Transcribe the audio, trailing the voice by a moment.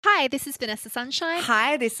Hi, this is Vanessa Sunshine.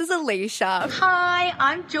 Hi, this is Alicia. Hi,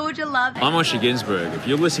 I'm Georgia Love. I'm Osher Ginsburg. If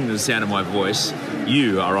you're listening to the sound of my voice,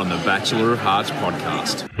 you are on the Bachelor of Hearts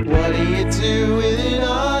podcast. What do you do with an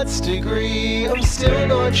arts degree? I'm still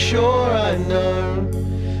not sure I know.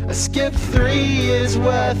 I skipped 3 years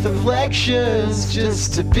worth of lectures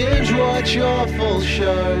just to binge watch your full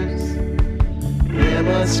shows. There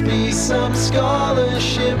must be some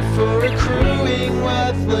scholarship for accruing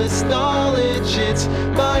worthless knowledge. It's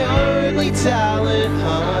my only talent,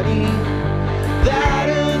 honey, that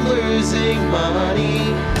and losing money.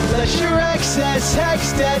 Let your excess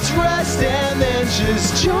hex debts rest and then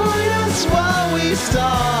just join us while we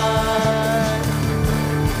start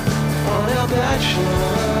on our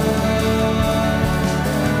Bachelor.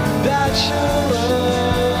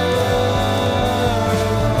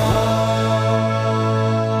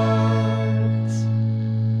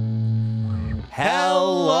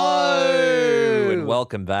 Hello and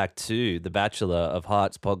welcome back to the Bachelor of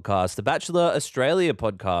Hearts podcast, the Bachelor Australia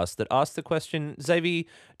podcast that asked the question, Xavier,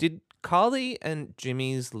 did Carly and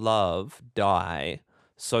Jimmy's love die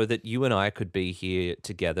so that you and I could be here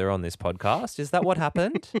together on this podcast? Is that what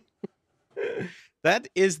happened? That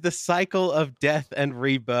is the cycle of death and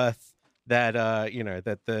rebirth that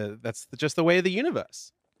that's just the way of the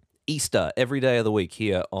universe. Easter every day of the week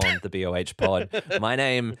here on the BOH pod. My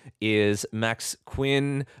name is Max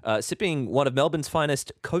Quinn, sipping one of Melbourne's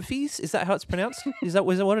finest Kofis. Is that how it's pronounced? Is that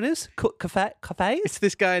what it is? Cafes? It's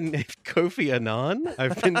this guy named Kofi Annan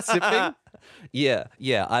I've been sipping.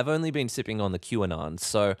 Yeah. I've only been sipping on the QAnon.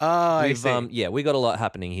 So I see. We got a lot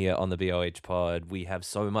happening here on the BOH pod. We have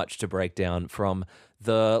so much to break down from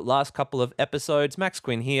the last couple of episodes. Max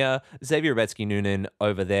Quinn here, Xavier Rebetsky Noonan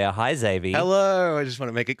over there. Hi, Xavier. Hello. I just want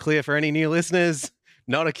to make it clear for any new listeners,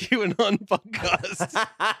 not a QAnon podcast.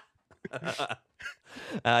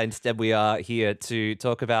 Instead, we are here to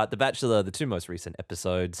talk about The Bachelor, the two most recent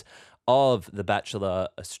episodes of The Bachelor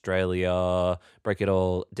Australia. Break it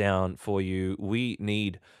all down for you. We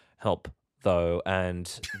need help, though,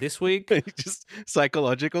 and this week... Just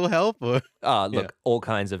psychological help? Or? All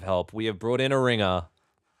kinds of help. We have brought in a ringer,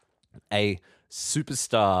 a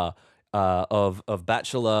superstar of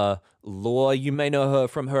Bachelor lore. You may know her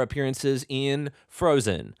from her appearances in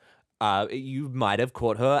Frozen. You might have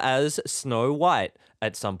caught her as Snow White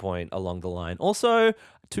at some point along the line. Also,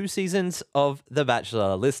 2 seasons of The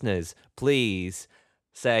Bachelor. Listeners, please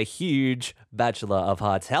say a huge Bachelor of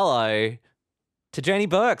Hearts hello to Janie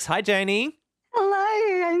Burks. Hi, Janie.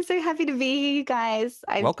 Hello. I'm so happy to be here, you guys.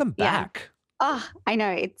 Welcome back. Oh, I know.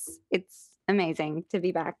 It's amazing to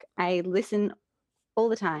be back. I listen all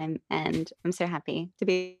the time and I'm so happy to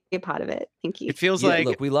be a part of it. Thank you. It feels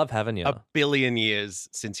Look, we love having you. a billion years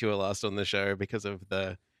since you were last on the show because of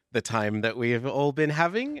the time that we have all been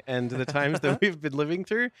having and the times that we've been living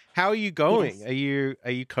through. How are you going? Yes.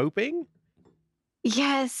 Are you coping?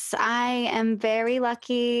 Yes, I am very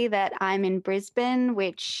lucky that I'm in Brisbane,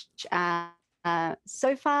 which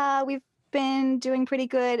so far we've been doing pretty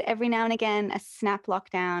good. Every now and again, a snap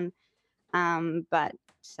lockdown, but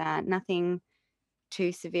nothing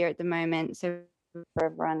too severe at the moment. So for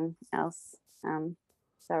everyone else,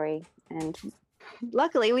 sorry. And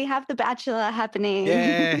luckily, we have The Bachelor happening.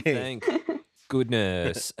 Yay. Thank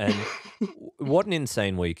goodness. And what an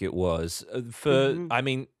insane week it was. I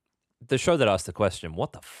mean, the show that asked the question,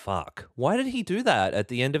 what the fuck? Why did he do that at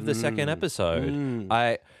the end of the second episode?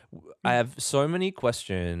 I have so many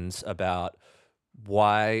questions about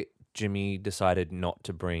why Jimmy decided not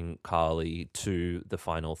to bring Carly to the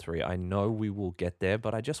final 3. I know we will get there,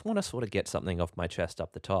 but I just want to sort of get something off my chest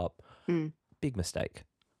up the top. Big mistake.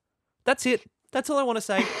 That's it. That's all I want to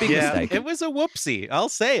say. Big mistake. It was a whoopsie. I'll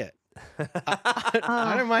say it.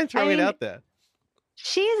 I don't mind throwing it out there.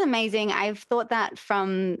 She is amazing. I've thought that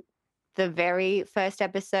from the very first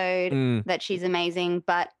episode that she's amazing,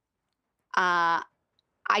 but I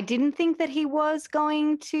didn't think that he was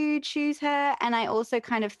going to choose her. And I also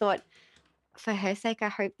kind of thought, for her sake, I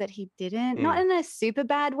hope that he didn't. Not in a super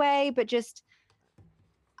bad way, but just,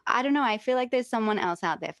 I don't know. I feel like there's someone else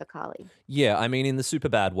out there for Carly. Yeah, I mean, in the super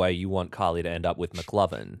bad way, you want Carly to end up with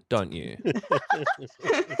McLovin, don't you?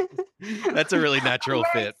 That's a really natural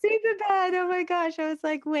fit. Super bad. Oh my gosh. I was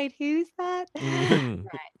like, wait, who's that? Right.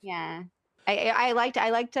 Yeah. I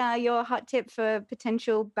liked your hot tip for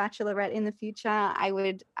potential bachelorette in the future. I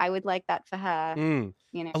would like that for her.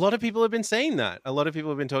 You know, a lot of people have been saying that. A lot of people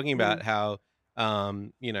have been talking about how,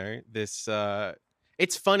 this.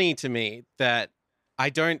 It's funny to me that I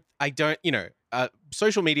don't.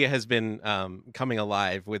 Social media has been coming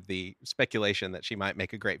alive with the speculation that she might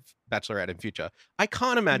make a great bachelorette in future. I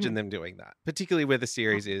can't imagine them doing that, particularly where the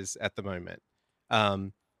series is at the moment.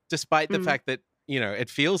 despite the fact that, it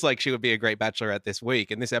feels like she would be a great Bachelorette this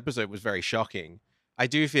week, and this episode was very shocking. I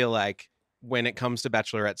do feel like when it comes to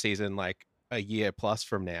Bachelorette season, like a year plus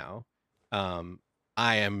from now,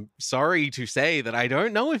 I am sorry to say that I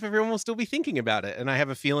don't know if everyone will still be thinking about it. And I have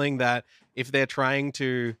a feeling that if they're trying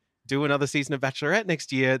to do another season of Bachelorette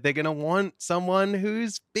next year, they're going to want someone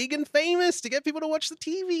who's big and famous to get people to watch the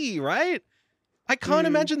TV, right? I can't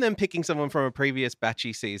imagine them picking someone from a previous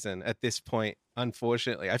Batchy season at this point,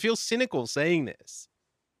 unfortunately. I feel cynical saying this.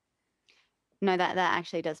 No, that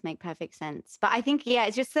actually does make perfect sense. But I think,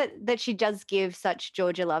 it's just that she does give such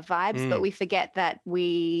Georgia Love vibes, but we forget that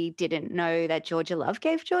we didn't know that Georgia Love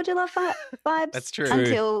gave Georgia Love vibes. That's true.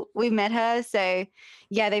 Until we met her. So,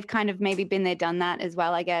 they've kind of maybe been there, done that as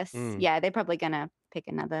well, I guess. Yeah, they're probably going to pick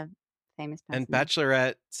another famous person. And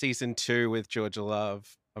Bachelorette season 2 with Georgia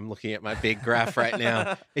Love, I'm looking at my big graph right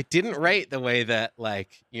now. It didn't rate the way that,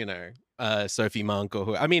 Sophie Monk or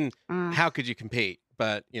who. I mean, how could you compete?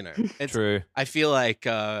 But, it's True. I feel like,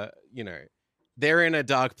 they're in a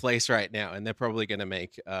dark place right now, and they're probably going to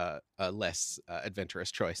make a less adventurous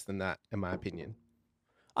choice than that, in my opinion.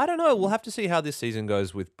 I don't know. We'll have to see how this season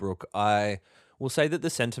goes with Brooke. I will say that the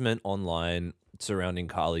sentiment online surrounding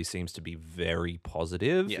Carly seems to be very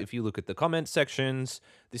positive. Yeah. If you look at the comment sections,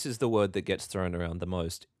 this is the word that gets thrown around the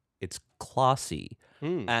most. It's classy.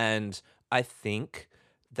 And I think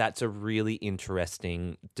that's a really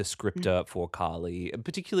interesting descriptor for Carly,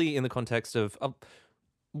 particularly in the context of, I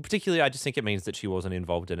just think it means that she wasn't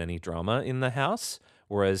involved in any drama in the house.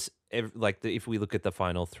 Whereas, if we look at the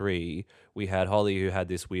final 3, we had Holly, who had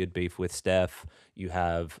this weird beef with Steph. You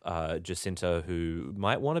have Jacinta, who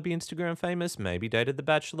might want to be Instagram famous, maybe dated The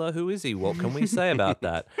Bachelor. Who is he? What can we say about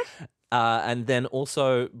that? And then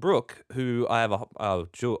also Brooke, who I have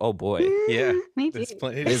oh boy. Yeah. Me too.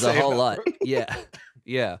 There's a whole lot. Yeah.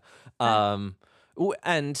 Yeah.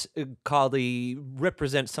 And Carly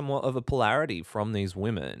represents somewhat of a polarity from these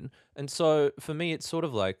women. And so for me, it's sort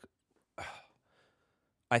of like,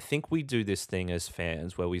 I think we do this thing as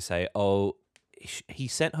fans where we say, oh, he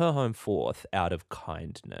sent her home 4th out of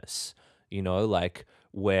kindness,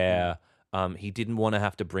 where he didn't want to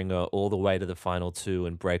have to bring her all the way to the final 2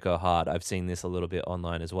 and break her heart. I've seen this a little bit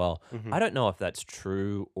online as well. I don't know if that's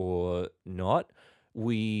true or not.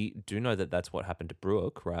 We do know that that's what happened to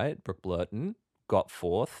Brooke, right? Brooke Blurton got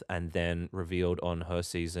 4th and then revealed on her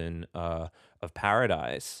season of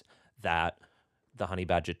Paradise that the Honey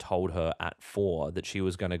Badger told her at 4 that she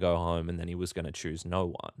was going to go home and then he was going to choose no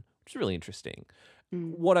one, which is really interesting.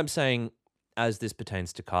 What I'm saying as this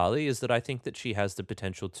pertains to Carly is that I think that she has the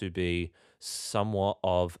potential to be somewhat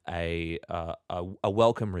of a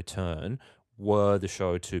welcome return were the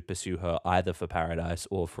show to pursue her either for Paradise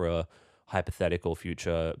or for a hypothetical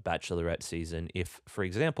future Bachelorette season if, for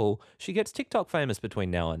example, she gets TikTok famous between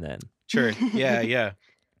now and then. Sure. Yeah.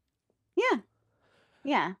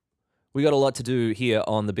 Yeah. We got a lot to do here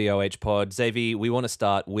on the BOH pod. Xavier, we want to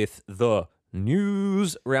start with the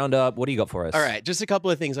news roundup. What do you got for us? All right, just a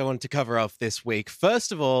couple of things I wanted to cover off this week.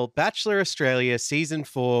 First of all, Bachelor Australia Season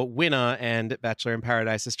 4 winner and Bachelor in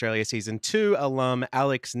Paradise Australia Season 2 alum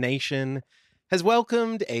Alex Nation has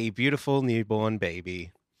welcomed a beautiful newborn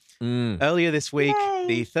baby. Earlier this week,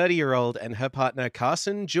 the 30-year-old and her partner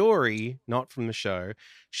Carson Jory, not from the show,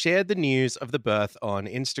 shared the news of the birth on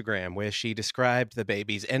Instagram, where she described the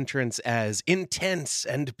baby's entrance as intense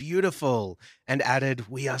and beautiful and added,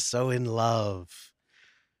 "We are so in love."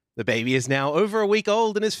 The baby is now over a week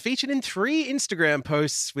old and is featured in 3 Instagram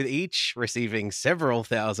posts, with each receiving several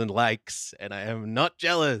thousand likes, and I am not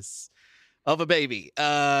jealous of a baby.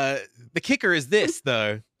 The kicker is this,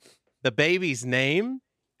 though. The baby's name,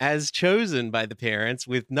 as chosen by the parents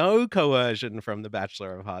with no coercion from the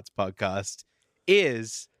Bachelor of Hearts podcast,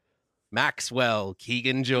 is Maxwell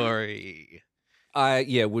Keegan Jory.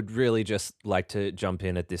 I would really just like to jump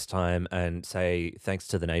in at this time and say thanks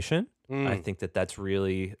to the nation. I think that that's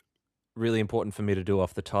really, really important for me to do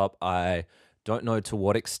off the top. I don't know to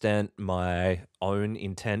what extent my own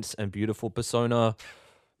intense and beautiful persona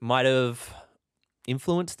might have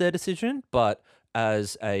influenced their decision, but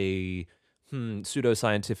as a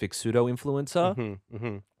pseudoscientific pseudo-influencer,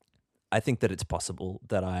 I think that it's possible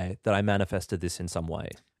that I manifested this in some way.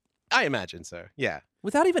 I imagine so, yeah.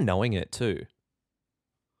 Without even knowing it, too.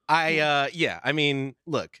 I mean,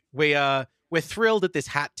 look, we're thrilled at this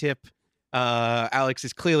hat tip. Alex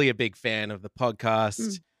is clearly a big fan of the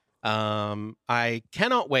podcast. I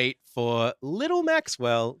cannot wait for little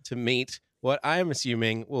Maxwell to meet what I am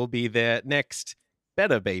assuming will be their next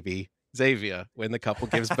better baby, Xavier, when the couple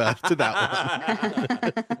gives birth to that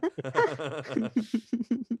one.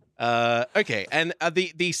 Okay, and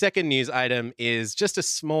the second news item is just a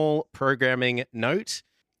small programming note.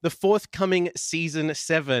 The forthcoming season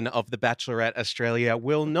 7 of The Bachelorette Australia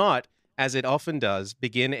will not, as it often does,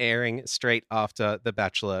 begin airing straight after The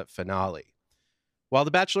Bachelor finale. While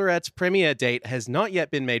The Bachelorette's premiere date has not yet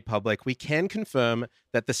been made public, we can confirm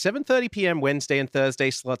that the 7:30 p.m. Wednesday and Thursday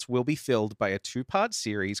slots will be filled by a 2-part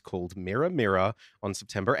series called Mirror Mirror on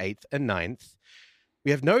September 8th and 9th.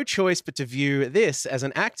 We have no choice but to view this as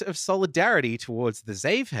an act of solidarity towards the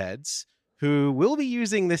Zaveheads, who will be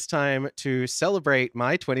using this time to celebrate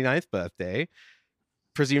my 29th birthday,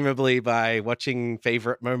 presumably by watching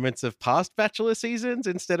favorite moments of past Bachelor seasons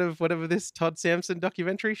instead of whatever this Todd Sampson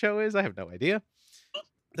documentary show is. I have no idea.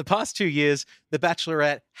 The past 2 years, The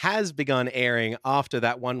Bachelorette has begun airing after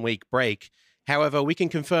that 1-week break. However, we can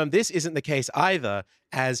confirm this isn't the case either,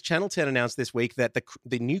 as Channel 10 announced this week that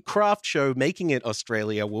the new craft show Making It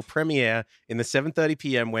Australia will premiere in the 7:30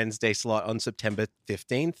 p.m. Wednesday slot on September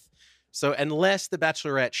 15th. So unless The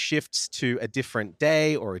Bachelorette shifts to a different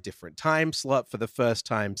day or a different time slot for the first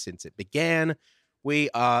time since it began, we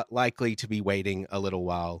are likely to be waiting a little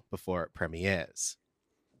while before it premieres.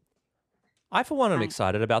 I, for one, am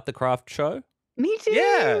excited about the craft show. Me too.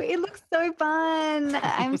 Yeah. It looks so fun.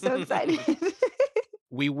 I'm so excited.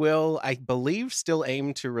 We will, I believe, still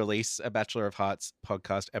aim to release a Bachelor of Hearts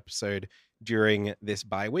podcast episode during this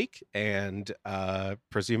bye week. And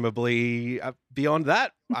presumably beyond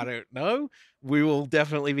that, I don't know. We will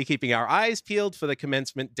definitely be keeping our eyes peeled for the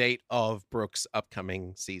commencement date of Brooke's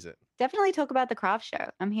upcoming season. Definitely talk about the craft show.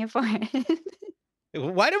 I'm here for it.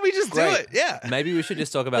 Why don't we just do Great. it? Yeah. Maybe we should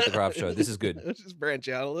just talk about the craft show. This is good. Let's just branch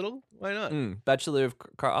out a little. Why not? Bachelor of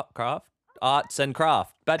Craft? Arts and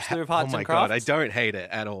Craft. Bachelor of Arts Oh my and Craft. God, I don't hate it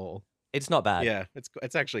at all. It's not bad. Yeah,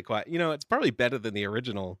 it's actually quite, it's probably better than the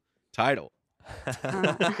original title.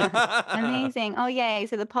 Amazing. Oh, yay.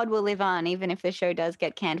 So the pod will live on even if the show does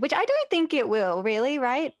get canned, which I don't think it will, really,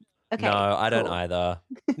 right? Okay. No, I don't cool. either.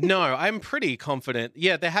 No, I'm pretty confident.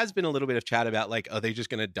 Yeah, there has been a little bit of chat about like, are they just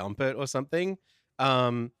going to dump it or something?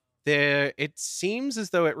 It seems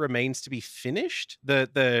as though it remains to be finished. The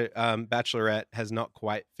Bachelorette has not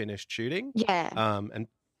quite finished shooting. Yeah. And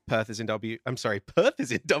Perth is in Perth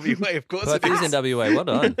is in WA, of course. Perth it is in WA. Well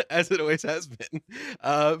done. As it always has been.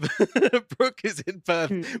 Brooke is in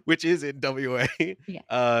Perth, which is in WA. Yeah.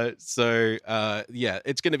 Yeah,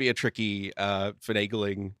 it's going to be a tricky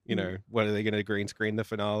finagling. What are they going to green screen the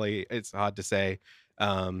finale? It's hard to say.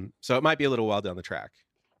 So it might be a little while down the track.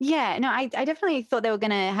 Yeah, no, I definitely thought they were going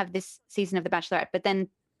to have this season of The Bachelorette, but then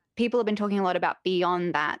people have been talking a lot about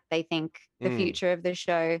beyond that. They think the future of the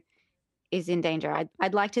show is in danger.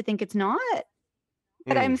 I'd like to think it's not,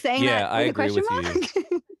 but I'm saying that I with a agree question with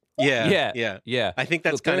mark. Yeah. Yeah. I think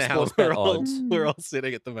that's Look, kind of those how sports bet we're all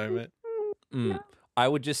sitting at the moment. I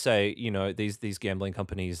would just say, these gambling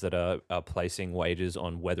companies that are placing wagers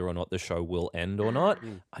on whether or not the show will end or not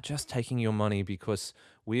are just taking your money, because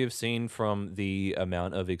we have seen from the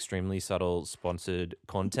amount of extremely subtle sponsored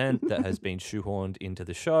content that has been shoehorned into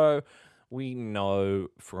the show, we know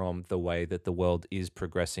from the way that the world is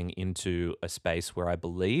progressing into a space where I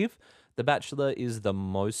believe The Bachelor is the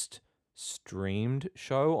most streamed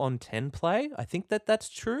show on 10 Play. I think that's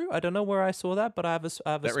true. I don't know where I saw that, but I have a That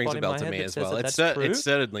spot rings a in bell my to head me that as says well. that It's that's true. it'd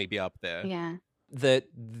certainly be up there. Yeah. That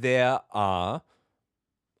there are,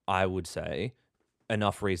 I would say,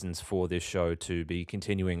 enough reasons for this show to be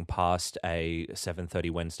continuing past a 7:30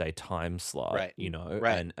 Wednesday time slot, Right.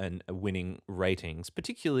 and winning ratings,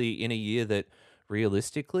 particularly in a year that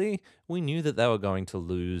realistically we knew that they were going to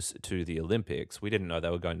lose to the Olympics. We didn't know they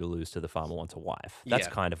were going to lose to The Farmer Wants a Wife. That's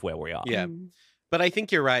Yeah. kind of where we are. Yeah. But I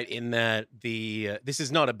think you're right in that this is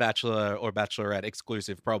not a Bachelor or Bachelorette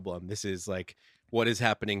exclusive problem. This is like what is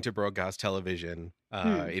happening to broadcast television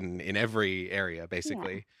in every area,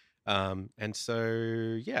 basically. And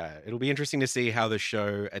so, yeah, it'll be interesting to see how the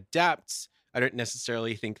show adapts. I don't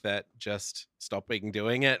necessarily think that just stopping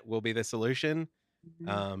doing it will be the solution.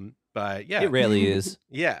 But yeah, It really is.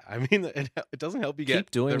 yeah. I mean, it doesn't help you get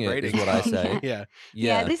Keep doing the it ratings. is what I say. Yeah.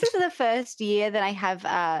 Yeah, this is the first year that I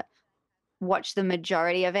have watched the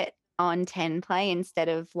majority of it on 10 Play instead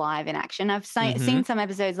of live in action. I've seen some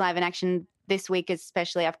episodes live in action this week,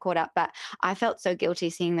 especially. I've caught up, but I felt so guilty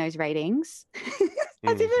seeing those ratings.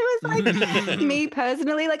 As if it was like me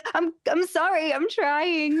personally. Like, I'm sorry, I'm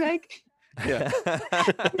trying. Like, Yeah.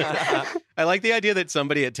 I like the idea that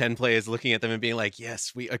somebody at 10 Play is looking at them and being like,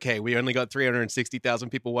 yes, we only got 360,000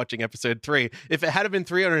 people watching episode 3. If it had been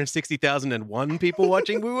 360,001 people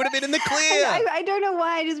watching, we would have been in the clear. I don't know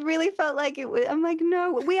why. I just really felt like it was. I'm like,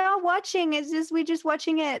 no, we are watching. It's just we're just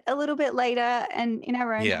watching it a little bit later and in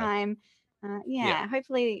our own time.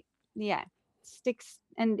 Hopefully sticks,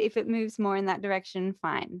 and if it moves more in that direction,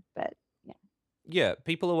 fine. But Yeah,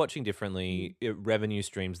 people are watching differently. Revenue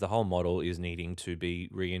streams, the whole model is needing to be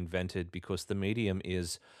reinvented because the medium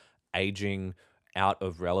is aging out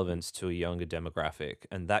of relevance to a younger demographic.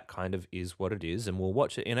 And that kind of is what it is. And we'll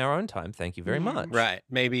watch it in our own time. Thank you very much. Right.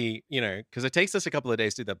 Maybe, because it takes us a couple of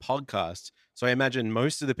days to do the podcast. So I imagine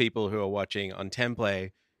most of the people who are watching on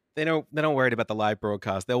Templay, they're not worried about the live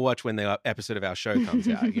broadcast. They'll watch when the episode of our show comes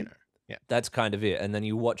out, Yeah. That's kind of it. And then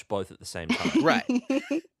you watch both at the same time. Right.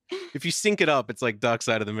 If you sync it up, it's like Dark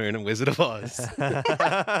Side of the Moon and Wizard of Oz.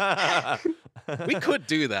 We could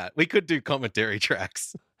do that. We could do commentary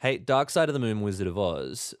tracks. Hey, Dark Side of the Moon, Wizard of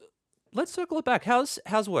Oz. Let's circle it back. How's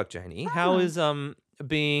work, Janie? How is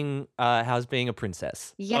being a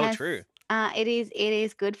princess? yes, Oh, true. It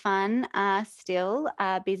is good fun. Still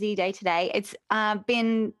busy day to day. It's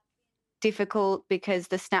been difficult because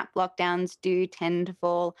the snap lockdowns do tend to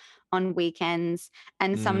fall on weekends,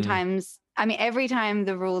 and sometimes, I mean, every time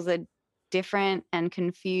the rules are different and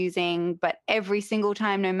confusing, but every single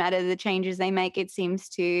time, no matter the changes they make, it seems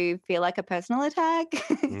to feel like a personal attack.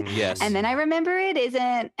 Yes. And then I remember it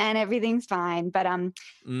isn't, and everything's fine.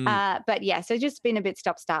 But yeah, so just been a bit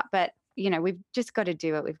stop-start. But we've just got to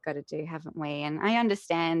do what we've got to do, haven't we? And I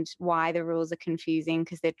understand why the rules are confusing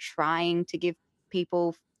because they're trying to give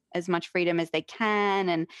people as much freedom as they can,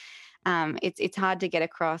 and it's hard to get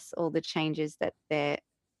across all the changes that they're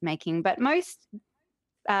making. But most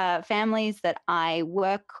families that I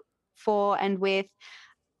work for and with,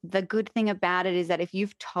 the good thing about it is that if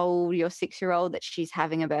you've told your 6-year-old that she's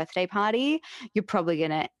having a birthday party, you're probably going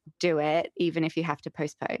to do it, even if you have to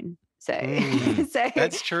postpone. So,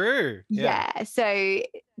 That's true. Yeah. So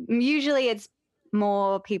usually it's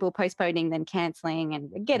more people postponing than canceling, and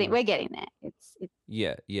we're getting there. It's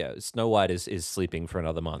Yeah. Snow White is sleeping for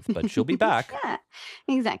another month, but she'll be back. yeah,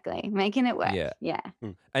 exactly, making it work. Yeah.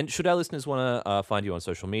 And should our listeners want to find you on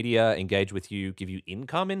social media, engage with you, give you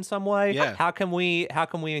income in some way? Yeah. How can we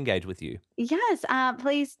engage with you? Yes,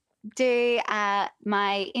 please do.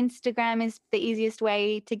 My Instagram is the easiest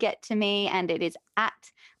way to get to me, and it is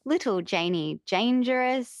at Little Janie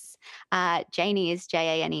Jangerous. Janie is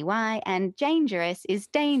Janey, and Jangerous is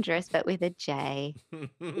dangerous, but with a J.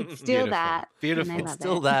 It's still that. Beautiful. and I love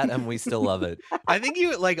Still it. that, and we still love it. I think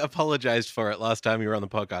you apologized for it last time you were on the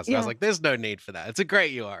podcast. And I was Yeah. like, there's no need for that. It's a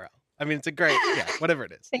great URL. I mean, it's a great, whatever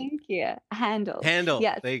it is. Thank you. Handle.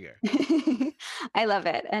 Yes. There you go. I love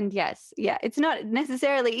it. And yes, it's not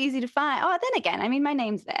necessarily easy to find. Oh, then again, I mean, my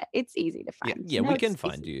name's there. It's easy to find. Yeah, we can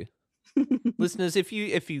find you. Listeners, if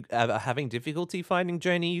you are having difficulty finding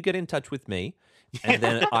Janie, you get in touch with me, and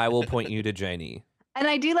then I will point you to Janie. And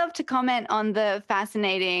I do love to comment on the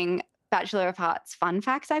fascinating Bachelor of Hearts fun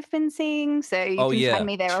facts I've been seeing. So you can find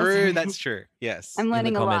me there True, also. that's true. Yes. I'm In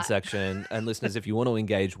learning the a comment lot. section. And listeners, if you want to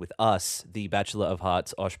engage with us, the Bachelor of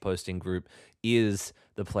Hearts Osh posting group is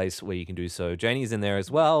the place where you can do so. Janie's in there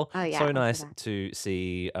as well. Oh, yeah, So lots of nice that. to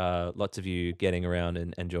see lots of you getting around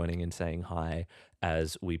and joining and saying hi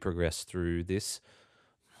as we progress through this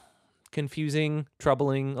confusing,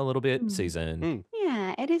 troubling a little bit season.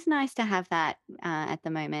 Yeah, it is nice to have that at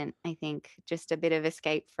the moment. I think just a bit of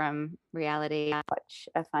escape from reality. Watch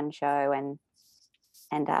a fun show and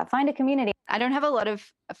find a community. I don't have a lot of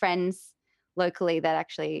friends locally that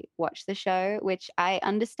actually watch the show, which I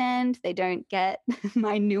understand. They don't get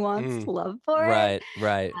my nuanced love for it.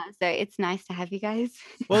 Right. So it's nice to have you guys.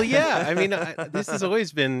 Well, yeah. I mean, this has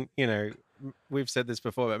always been, we've said this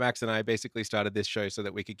before, but Max and I basically started this show so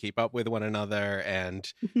that we could keep up with one another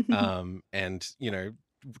and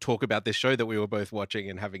talk about this show that we were both watching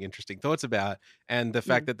and having interesting thoughts about. And the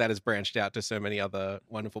fact that has branched out to so many other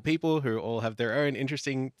wonderful people who all have their own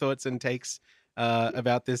interesting thoughts and takes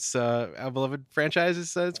about this, our beloved franchise,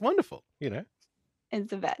 it's wonderful, It's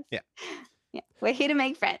the best. Yeah. We're here to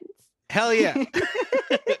make friends. Hell yeah.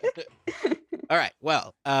 All right.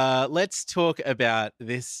 Well, let's talk about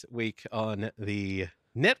this week on the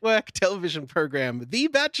network television program, The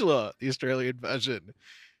Bachelor, the Australian version.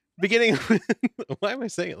 Beginning with, why am I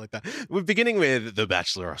saying it like that? We're beginning with The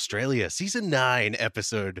Bachelor Australia, season 9,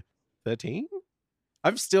 episode 13.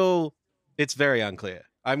 It's very unclear.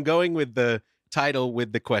 I'm going with the title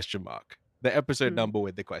with the question mark, the episode number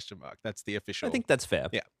with the question mark. That's the official. I think that's fair.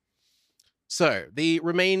 Yeah. So the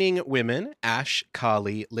remaining women, Ash,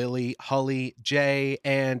 Carly, Lily, Holly, Jay,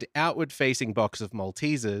 and outward-facing box of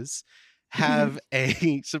Maltesers, have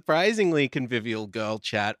a surprisingly convivial girl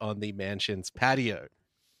chat on the mansion's patio,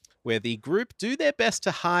 where the group do their best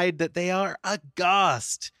to hide that they are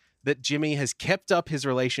aghast that Jimmy has kept up his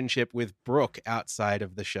relationship with Brooke outside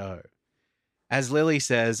of the show. As Lily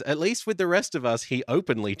says, at least with the rest of us, he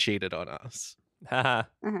openly cheated on us. Haha.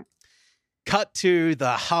 Cut to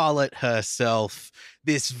the harlot herself,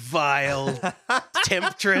 this vile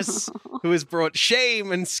temptress who has brought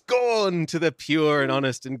shame and scorn to the pure and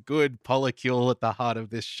honest and good polycule at the heart of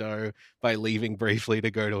this show by leaving briefly to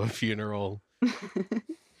go to a funeral.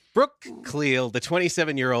 Brooke Cleal, the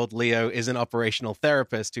 27-year-old Leo, is an operational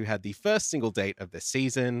therapist who had the first single date of the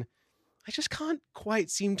season. I just can't quite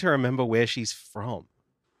seem to remember where she's from.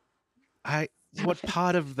 What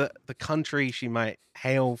part of the country she might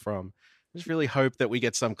hail from. I just really hope that we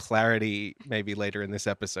get some clarity maybe later in this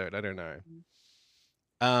episode. I don't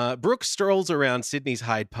know. Brooke strolls around Sydney's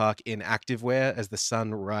Hyde Park in activewear as the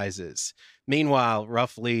sun rises. Meanwhile,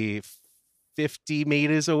 roughly 50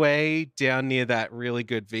 meters away, down near that really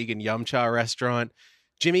good vegan yum cha restaurant,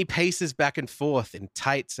 Jimmy paces back and forth in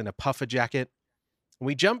tights and a puffer jacket.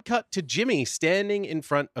 We jump cut to Jimmy standing in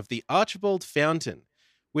front of the Archibald Fountain,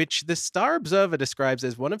 which the Star Observer describes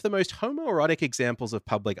as one of the most homoerotic examples of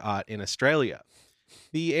public art in Australia.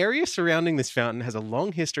 The area surrounding this fountain has a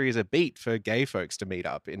long history as a beat for gay folks to meet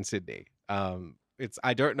up in Sydney.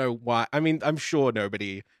 I don't know why. I mean, I'm sure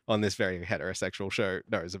nobody on this very heterosexual show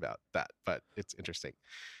knows about that, but it's interesting.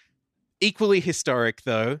 Equally historic,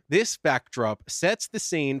 though, this backdrop sets the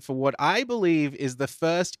scene for what I believe is the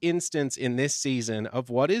first instance in this season of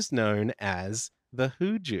what is known as the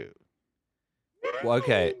hoodoo. Well,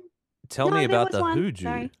 okay, tell No, me there about was the one. hoodoo.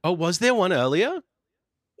 Sorry. Oh, was there one earlier?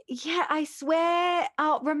 Yeah, I swear.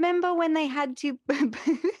 Remember when they had to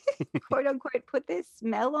quote unquote put this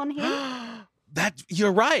smell on him?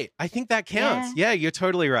 You're right. I think that counts. Yeah, you're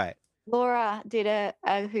totally right. Laura did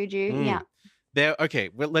a hoodoo. Yeah. Okay,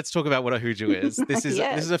 well, let's talk about what a hoodoo is. This is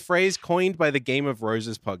Yes. this is a phrase coined by the Game of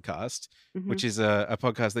Roses podcast, Mhm. which is a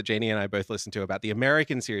podcast that Janie and I both listen to about the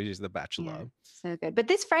American series The Bachelor. Yeah, so good. But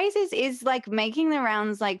this phrase is like making the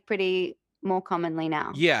rounds like pretty more commonly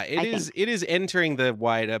now. Yeah, I think. it is entering the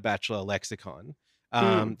wider Bachelor lexicon.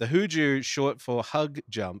 The hoodoo, short for hug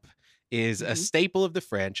jump, is a staple of the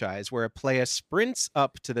franchise where a player sprints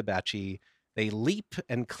up to the Batchie, they leap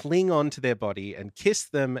and cling onto their body and kiss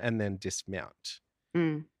them and then dismount.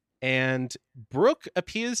 Mm. And Brooke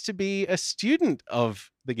appears to be a student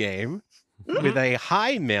of the game with a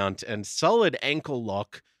high mount and solid ankle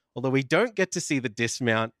lock, although we don't get to see the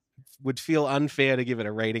dismount. Would feel unfair to give it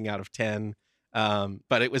a rating out of 10.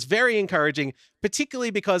 But it was very encouraging,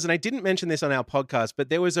 particularly because, and I didn't mention this on our podcast, but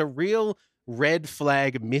there was a real red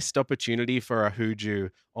flag missed opportunity for a hoodoo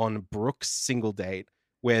on Brooke's single date,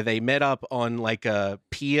 where they met up on like a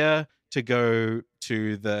pier to go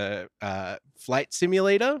to the flight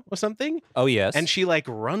simulator or something. Oh, yes. And she like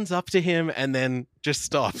runs up to him and then just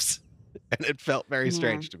stops. And it felt very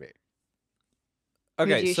strange to me.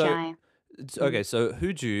 Okay, Hoodoo so shy. so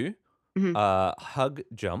hoodoo, hug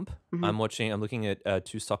jump. I'm looking at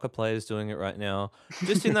two soccer players doing it right now.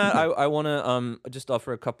 Just in that, I want to just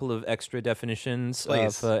offer a couple of extra definitions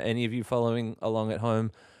for any of you following along at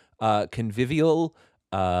home. Convivial,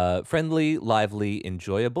 friendly, lively,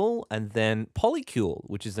 enjoyable, and then polycule,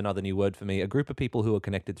 which is another new word for me, a group of people who are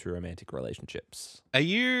connected through romantic relationships. Are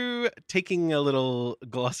you taking a little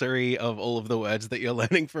glossary of all of the words that you're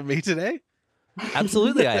learning from me today?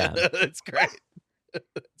 Absolutely, I am. That's great.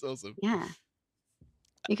 That's awesome. Yeah.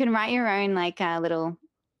 You can write your own like little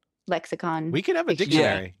lexicon. We could have a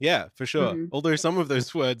dictionary. Yeah, for sure. Mhm. Although some of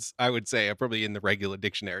those words, I would say, are probably in the regular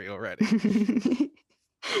dictionary already.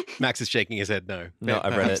 Max is shaking his head no. No,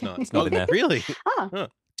 I've read Perhaps it. Not. It's not in there. Really? Oh. Huh.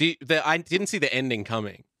 I didn't see the ending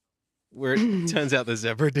coming, where it turns out the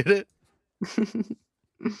zebra did it.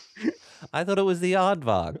 I thought it was the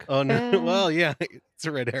aardvark. Oh, no. Well, yeah, it's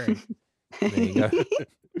a red herring. There you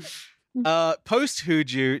go. Post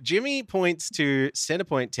hoodoo, Jimmy points to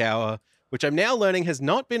Centrepoint Tower, which I'm now learning has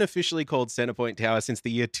not been officially called Centrepoint Tower since the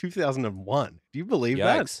year 2001. Do you believe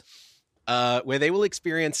Yikes. that? Where they will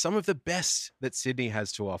experience some of the best that Sydney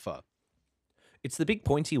has to offer. It's the big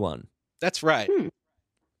pointy one. That's right. I've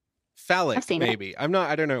Phallic, seen it. maybe. I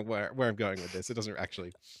don't know where I'm going with this. It doesn't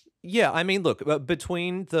actually. Yeah, I mean, look,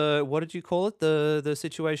 between the, what did you call it? The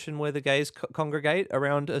situation where the gays congregate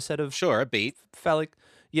around a set of Sure, a beat. phallic,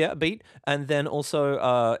 a beat, and then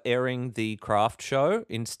also airing the craft show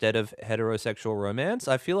instead of heterosexual romance.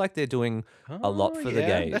 I feel like they're doing a lot for the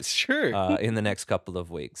gays. That's true. In the next couple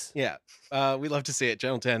of weeks. Yeah, we love to see it.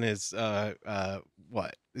 Channel 10 is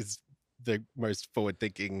what is the most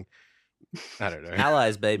forward-thinking. I don't know.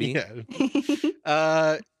 Allies, baby.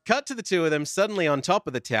 Yeah. Cut to the two of them suddenly on top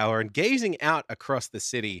of the tower and gazing out across the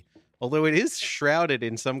city, although it is shrouded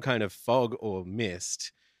in some kind of fog or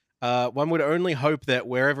mist. one would only hope that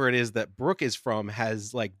wherever it is that Brooke is from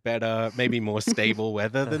has like better, maybe more stable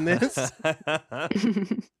weather than this.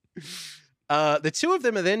 The two of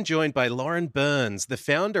them are then joined by Lauren Burns, the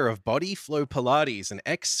founder of Body Flow Pilates, an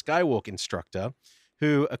ex-Skywalk instructor,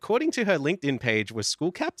 who, according to her LinkedIn page, was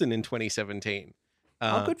school captain in 2017.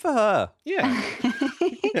 Oh, good for her. Yeah.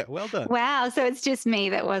 Yeah, well done. Wow, so it's just me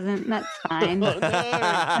that wasn't. That's fine. Oh,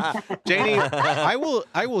 no. Janie, I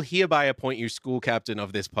will hereby appoint you school captain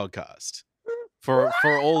of this podcast for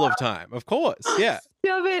all of time. Of course. Yeah.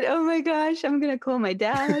 Stop it. Oh my gosh, I'm going to call my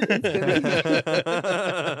dad.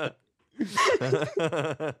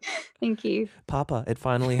 Thank you. Papa, it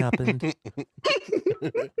finally happened.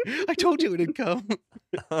 I told you it'd come.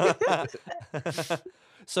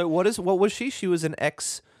 So what was she? She was an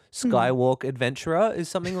ex-Skywalk adventurer, is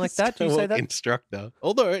something like that? Do you say that? Instructor.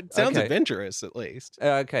 Although it sounds Okay. adventurous, at least.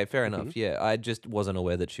 Okay, fair enough. Yeah, I just wasn't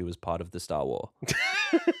aware that she was part of the Star Wars.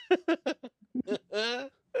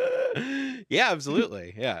 Yeah,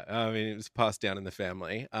 absolutely. Yeah. I mean, it was passed down in the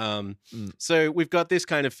family. So we've got this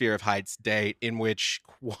kind of fear of heights date in which,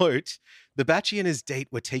 quote, the Batchy and his date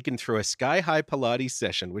were taken through a sky-high Pilates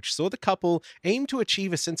session, which saw the couple aim to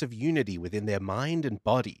achieve a sense of unity within their mind and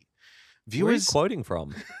body. Where are you Viewers, quoting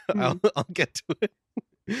from? I'll get to it.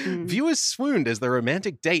 Viewers swooned as the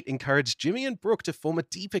romantic date encouraged Jimmy and Brooke to form a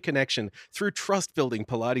deeper connection through trust-building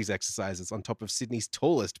Pilates exercises on top of Sydney's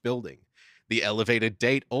tallest building. The elevated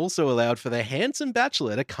date also allowed for the handsome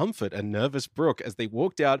bachelor to comfort a nervous Brooke as they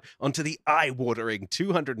walked out onto the eye-watering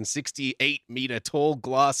 268-meter tall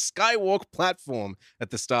glass skywalk platform at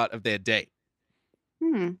the start of their date.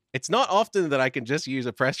 It's not often that I can just use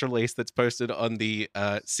a press release that's posted on the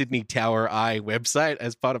Sydney Tower Eye website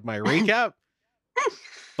as part of my recap.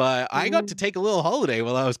 But I got to take a little holiday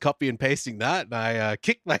while I was copy and pasting that, and I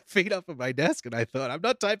kicked my feet up at my desk, and I thought, I'm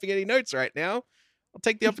not typing any notes right now. I'll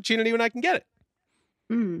take the opportunity when I can get it.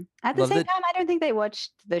 At the Love same it. time, I don't think they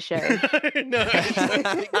watched the show. No, I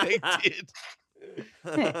think they did.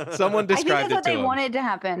 Someone I think described that's what it to they him. wanted to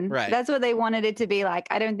happen. Right. That's what they wanted it to be like.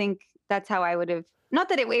 I don't think that's how I would have. Not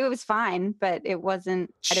that it was fine, but it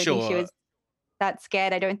wasn't. I don't think she Sure. was that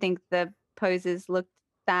scared. I don't think the poses looked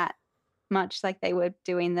that much like they were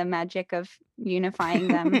doing the magic of unifying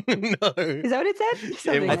them. No. Is that what it said?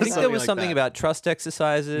 Something was I like think that. there was like something that. about trust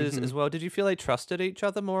exercises Mhm. as well. Did you feel they trusted each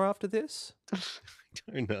other more after this? I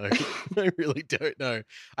don't know. I really don't know.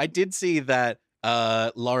 I did see that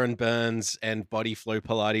Lauren Burns and Body Flow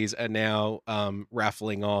Pilates are now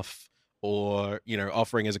raffling off or,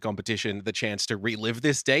 offering as a competition the chance to relive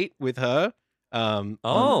this date with her on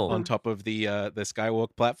top of the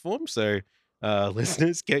Skywalk platform. So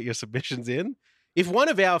listeners, get your submissions in. If one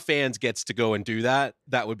of our fans gets to go and do that,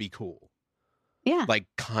 that would be cool. Yeah. Like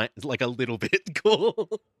a little bit cool.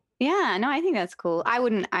 Yeah, no, I think that's cool. I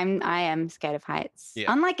am scared of heights.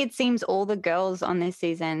 Yeah. Unlike it seems all the girls on this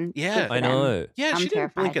season. Yeah. good for I them. know. Yeah, I'm she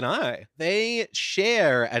didn't blink terrified. an eye. They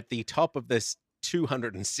share at the top of this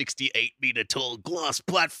 268-meter tall glass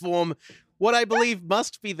platform what I believe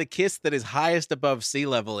must be the kiss that is highest above sea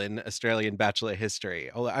level in Australian Bachelor history.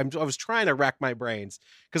 I was trying to rack my brains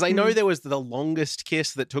because I know there was the longest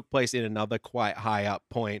kiss that took place in another quite high up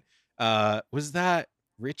point. Was that It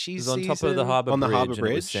Richie's was on top of the season? Harbour On the Bridge. Harbour and it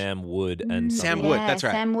was Bridge? Sam Wood and Sam something. Wood, that's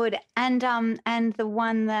right. Sam Wood and the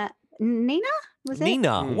one that Nina was it? Nina.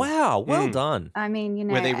 Mm. Wow. Well Mm. done. I mean,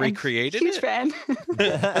 Where they I'm a recreated huge it? fan.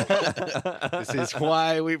 This is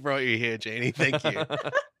why we brought you here, Janie. Thank you.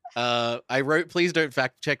 I wrote, please don't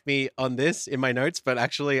fact check me on this in my notes, but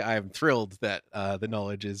actually I'm thrilled that the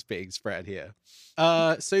knowledge is being spread here.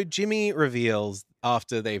 So Jimmy reveals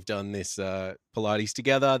after they've done this Pilates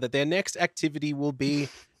together that their next activity will be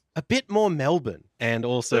a bit more Melbourne and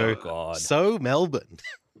also Oh, God. so Melbourne.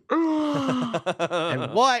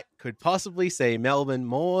 And what could possibly say Melbourne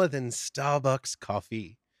more than Starbucks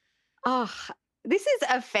coffee? Oh, this is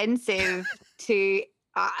offensive to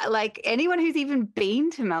like anyone who's even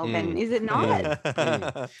been to Melbourne, is it not?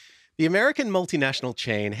 The American multinational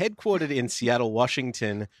chain, headquartered in Seattle,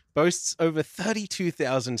 Washington, boasts over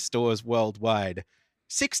 32,000 stores worldwide.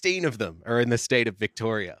 16 of them are in the state of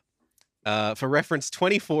Victoria. For reference,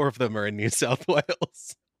 24 of them are in New South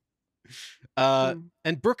Wales.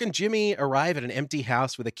 And Brooke and Jimmy arrive at an empty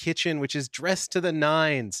house with a kitchen which is dressed to the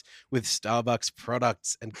nines with Starbucks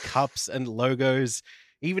products and cups and logos,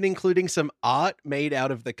 even including some art made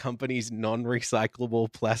out of the company's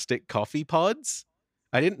non-recyclable plastic coffee pods.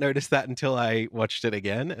 I didn't notice that until I watched it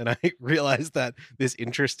again, and I realized that this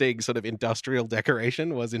interesting sort of industrial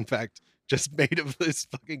decoration was in fact just made of those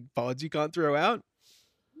fucking pods you can't throw out.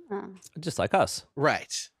 Oh. Just like us.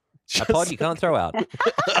 Right. A pod you can't throw out.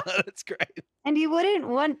 That's great. And you wouldn't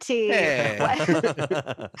want to. Hey.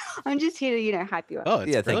 I'm just here to, hype you up. Oh,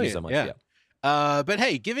 it's Yeah, thank you brilliant. so much. Yeah. But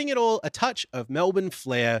hey, giving it all a touch of Melbourne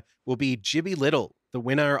flair will be Jibby Little, the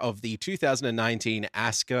winner of the 2019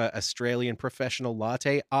 ASCA Australian Professional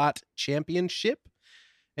Latte Art Championship.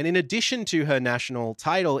 And in addition to her national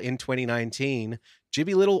title in 2019,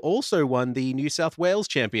 Jibby Little also won the New South Wales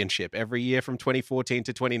Championship every year from 2014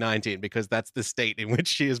 to 2019 because that's the state in which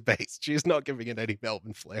she is based. She is not giving it any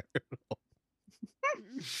Melbourne flair at all.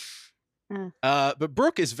 But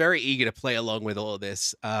Brooke is very eager to play along with all of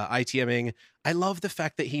this. ITMing, I love the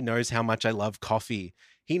fact that he knows how much I love coffee.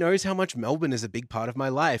 He knows how much Melbourne is a big part of my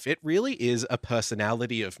life. It really is a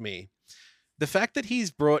personality of me. The fact that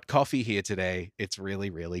he's brought coffee here today, it's really,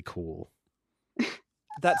 really cool.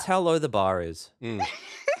 That's how low the bar is.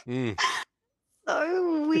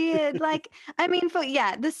 So weird. The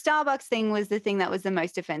Starbucks thing was the thing that was the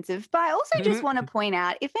most offensive. But I also just want to point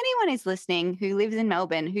out, if anyone is listening who lives in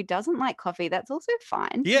Melbourne who doesn't like coffee, that's also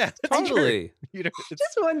fine. Yeah, Totally. You know, I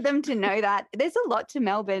just want them to know that there's a lot to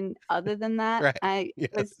Melbourne other than that. Right. I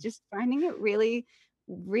was just finding it really,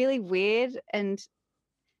 really weird and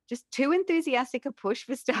just too enthusiastic a push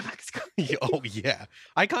for Starbucks coffee. oh yeah,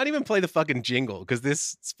 I can't even play the fucking jingle because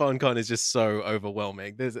this SponCon is just so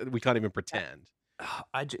overwhelming. We can't even pretend.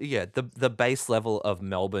 The base level of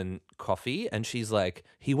Melbourne coffee, and she's like,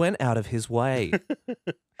 he went out of his way.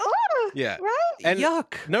 Oh, Yeah. right. And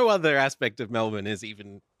Yuck. no other aspect of Melbourne is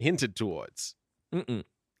even hinted towards.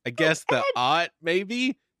 I guess the art,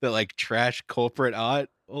 maybe the like trash corporate art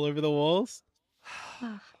all over the walls.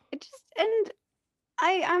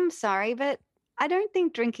 I'm sorry, but I don't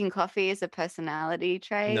think drinking coffee is a personality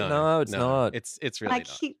trait. No, it's not. It's really not.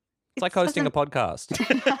 It's like hosting a podcast.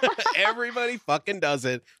 Everybody fucking does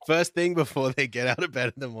it first thing before they get out of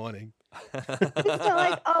bed in the morning. It's not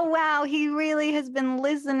like, oh wow, he really has been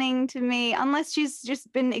listening to me. Unless she's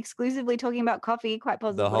just been exclusively talking about coffee, quite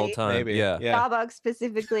possibly. The whole time. Maybe. Yeah. Starbucks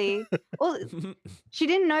specifically. Well, she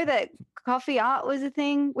didn't know that coffee art was a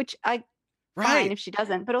thing, which I fine if she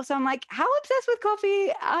doesn't. But also I'm like, how obsessed with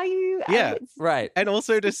coffee are you? Yeah, right. And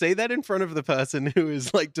also to say that in front of the person who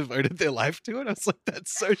has like devoted their life to it, I was like,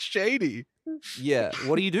 that's so shady. Yeah.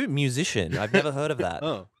 What do you do? Musician. I've never heard of that.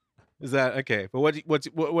 Oh, is that okay? But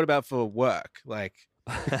what about for work? Like,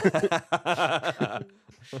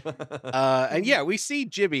 and yeah, we see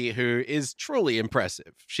Jibby, who is truly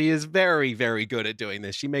impressive. She is very, very good at doing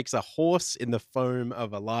this. She makes a horse in the foam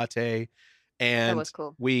of a latte. And That was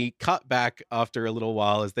cool. we cut back after a little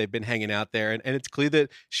while as they've been hanging out there. And it's clear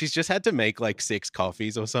that she's just had to make like 6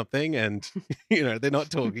 coffees or something. And, they're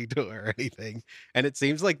not talking to her or anything. And it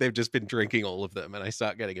seems like they've just been drinking all of them. And I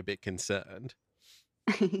start getting a bit concerned.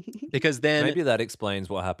 Because then... Maybe that explains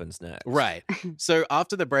what happens next. Right. So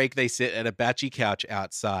after the break, they sit at a batchy couch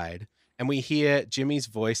outside. And we hear Jimmy's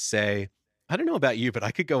voice say, I don't know about you, but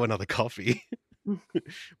I could go another coffee.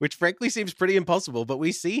 Which frankly seems pretty impossible, but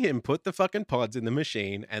we see him put the fucking pods in the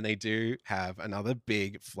machine and they do have another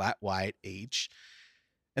big flat white each.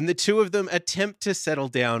 And the two of them attempt to settle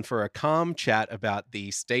down for a calm chat about the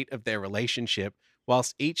state of their relationship,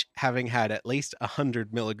 whilst each having had at least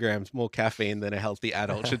 100 milligrams more caffeine than a healthy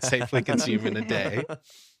adult should safely consume in a day.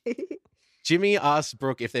 Jimmy asks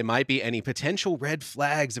Brooke if there might be any potential red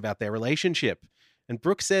flags about their relationship. And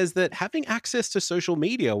Brooke says that having access to social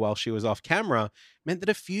media while she was off camera meant that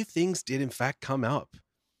a few things did in fact come up.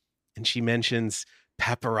 And she mentions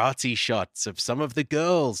paparazzi shots of some of the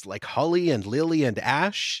girls like Holly and Lily and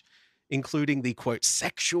Ash, including the quote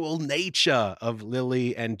sexual nature of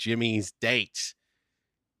Lily and Jimmy's date.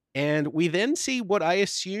 And we then see what I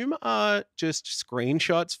assume are just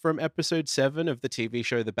screenshots from episode 7 of the TV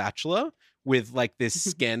show The Bachelor, with like this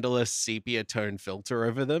scandalous sepia tone filter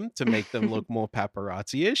over them to make them look more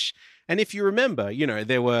paparazzi-ish. And if you remember,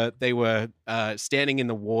 they were standing in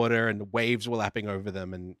the water and the waves were lapping over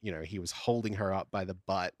them, and he was holding her up by the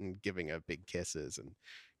butt and giving her big kisses. And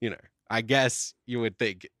I guess you would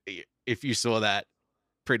think if you saw that,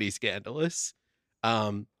 pretty scandalous.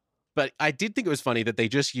 But I did think it was funny that they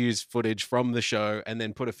just used footage from the show and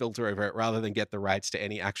then put a filter over it rather than get the rights to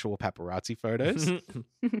any actual paparazzi photos.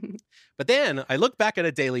 But then I look back at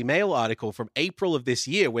a Daily Mail article from April of this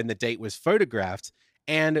year when the date was photographed.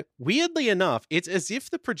 And weirdly enough, it's as if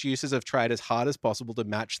the producers have tried as hard as possible to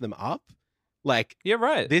match them up. Like, yeah,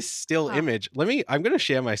 right. This still image. I'm going to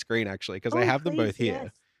share my screen actually, because I have them both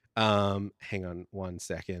here. Yes. Hang on one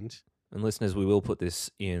second. And listeners, we will put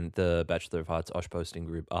this in the Bachelor of Arts Osh posting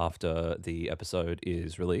group after the episode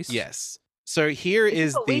is released. Yes. So here This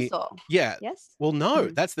is what we the saw. yeah. Yes. Well, no,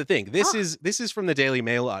 Hmm. that's the thing. This Ah. is from the Daily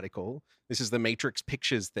Mail article. This is the Matrix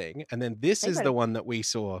Pictures thing, and then this They is got the it. one that we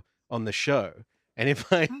saw on the show. And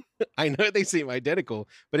if I Oh. I know they seem identical,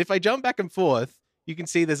 but if I jump back and forth, you can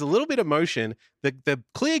see there's a little bit of motion. The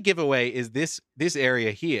clear giveaway is this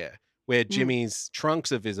area here where Jimmy's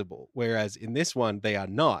trunks are visible, whereas in this one they are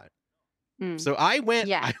not. Mm. So I went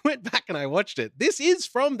back and I watched it. This is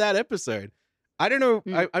from that episode. I don't know.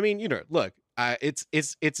 I mean, look,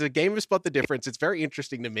 it's a game of Spot the Difference. It's very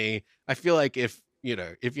interesting to me. I feel like if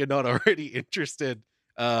you're not already interested,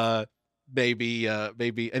 maybe,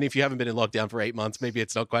 and if you haven't been in lockdown for 8 months, maybe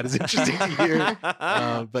it's not quite as interesting to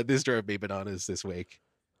you. But this drove me bananas this week.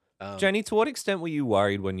 Jenny, to what extent were you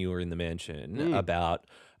worried when you were in the mansion about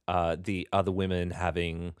the other women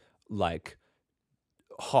having like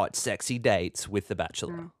hot, sexy dates with the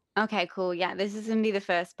Bachelor? Okay, cool. Yeah, this is going to be the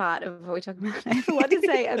first part of what we're talking about. I have a lot to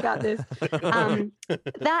say about this.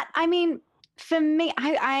 I mean, for me,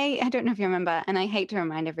 I don't know if you remember, and I hate to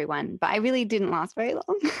remind everyone, but I really didn't last very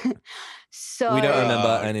long. So We don't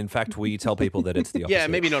remember, and in fact, we tell people that it's the opposite. Yeah,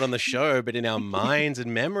 maybe not on the show, but in our minds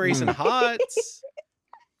and memories and hearts.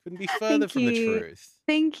 Couldn't be further from the truth.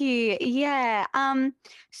 Thank you. Yeah.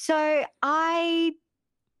 So I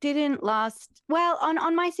didn't last well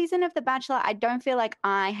on my season of The Bachelor. I don't feel like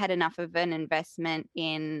I had enough of an investment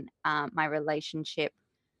in my relationship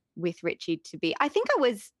with Richie to be. I think I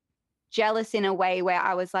was jealous in a way where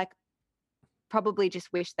I was like, probably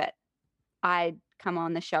just wish that I'd come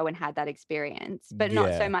on the show and had that experience, but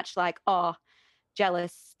not so much like,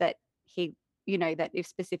 jealous that he, that if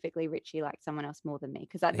specifically Richie liked someone else more than me,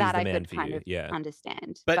 because that I could kind of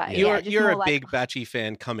understand. But you're a big Batchy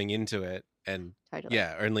fan coming into it, and totally.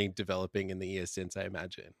 only developing in the years since, I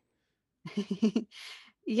imagine.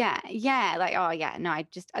 Yeah. Like, no,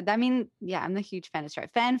 I'm the huge fan of the show.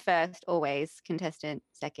 Fan first, always. Contestant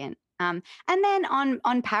second. And then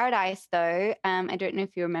on Paradise, though, I don't know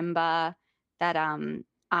if you remember that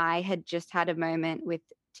I had just had a moment with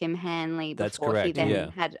Tim Hanley before he then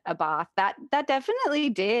had a bath. That definitely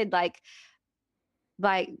did like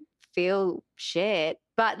feel shit,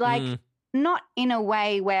 but like not in a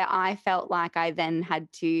way where I felt like I then had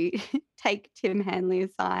to take Tim Hanley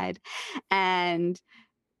aside and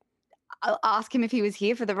ask him if he was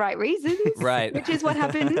here for the right reasons. Right. Which is what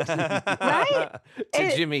happened. Right?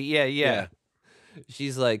 To Jimmy, yeah.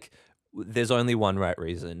 She's like, there's only one right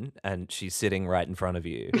reason, and she's sitting right in front of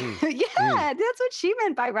you. That's what she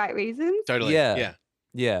meant by right reasons. Totally. Yeah.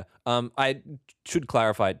 I should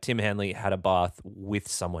clarify, Tim Hanley had a bath with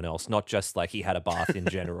someone else, not just like he had a bath in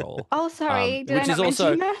general. Oh, sorry. Did which I not is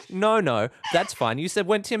also mention that? no, that's fine. You said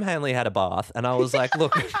when Tim Hanley had a bath, and I was like,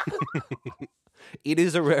 look, it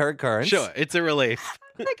is a rare occurrence. Sure, it's a relief.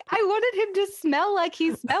 Like, I wanted him to smell like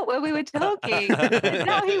he smelled when we were talking.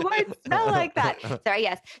 No, he won't smell like that. Sorry,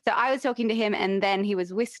 yes. So I was talking to him, and then he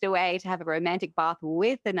was whisked away to have a romantic bath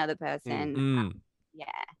with another person.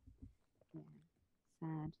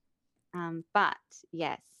 Sad. But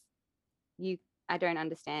yes, I don't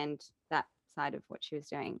understand that side of what she was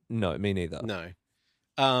doing. No, me neither.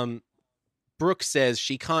 No. Brooke says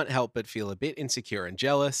she can't help but feel a bit insecure and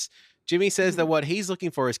jealous. Jimmy says that what he's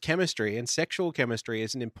looking for is chemistry, and sexual chemistry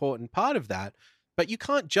is an important part of that. But you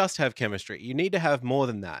can't just have chemistry. You need to have more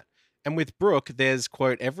than that. And with Brooke, there's,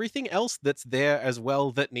 quote, everything else that's there as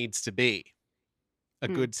well that needs to be. A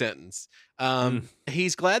good sentence.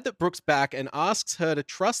 He's glad that Brooke's back and asks her to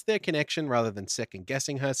trust their connection rather than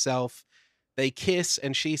second-guessing herself. They kiss,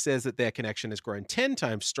 and she says that their connection has grown 10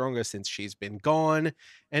 times stronger since she's been gone.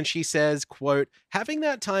 And she says, quote, having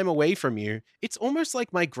that time away from you, it's almost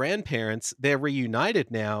like my grandparents. They're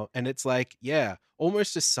reunited now, and it's like,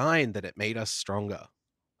 almost a sign that it made us stronger.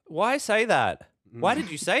 Why say that? Why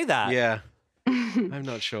did you say that? Yeah. I'm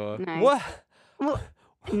not sure. No. What? Well,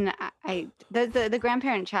 no, the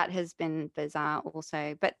grandparent chat has been bizarre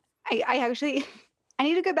also, but I actually I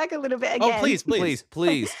need to go back a little bit again. Oh, please.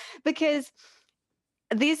 Because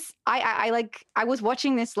this I was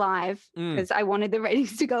watching this live because I wanted the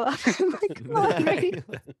ratings to go up. I'm like, come on, ratings.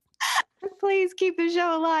 Please keep the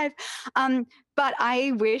show alive. But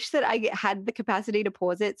I wish that I had the capacity to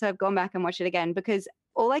pause it, so I've gone back and watched it again, because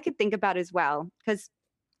all I could think about as well,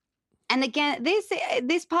 and again,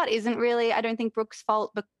 this part isn't really, I don't think, Brooke's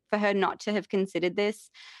fault, but for her not to have considered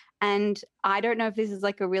this. And I don't know if this is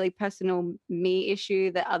like a really personal me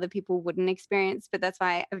issue that other people wouldn't experience, but that's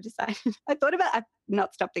why I've decided. I've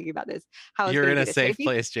not stopped tking about this. You're in a safe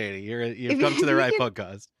place, Janie. You've come to the right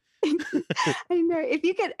podcast. I know. If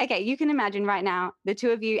you could, okay, you can imagine right now, the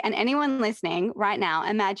two of you and anyone listening right now,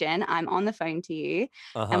 imagine I'm on the phone to you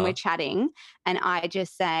and we're chatting, and I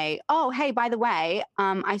just say, "Oh, hey, by the way,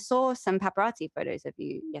 I saw some paparazzi photos of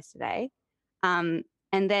you yesterday," and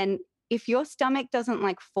then if your stomach doesn't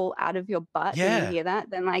like fall out of your butt when Yeah. you hear that,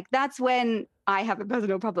 then like that's when I have a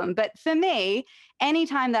personal problem. But for me,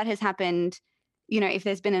 anytime that has happened, if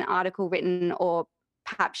there's been an article written or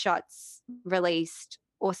pap shots released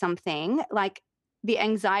or something, like the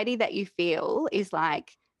anxiety that you feel is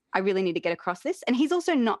like, I really need to get across this. And he's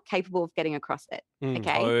also not capable of getting across it.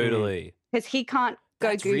 Okay. Totally. Because he can't go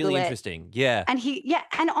That's Google really it. interesting. Yeah. And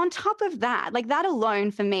and on top of that, like that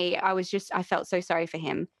alone for me, I felt so sorry for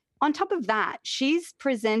him. On top of that, she's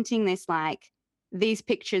presenting this like these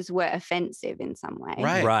pictures were offensive in some way.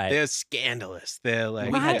 Right. They're scandalous. They're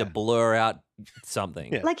like we had to blur out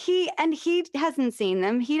something. Yeah. Like he hasn't seen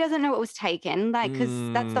them. He doesn't know it was taken. Like,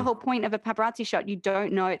 because that's the whole point of a paparazzi shot. You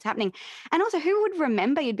don't know it's happening. And also, who would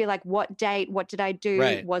remember? You'd be like, what date? What did I do?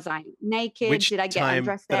 Right. Was I naked? Which did I get time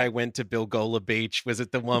undressed that there? I went to Bilgola Beach? Was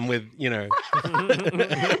it the one with,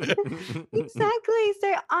 Exactly.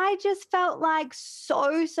 So I just felt like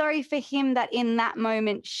so sorry for him that in that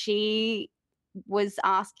moment she was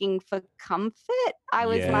asking for comfort. I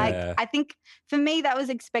was like, I think for me that was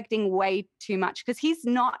expecting way too much because he's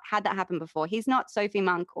not had that happen before. He's not Sophie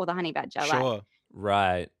Monk or the Honey Badger. Sure.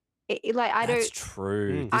 Right. That's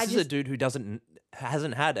true. This is a dude who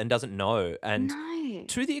hasn't had and doesn't know. And No.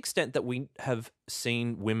 to the extent that we have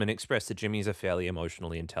seen women express that Jimmy's a fairly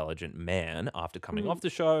emotionally intelligent man after coming off the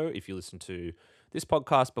show, if you listen to this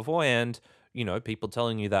podcast beforehand, people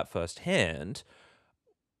telling you that firsthand.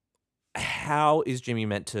 How is Jimmy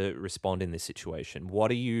meant to respond in this situation?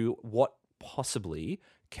 What possibly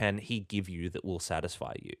can he give you that will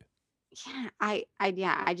satisfy you?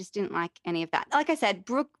 Yeah, I just didn't like any of that. Like I said,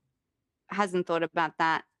 Brooke hasn't thought about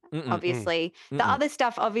that. Obviously, the other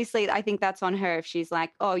stuff, obviously, I think that's on her. If she's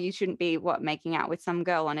like, "Oh, you shouldn't be making out with some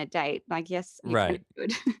girl on a date," like, yes, you right,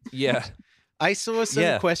 could. Yeah. I saw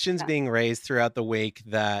some questions being raised throughout the week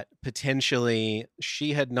that potentially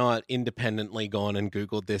she had not independently gone and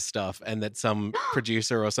Googled this stuff, and that some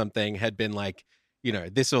producer or something had been like,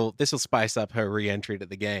 this'll spice up her re-entry to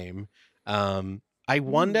the game. I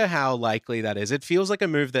wonder how likely that is. It feels like a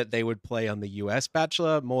move that they would play on the US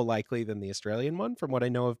Bachelor more likely than the Australian one, from what I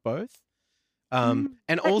know of both. And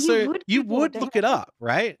But also, you Google would it, look it up,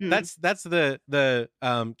 right? Mm. That's the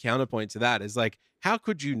counterpoint to that is like, how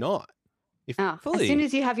could you not? As soon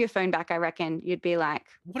as you have your phone back, I reckon you'd be like,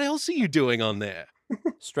 what else are you doing on there?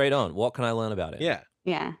 Straight on. What can I learn about it? Yeah.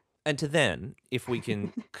 Yeah. And to then, if we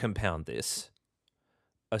can compound this,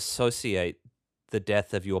 associate the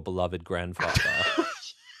death of your beloved grandfather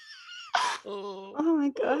Oh my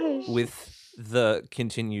gosh. with the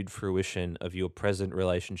continued fruition of your present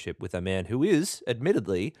relationship with a man who is,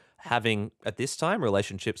 admittedly, having, at this time,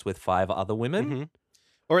 relationships with 5 other women. Mm-hmm.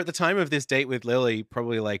 Or at the time of this date with Lily,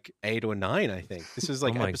 probably like 8 or 9, I think. This was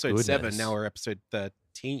like Oh my episode 7. goodness. Now we're episode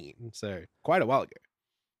 13. So quite a while ago.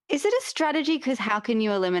 Is it a strategy? Because how can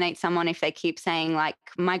you eliminate someone if they keep saying like,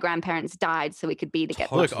 my grandparents died so we could be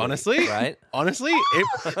together? Look, honestly, right? Honestly,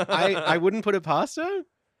 I wouldn't put it past her.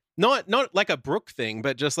 Not like a Brooke thing,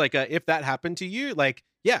 but just like if that happened to you, like,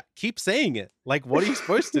 yeah, keep saying it. Like, what are you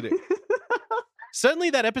supposed to do?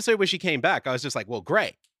 Certainly that episode where she came back, I was just like, well,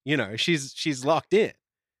 great. She's locked in.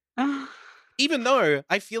 Even though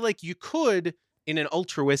I feel like you could, in an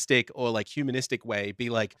altruistic or like humanistic way,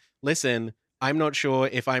 be like, listen, I'm not sure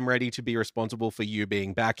if I'm ready to be responsible for you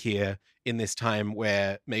being back here in this time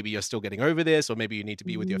where maybe you're still getting over this, or maybe you need to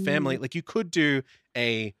be with your family. Like you could do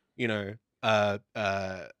a,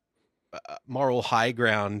 moral high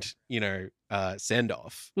ground, send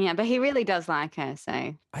off. Yeah, but he really does like her,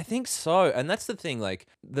 so. I think so. And that's the thing, like,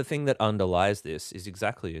 the thing that underlies this is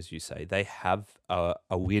exactly as you say. They have a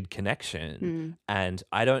weird connection. And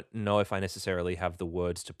I don't know if I necessarily have the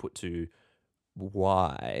words to put to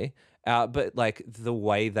why. But, like, the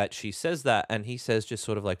way that she says that, and he says just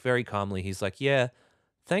sort of, like, very calmly, he's like, yeah,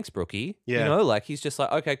 thanks, Brookie. Yeah. Like, he's just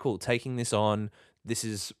like, okay, cool, taking this on. This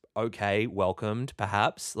is okay, welcomed,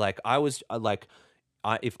 perhaps. Like, I was, like...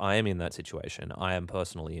 if I am in that situation, I am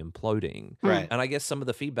personally imploding. Right. And I guess some of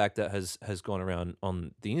the feedback that has gone around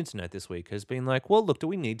on the internet this week has been like, well, look, do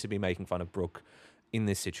we need to be making fun of Brooke in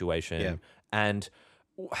this situation? Yeah. And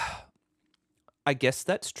I guess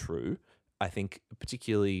that's true. I think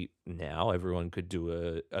particularly now, everyone could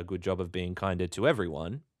do a good job of being kinder to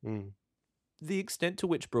everyone. The extent to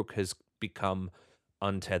which Brooke has become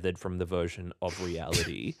untethered from the version of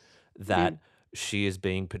reality that she is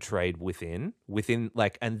being portrayed within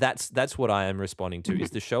like, and that's what I am responding to,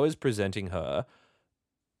 is the show is presenting her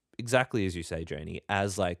exactly as you say, Janie,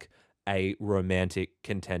 as like a romantic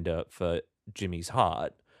contender for Jimmy's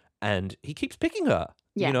heart, and he keeps picking her.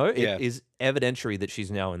 Yeah. You know, it Yeah. is evidentiary that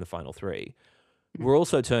she's now in the final three. We're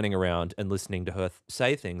also turning around and listening to her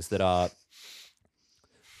say things that are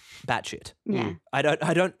batshit. Yeah. I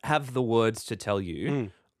don't have the words to tell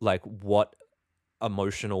you like what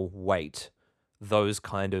emotional weight those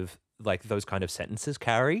kind of sentences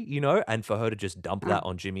carry, you know, and for her to just dump that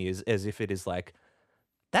on Jimmy is as if it is like,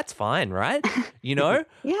 that's fine, right? You know?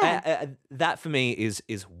 Yeah. That for me is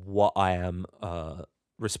what I am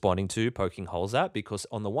responding to, poking holes at, because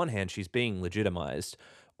on the one hand, she's being legitimized.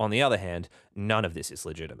 On the other hand, none of this is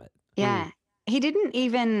legitimate. Yeah. He didn't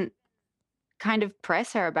even kind of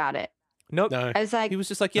press her about it. Nope. No, I was like, He was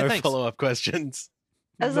just like, yeah, no thanks. follow-up questions.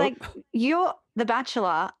 I was like, you're the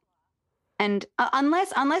Bachelor, and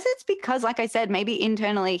unless it's because, like I said, maybe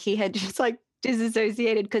internally he had just like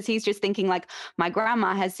disassociated because he's just thinking like, my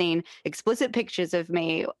grandma has seen explicit pictures of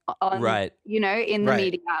me on, Right. you know, in the Right.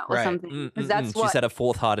 media or Right. something. Because that's She's what had a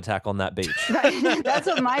fourth heart attack on that beach. that's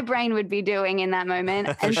what my brain would be doing in that moment.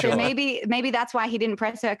 And so sure. maybe that's why he didn't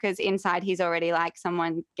press her, because inside he's already like,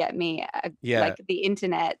 someone get me like the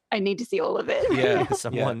internet. I need to see all of it. Yeah.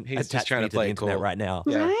 Someone he's just attach trying me to to play the it internet cool. right now.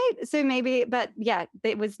 Yeah. Right. So maybe, but yeah,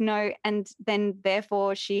 there was no, and then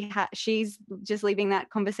therefore she's just leaving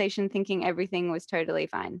that conversation thinking everything was totally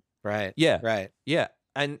fine. Right. Yeah. Right. Yeah.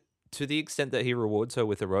 And to the extent that he rewards her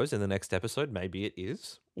with a rose in the next episode, maybe it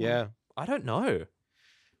is. Yeah. I don't know.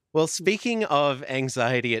 Well, speaking of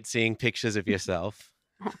anxiety at seeing pictures of yourself,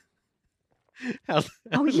 how,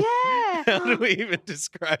 Oh yeah. how do we even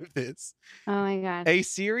describe this? Oh my God. A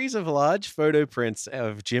series of large photo prints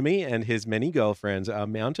of Jimmy and his many girlfriends are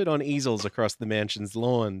mounted on easels across the mansion's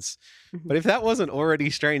lawns. But if that wasn't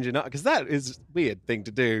already strange enough, because that is a weird thing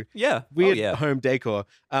to do, Yeah. weird Oh, yeah. home decor.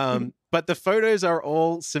 But the photos are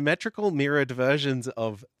all symmetrical mirrored versions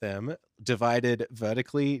of them, divided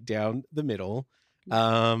vertically down the middle.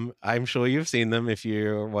 I'm sure you've seen them if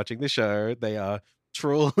you're watching the show. They are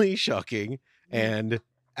truly shocking and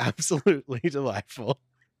absolutely delightful.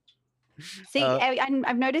 See,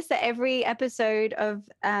 I've noticed that every episode of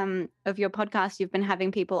your podcast, you've been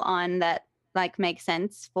having people on that like make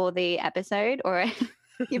sense for the episode, or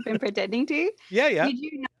you've been pretending to. Yeah. Did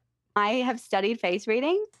you know I have studied face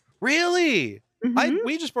reading? Really? Mhm.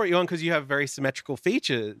 We just brought you on because you have very symmetrical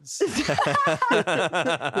features.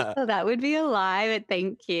 Well, that would be a lie, but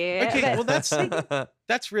thank you. Okay, But- well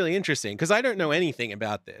that's really interesting because I don't know anything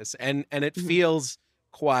about this, and it Mhm. feels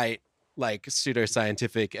quite like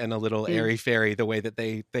pseudoscientific and a little airy fairy the way that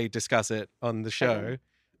they discuss it on the show.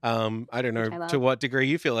 I don't know Which I to love. what degree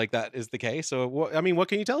you feel like that is the case, or what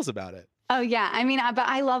can you tell us about it? Oh yeah, I mean, but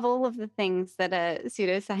I love all of the things that are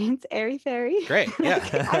pseudoscience, airy fairy. Great, yeah.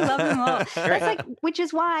 I love them all. Great. That's like, which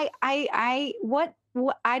is why what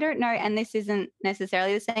I don't know, and this isn't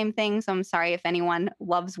necessarily the same thing. So I'm sorry if anyone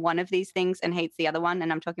loves one of these things and hates the other one.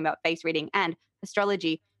 And I'm talking about face reading and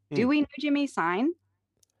astrology. Do we know Jimmy's sign?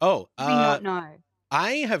 Oh, Do we not know?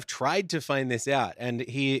 I have tried to find this out, and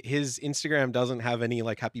his Instagram doesn't have any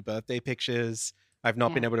like happy birthday pictures. I've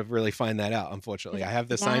not been Yeah. able to really find that out, unfortunately. I have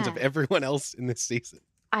the signs of Yeah. everyone else in this season.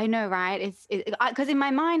 I know, right? It's because in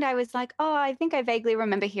my mind I was like, oh, I think I vaguely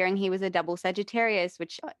remember hearing he was a double Sagittarius,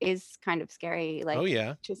 which is kind of scary. Like, Oh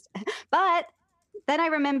yeah. just, but then I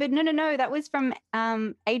remembered, no, that was from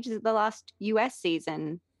the last US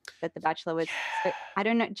season that The Bachelor was. So I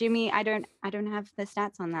don't know, Jimmy. I don't have the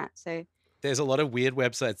stats on that. So There's a lot of weird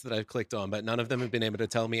websites that I've clicked on, but none of them have been able to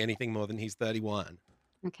tell me anything more than he's 31.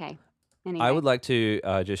 okay. Anyway. I would like to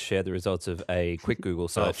just share the results of a quick Google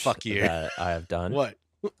search fuck you. that I have done. What?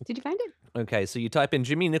 Did you find it? Okay, so you type in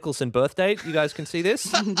Jimmy Nicholson birth date. You guys can see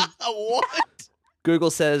this. What?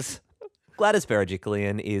 Google says Gladys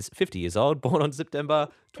Berejiklian is 50 years old, born on September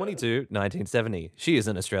 22, 1970. She is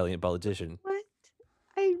an Australian politician. What?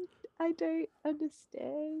 I don't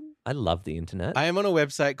understand. I love the internet. I am on a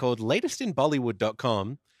website called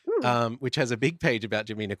latestinbollywood.com, Ooh. which has a big page about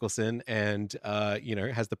Jimmy Nicholson and,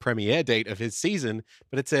 has the premiere date of his season.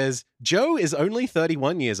 But it says, Joe is only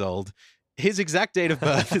 31 years old. His exact date of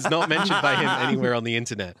birth is not mentioned by him anywhere on the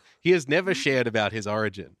internet. He has never shared about his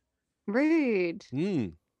origin. Rude. Hmm.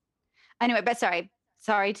 Anyway, but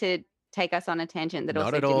sorry to take us on a tangent that Not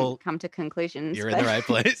also at didn't all. come to conclusions. You're in the right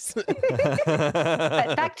place.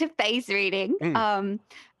 But back to face reading. Yeah,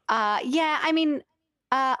 I mean,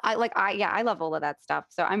 I love all of that stuff,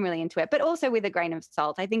 so I'm really into it. But also with a grain of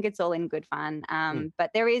salt. I think it's all in good fun.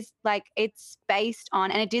 But there is like, it's based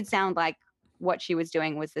on, and it did sound like what she was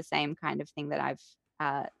doing was the same kind of thing that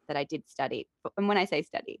I did study. And when I say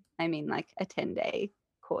study, I mean like a 10-day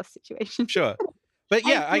course situation. Sure. But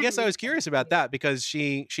yeah, I guess I agree. was curious about that because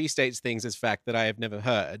she states things as fact that I have never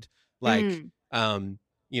heard. Like,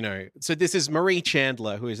 you know, so this is Marie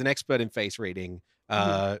Chandler, who is an expert in face reading,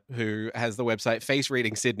 who has the website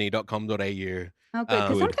facereadingsydney.com.au. Oh, good.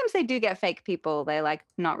 Because sometimes they do get fake people. They're like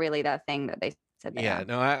not really that thing that they said they Yeah, are.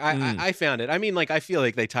 no, I found it. I mean, like, I feel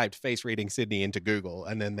like they typed face reading Sydney into Google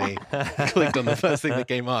and then they clicked on the first thing that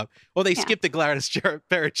came up. Or they skipped the Gladys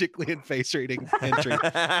Berejiklian face reading entry.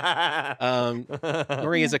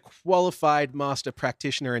 Marie is a qualified master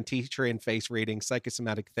practitioner and teacher in face reading,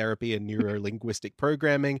 psychosomatic therapy, and neuro-linguistic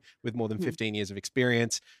programming with more than 15 years of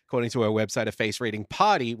experience. According to her website, a face reading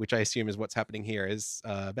party, which I assume is what's happening here, is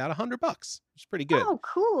about $100, which is pretty good. Oh,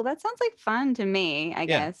 cool. That sounds like fun to me, I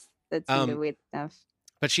guess. That's into weird stuff.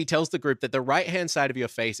 But she tells the group that the right-hand side of your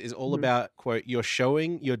face is all about, quote, your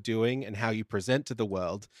showing, your doing, and how you present to the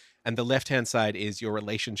world. And the left-hand side is your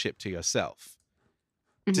relationship to yourself.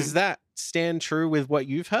 Does that stand true with what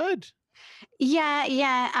you've heard?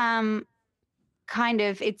 Yeah. Kind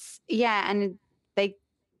of. And they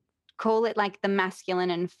call it like the masculine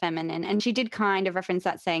and feminine. And she did kind of reference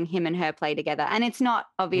that, saying him and her play together. And it's not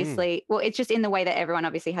obviously, well, it's just in the way that everyone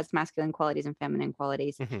obviously has masculine qualities and feminine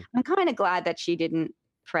qualities. I'm kind of glad that she didn't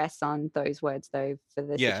press on those words though for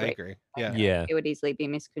the situation. I agree. Yeah. It would easily be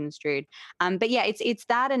misconstrued. But yeah, it's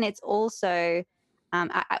that, and it's also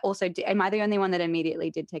I also am I the only one that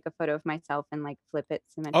immediately did take a photo of myself and like flip it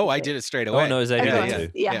symmetrically? Oh, I did it straight away. Oh, no, Xavier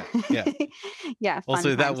did too. Yeah. Yeah. Also,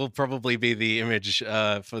 fun that times. will probably be the image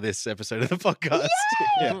for this episode of the podcast.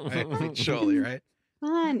 I mean, surely, right?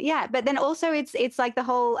 Fun. Yeah. But then also it's like the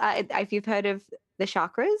whole if you've heard of the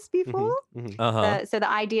chakras before. So the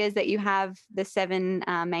idea is that you have the 7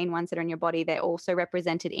 main ones that are in your body. They're also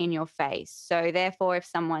represented in your face. So therefore, if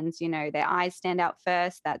someone's, their eyes stand out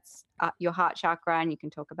first, that's your heart chakra, and you can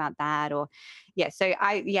talk about that. Or that's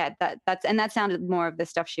that sounded more of the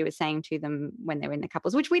stuff she was saying to them when they were in the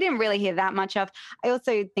couples, which we didn't really hear that much of. I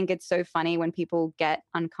also think it's so funny when people get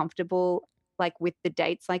uncomfortable like with the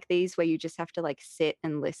dates like these, where you just have to like sit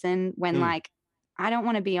and listen when like I don't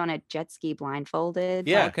want to be on a jet ski blindfolded.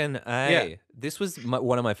 Yeah. Fucking A. This was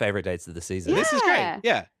one of my favorite dates of the season. This is great.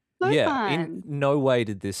 Yeah. So fun. In no way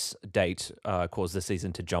did this date cause the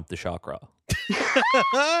season to jump the chakra.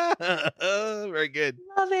 Very good.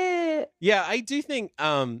 Love it. Yeah, I do think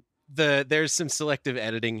there's some selective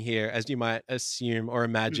editing here, as you might assume or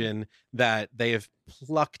imagine, that they have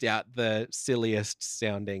plucked out the silliest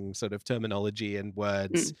sounding sort of terminology and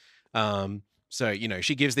words. So,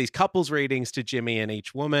 she gives these couples readings to Jimmy and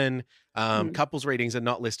each woman. Couples readings are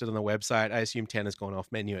not listed on the website. I assume 10 has gone off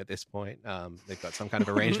menu at this point. They've got some kind of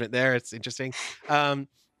arrangement there. It's interesting.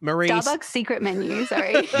 Marie. Starbucks secret menu,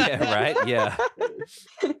 sorry. Yeah, right? Yeah.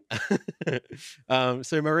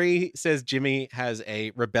 So Marie says Jimmy has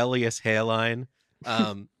a rebellious hairline.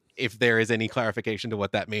 If there is any clarification to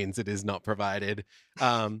what that means, it is not provided.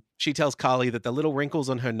 She tells Carly that the little wrinkles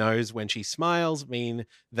on her nose when she smiles mean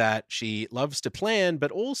that she loves to plan,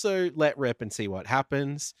 but also let rip and see what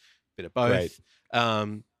happens. Bit of both.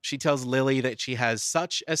 Right. She tells Lily that she has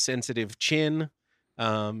such a sensitive chin,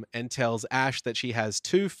 and tells Ash that she has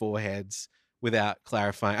 2 foreheads without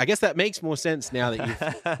clarifying. I guess that makes more sense now that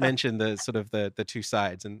you've mentioned the sort of the 2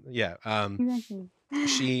 sides. And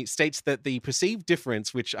she states that the perceived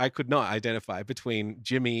difference, which I could not identify, between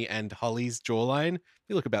Jimmy and Holly's jawline,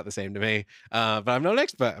 they look about the same to me, but I'm not an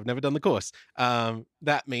expert. I've never done the course.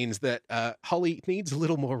 That means that Holly needs a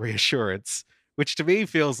little more reassurance, which to me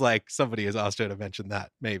feels like somebody has asked her to mention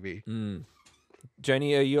that, maybe.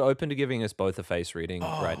 Joni, are you open to giving us both a face reading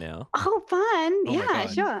right now? Oh, fun. my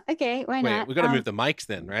God. Sure. Okay, why Wait, not? we've got to move the mics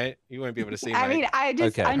then, right? You won't be able to see my I'm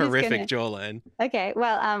just horrific jawline. Okay,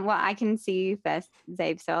 well, I can see you first,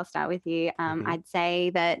 Zabe, so I'll start with you. I'd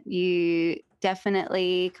say that you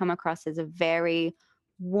definitely come across as a very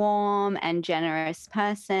warm and generous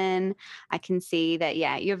person. I can see that,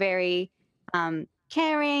 you're very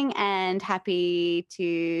caring and happy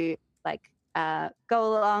to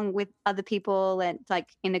go along with other people and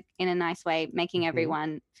in a nice way, making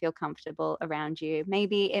everyone feel comfortable around you.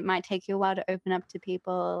 Maybe it might take you a while to open up to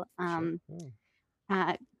people. Do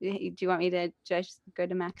you want me to just go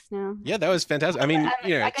to Max now? Yeah, that was fantastic. I mean,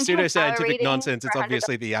 pseudoscientific nonsense. It's for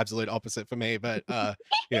obviously the absolute opposite for me, but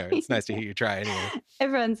it's nice to hear you try anyway.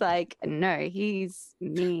 Everyone's like, no, he's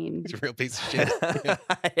mean. He's a real piece of shit.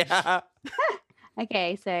 Yeah.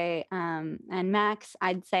 Okay, so and Max,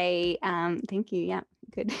 I'd say thank you. Yeah,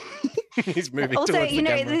 good. He's moving Also, towards the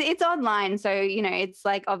camera. it's online, so it's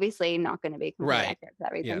like obviously not going to be completely Right. accurate for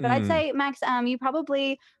that reason. Yeah. But I'd say, Max, you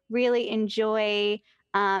probably really enjoy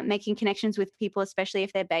making connections with people, especially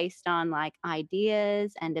if they're based on like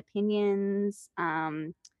ideas and opinions.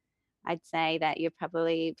 I'd say that you're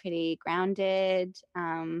probably pretty grounded.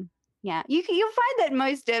 Yeah, you'll find that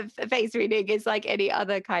most of face reading is like any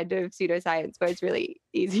other kind of pseudoscience, where it's really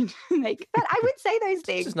easy to make. But I would say those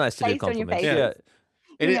things It's just nice to do based on your compliments. faces.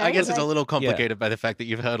 Yeah. I guess it's a like- little complicated by the fact that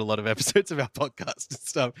you've heard a lot of episodes of our podcast and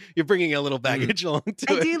stuff. You're bringing a little baggage along to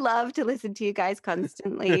I it. do love to listen to you guys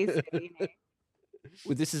constantly. So,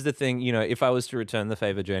 Well, this is the thing, if I was to return the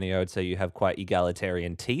favor, Jenny, I would say you have quite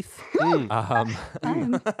egalitarian teeth. Wait,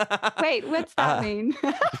 what's that mean?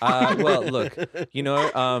 Well, look,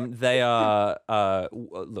 they are.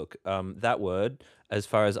 That word, as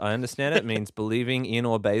far as I understand it, means believing in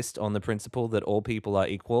or based on the principle that all people are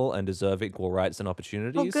equal and deserve equal rights and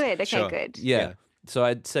opportunities. Oh, good. Okay, Sure. good. Yeah. So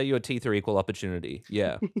I'd say your teeth are equal opportunity.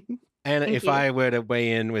 Yeah. And Thank if you. I were to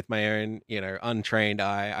weigh in with my own, untrained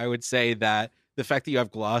eye, I would say that the fact that you have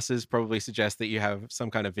glasses probably suggests that you have some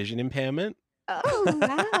kind of vision impairment. Oh,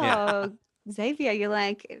 wow. Xavier, you're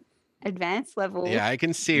like advanced level. Yeah, I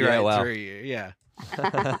can see Yeah, right wow. through you. Yeah.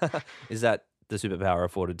 Is that the superpower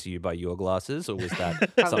afforded to you by your glasses, or was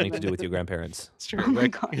that something to do with your grandparents? It's true. Oh my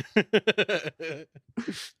We're-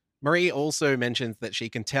 Marie also mentions that she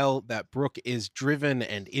can tell that Brooke is driven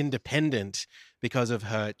and independent because of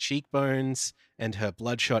her cheekbones and her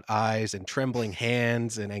bloodshot eyes and trembling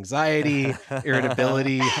hands and anxiety,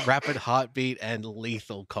 irritability, rapid heartbeat, and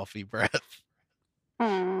lethal coffee breath.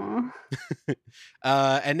 Aw.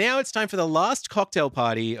 And now it's time for the last cocktail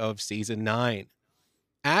party of season 9.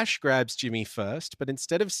 Ash grabs Jimmy first, but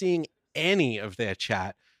instead of seeing any of their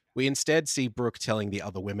chat, we instead see Brooke telling the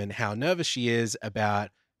other women how nervous she is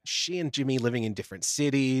about she and Jimmy living in different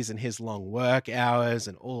cities and his long work hours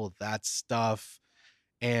and all of that stuff.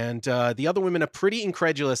 And the other women are pretty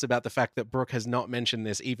incredulous about the fact that Brooke has not mentioned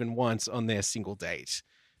this even once on their single date,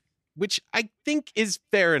 which I think is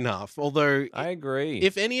fair enough. Although, I agree.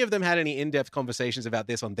 if any of them had any in-depth conversations about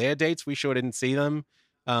this on their dates, we sure didn't see them.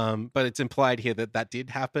 But it's implied here that that did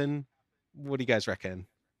happen. What do you guys reckon?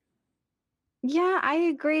 Yeah, I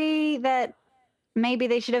agree that maybe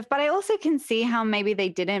they should have, but I also can see how maybe they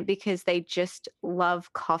didn't because they just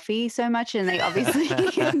love coffee so much and they obviously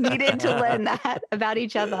needed to learn that about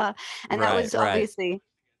each other. And that was Right, right. obviously,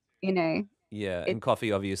 Yeah, and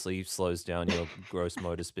coffee obviously slows down your gross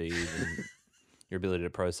motor speed and your ability to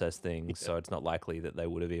process things, so it's not likely that they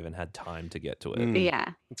would have even had time to get to it. Mm.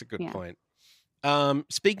 yeah. That's a good Yeah. point.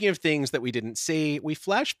 Speaking of things that we didn't see, we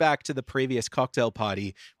flash back to the previous cocktail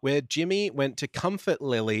party where Jimmy went to comfort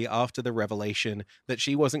Lily after the revelation that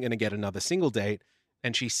she wasn't going to get another single date.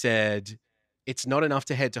 And she said, "It's not enough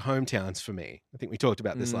to head to hometowns for me." I think we talked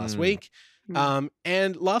about this last Mm. week. Mm.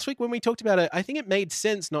 And last week when we talked about it, I think it made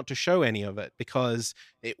sense not to show any of it because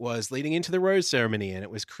it was leading into the rose ceremony and it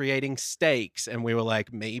was creating stakes. And we were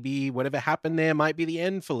like, maybe whatever happened there might be the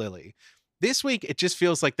end for Lily. This week, it just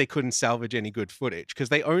feels like they couldn't salvage any good footage because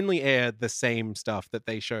they only aired the same stuff that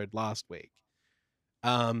they showed last week.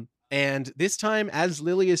 And this time, as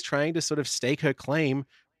Lily is trying to sort of stake her claim,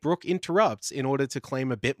 Brooke interrupts in order to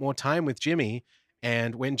claim a bit more time with Jimmy.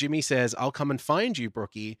 And when Jimmy says, "I'll come and find you,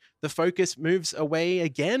 Brookie," the focus moves away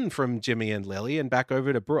again from Jimmy and Lily and back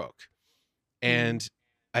over to Brooke. And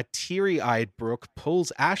a teary-eyed Brooke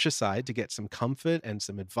pulls Ash aside to get some comfort and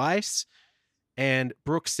some advice. And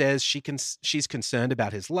Brooke says she's concerned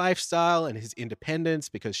about his lifestyle and his independence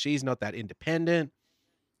because she's not that independent.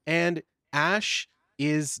 And Ash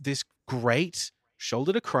is this great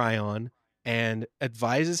shoulder to cry on and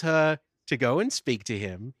advises her to go and speak to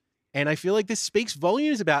him. And I feel like this speaks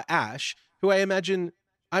volumes about Ash, who I imagine,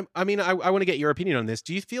 I want to get your opinion on this.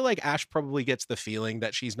 Do you feel like Ash probably gets the feeling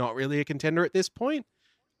that she's not really a contender at this point?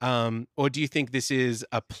 Or do you think this is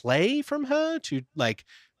a play from her to like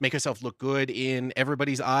make herself look good in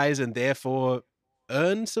everybody's eyes and therefore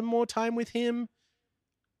earn some more time with him?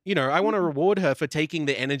 I want to reward her for taking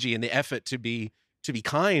the energy and the effort to be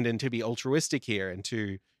kind and to be altruistic here and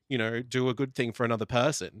to, do a good thing for another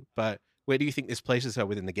person. But where do you think this places her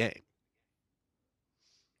within the game?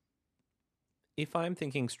 If I'm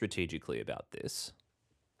thinking strategically about this,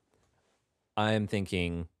 I am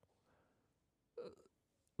thinking,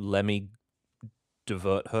 let me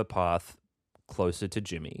divert her path closer to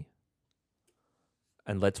Jimmy.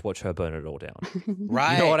 and let's watch her burn it all down.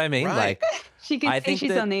 Right. You know what I mean? right. Like, She can I see think she's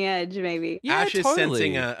that- on the edge, maybe. yeah, Ash is totally.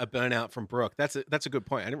 sensing a burnout from Brooke. That's a good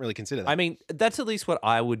point. I didn't really consider that. I mean, that's at least what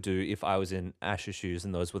I would do if I was in Ash's shoes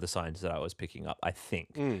and those were the signs that I was picking up. I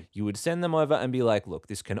think you would send them over and be like, look,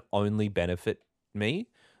 this can only benefit me,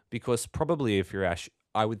 because probably if you're Ash,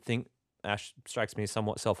 I would think Ash strikes me as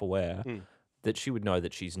somewhat self-aware that she would know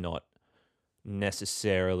that she's not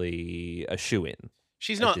necessarily a shoe-in.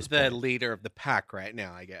 She's at not this the point. leader of the pack right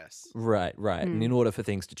now, I guess. Right. And in order for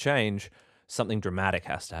things to change, something dramatic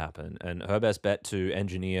has to happen. And her best bet to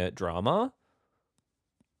engineer drama,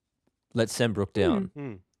 let's send Brooke down.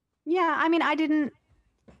 Yeah, I mean, I didn't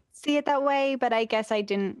see it that way, but I guess I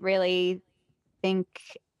didn't really think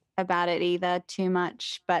about it either too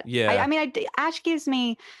much. But Yeah. I mean, Ash gives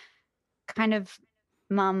me kind of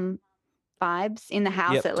mum vibes in the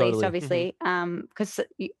house, Yep, at totally. least, obviously, because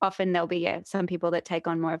often there'll be some people that take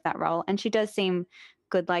on more of that role, and she does seem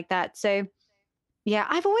good like that. So yeah,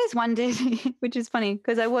 I've always wondered, which is funny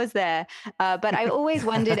because I was there, but I always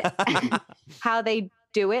wondered how they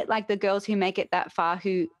do it, like the girls who make it that far,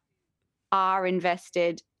 who are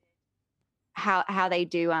invested, how they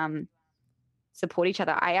do support each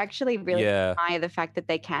other. I actually really Yeah. admire the fact that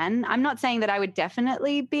they can. I'm not saying that I would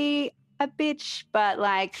definitely be a bitch, but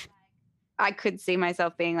like I could see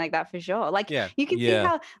myself being like that for sure. Like Yeah. you can see Yeah.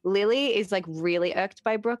 how Lily is like really irked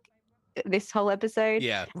by Brooke this whole episode.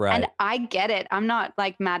 Yeah. Right. And I get it. I'm not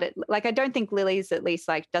like mad at, like, I don't think Lily's, at least,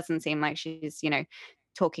 like, doesn't seem like she's,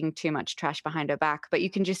 talking too much trash behind her back. But you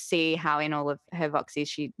can just see how in all of her voxies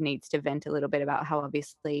she needs to vent a little bit about how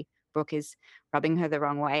obviously Brooke is rubbing her the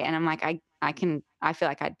wrong way. And I'm like, I feel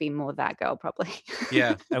like I'd be more that girl probably.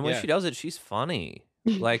 Yeah. And when yeah. she does it, she's funny.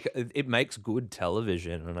 Like, it makes good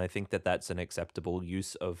television, and I think that that's an acceptable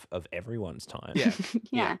use of everyone's time. Yeah.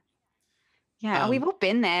 Yeah. Yeah. We've all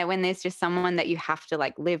been there when there's just someone that you have to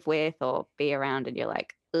like live with or be around, and you're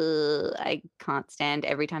like, ugh, I can't stand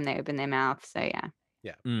every time they open their mouth. So yeah.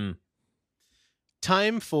 Mm.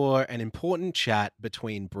 Time for an important chat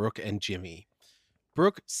between Brooke and Jimmy.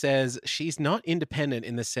 Brooke says she's not independent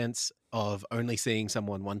in the sense of only seeing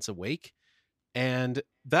someone once a week. And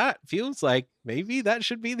that feels like maybe that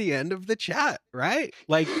should be the end of the chat, right?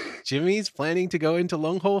 Like Jimmy's planning to go into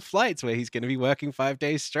long haul flights where he's going to be working 5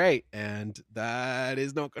 days straight. And that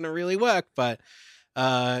is not going to really work. But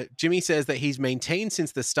Jimmy says that he's maintained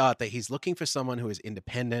since the start that he's looking for someone who is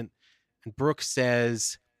independent. And Brooke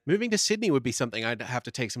says moving to Sydney would be something I'd have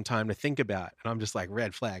to take some time to think about. And I'm just like,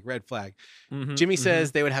 red flag, red flag. Mhm, Jimmy mhm.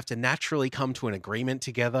 says they would have to naturally come to an agreement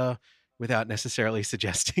together without necessarily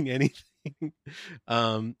suggesting anything.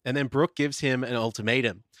 And then Brooke gives him an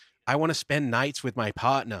ultimatum. I want to spend nights with my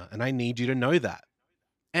partner, and I need you to know that.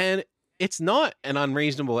 And it's not an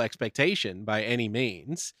unreasonable expectation by any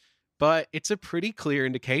means, but it's a pretty clear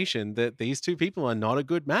indication that these two people are not a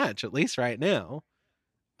good match, at least right now.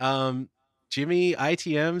 Jimmy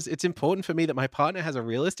ITMs, it's important for me that my partner has a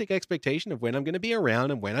realistic expectation of when I'm going to be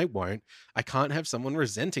around and when I won't. I can't have someone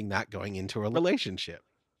resenting that going into a relationship.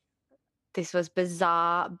 This was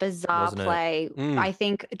bizarre Wasn't it? play. Mm. I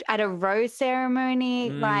think at a rose ceremony,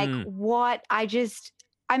 like what? I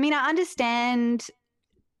mean, I understand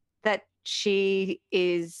that she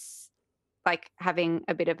is like having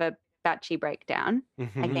a bit of a batchy breakdown.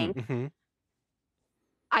 Mhm, think. mhm.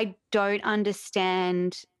 I don't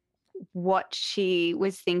understand what she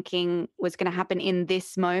was thinking was going to happen in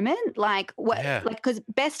this moment. Like what? Yeah. Like, because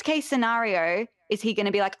best case scenario is he going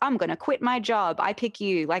to be like, I'm going to quit my job. I pick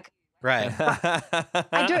you. Like, Right.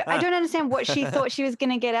 I don't understand what she thought she was going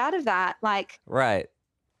to get out of that. Like, Right.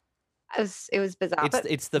 it was bizarre.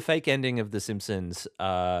 It's the fake ending of The Simpsons,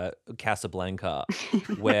 Casablanca,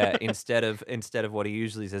 where instead of what he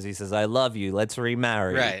usually says, he says, "I love you. Let's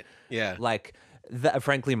remarry." Right. Yeah. Like,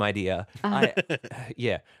 frankly, my dear,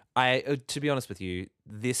 to be honest with you,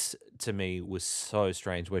 this to me was so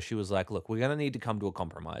strange. Where she was like, "Look, we're going to need to come to a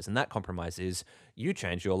compromise, and that compromise is you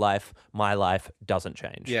change your life, my life doesn't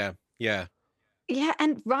change." Yeah. Yeah. Yeah,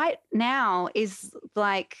 and right now is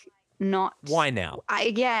like not. Why now? I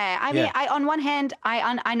mean, Yeah. on one hand,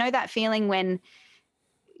 I know that feeling when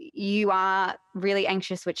you are really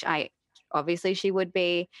anxious, which obviously she would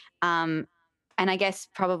be. And I guess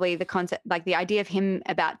probably the concept, like the idea of him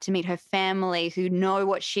about to meet her family who know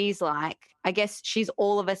what she's like, I guess she's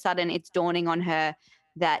all of a sudden, it's dawning on her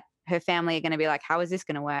that her family are going to be like, how is this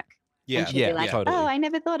going to Yeah. And she'll be like, totally. oh, I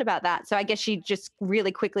never thought about that. So I guess she just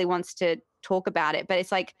really quickly wants to talk about it. But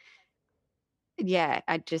it's like, yeah,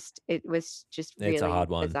 it was just really It's a hard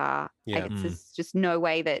one. bizarre. Yeah. Like, there's just no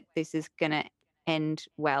way that this is going to end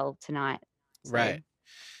well tonight. So, Right.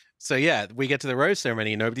 So yeah, we get to the rose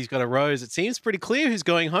ceremony. Nobody's got a rose. It seems pretty clear who's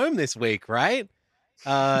going home this week, right?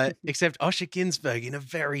 Except Osher Ginsburg, in a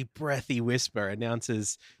very breathy whisper,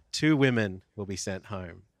 announces 2 women will be sent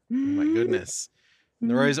home. Oh my goodness. And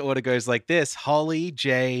the rose order goes like this: Holly,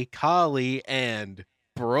 Jay, Carly, and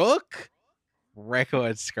Brooke.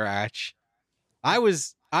 Record scratch. I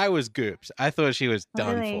was gooped. I thought she was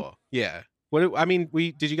done Really? for. Yeah.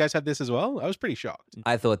 Did you guys have this as well? I was pretty shocked.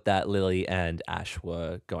 I thought that Lily and Ash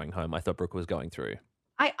were going home. I thought Brooke was going through.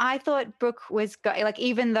 I thought Brooke was like,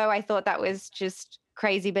 even though I thought that was just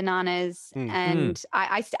crazy bananas, and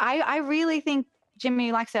I really think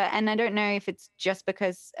Jimmy likes her, and I don't know if it's just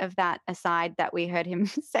because of that aside that we heard him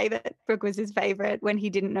say that Brooke was his favorite when he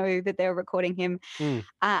didn't know that they were recording him,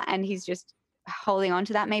 and he's just holding on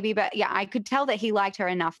to that maybe. But yeah, I could tell that he liked her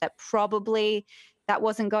enough that probably that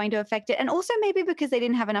wasn't going to affect it. And also maybe because they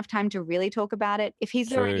didn't have enough time to really talk about it. If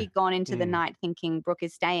he's already gone into the night thinking Brooke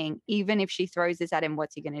is staying, even if she throws this at him,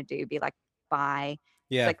 what's he going to do? Be like, bye.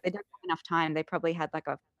 Yeah. Like they don't have enough time. They probably had like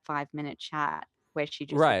a 5-minute chat where she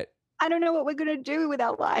just Right. I don't know what we're going to do with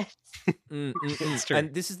our lives. It's true.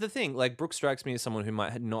 And this is the thing. Like, Brooke strikes me as someone who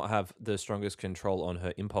might not have the strongest control on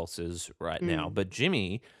her impulses right now. But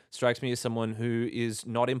Jimmy strikes me as someone who is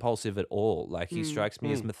not impulsive at all. Like, he strikes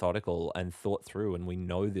me as methodical and thought through. And we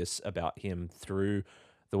know this about him through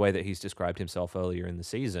the way that he's described himself earlier in the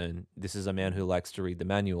season. This is a man who likes to read the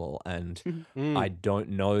manual. And I don't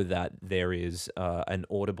know that there is an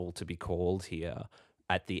audible to be called here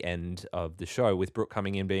at the end of the show, with Brooke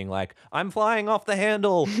coming in being like, I'm flying off the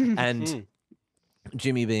handle. And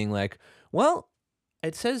Jimmy being like, well,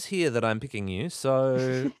 it says here that I'm picking you.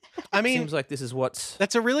 So I mean, seems like this is what's...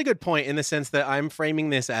 That's a really good point in the sense that I'm framing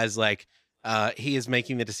this as like he is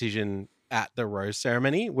making the decision at the rose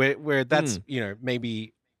ceremony where that's,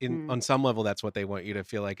 maybe on some level that's what they want you to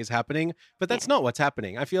feel like is happening. But that's not what's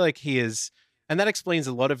happening. I feel like he is... And that explains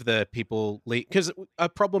a lot of the people, because a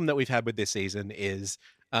problem that we've had with this season is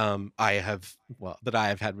that I have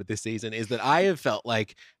had with this season is that I have felt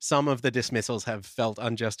like some of the dismissals have felt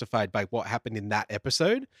unjustified by what happened in that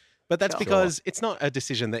episode. But that's because it's not a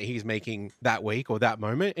decision that he's making that week or that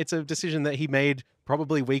moment. It's a decision that he made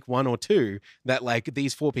probably week 1 or 2, that like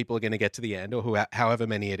these 4 people are going to get to the end, or however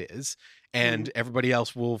many it is, and everybody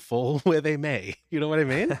else will fall where they may. You know what I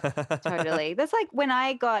mean? Totally. That's like when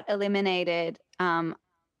I got eliminated on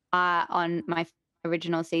my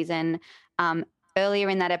original season. Earlier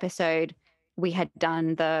in that episode, we had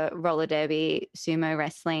done the roller derby sumo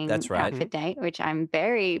wrestling outfit date, which I'm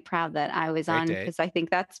very proud that I was on, because I think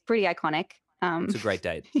that's pretty iconic. It's a great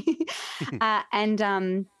date. My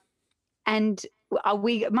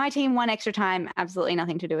team won extra time. Absolutely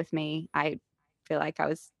nothing to do with me. I feel like I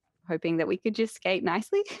was hoping that we could just skate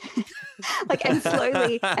nicely, and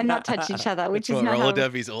slowly, and not touch each other, which That's is what not roller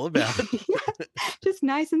derby's all about. just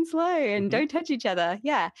nice and slow, and don't touch each other.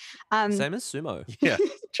 Yeah. Same as sumo. Yeah,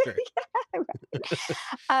 true.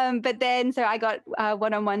 But then, so I got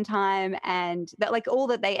one-on-one time, and that all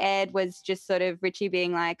that they aired was just sort of Richie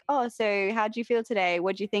being like, "Oh, so how'd you feel today?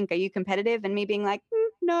 What'd you think? Are you competitive?" And me being like,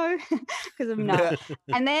 "No," because I'm not.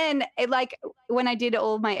 And then when I did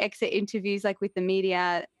all my exit interviews with the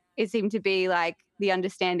media, it seemed to be the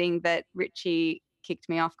understanding that Richie kicked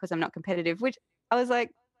me off because I'm not competitive, which I was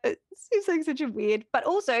like, it seems like such a weird, but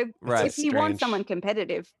also if you want someone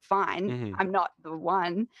competitive, fine. I'm not the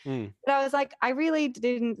one. But I was like, I really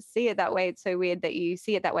didn't see it that way. It's so weird that you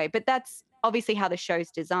see it that way. But that's obviously how the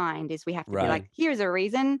show's designed, is we have to be like, here's a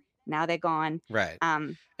reason. Now they're gone. Right.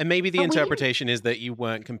 And maybe the interpretation is that you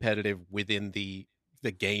weren't competitive within the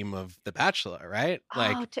game of The Bachelor, right?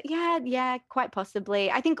 Yeah, quite possibly.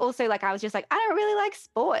 I think also I was just like, I don't really like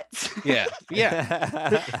sports. Yeah.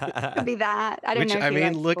 Could be that. I don't know. I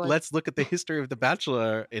mean, let's look at the history of The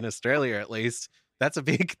Bachelor in Australia, at least. That's a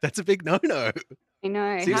big no-no. I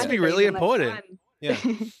know. Seems to be really important. Yeah.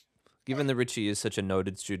 Given that Richie is such a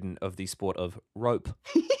noted student of the sport of rope.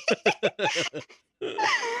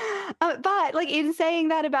 But in saying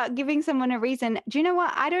that about giving someone a reason, do you know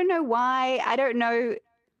what? I don't know why. I don't know.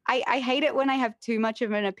 I hate it when I have too much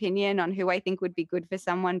of an opinion on who I think would be good for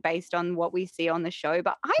someone based on what we see on the show.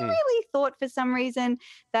 But I really thought for some reason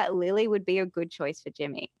that Lily would be a good choice for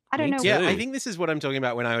Jimmy. I don't know. Yeah, I think this is what I'm talking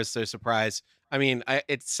about when I was so surprised. I mean,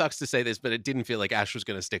 it sucks to say this, but it didn't feel like Ash was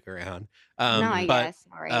going to stick around.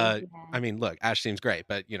 Sorry. I mean, look, Ash seems great,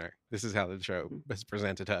 but this is how the show has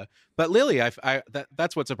presented her. But Lily,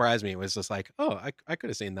 that's what surprised me, was just like, oh, I could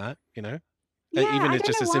have seen that, Yeah, even it's I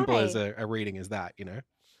just don't as know simple why. as a reading as that,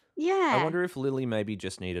 Yeah. I wonder if Lily maybe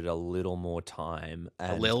just needed a little more time.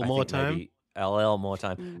 And A little I more think time? maybe LL more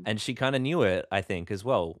time. And she kind of knew it, I think, as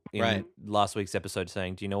well. In Right. last week's episode,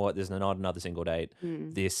 saying, "Do you know what? There's not another single date.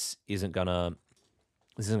 This isn't gonna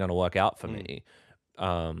work out for me."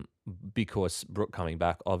 Because Brooke coming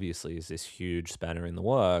back obviously is this huge spanner in the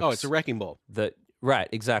works. Oh, it's a wrecking ball. Right,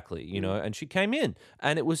 exactly. You know, and she came in,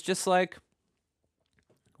 and it was just like,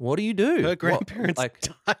 what do you do? Her grandparents like,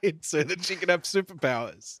 died so that she could have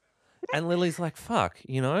superpowers. and Lily's like, fuck,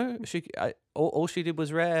 you know, all she did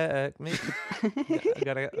was wreck me.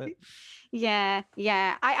 Yeah.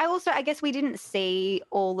 I also, I guess we didn't see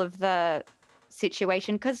all of the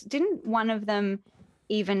situation because didn't one of them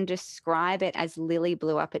even describe it as Lily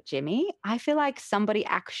blew up at Jimmy? I feel like somebody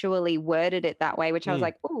actually worded it that way, which I was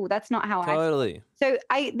like, oh, that's not how Totally. So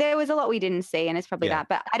there was a lot we didn't see, and it's probably Yeah. that.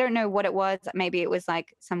 But I don't know what it was. Maybe it was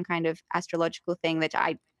like some kind of astrological thing that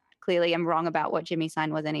I clearly am wrong about what Jimmy's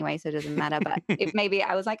sign was anyway, so it doesn't matter. But if maybe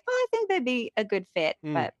I was like, oh, I think they'd be a good fit.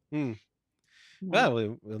 But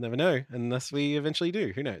Well, we'll never know unless we eventually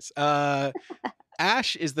do. Who knows?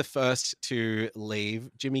 Ash is the first to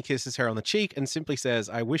leave. Jimmy kisses her on the cheek and simply says,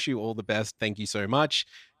 "I wish you all the best. Thank you so much,"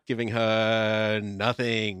 giving her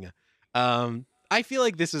nothing. I feel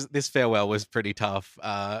like this farewell was pretty tough.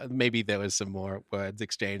 Maybe there was some more words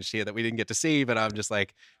exchanged here that we didn't get to see, but I'm just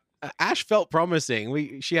like, Ash felt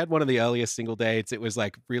promising. She had one of the earliest single dates. It was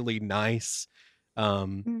like really nice.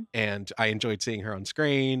 And I enjoyed seeing her on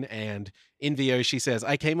screen. And in VO, she says,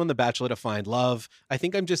 "I came on The Bachelor to find love. I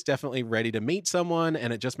think I'm just definitely ready to meet someone,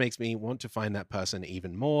 and it just makes me want to find that person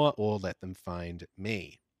even more or let them find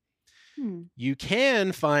me." You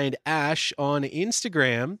can find Ash on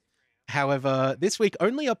Instagram. However, this week,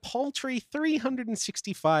 only a paltry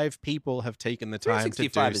 365 people have taken the time to do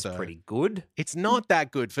 365 is so. pretty good. It's not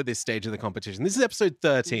that good for this stage of the competition. This is episode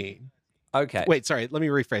 13. Okay. Wait, sorry. Let me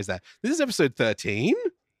rephrase that. This is episode 13.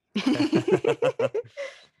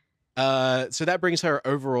 So that brings her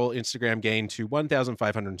overall Instagram gain to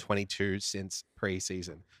 1,522 since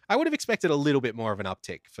pre-season. I would have expected a little bit more of an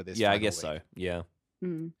uptick for this. Yeah, I final guess week. so. Yeah.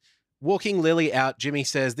 Walking Lily out, Jimmy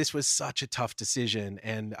says, "This was such a tough decision,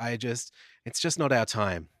 and it's just not our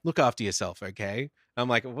time. Look after yourself, okay?" I'm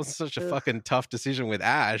like, it wasn't such a fucking tough decision with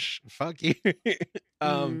Ash. Fuck you.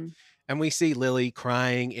 And we see Lily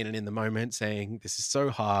crying in and in the moment, saying, "This is so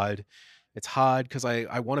hard. It's hard because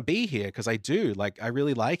I want to be here because I do. Like, I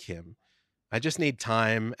really like him. I just need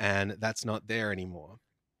time, and that's not there anymore."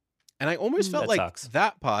 And I almost felt That like sucks.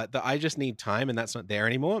 that part, that I just need time and that's not there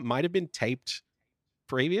anymore, might have been taped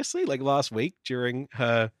previously, like last week during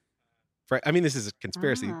her. I mean, this is a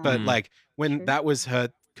conspiracy, but like when True. that was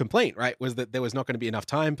her complaint, right? Was that there was not going to be enough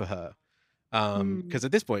time for her. Because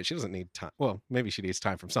at this point, she doesn't need time. Well, maybe she needs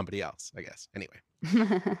time from somebody else, I guess. Anyway.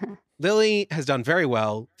 Lily has done very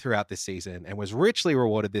well throughout this season and was richly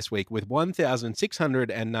rewarded this week with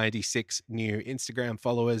 1,696 new Instagram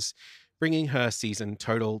followers, bringing her season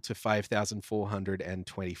total to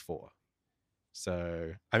 5,424.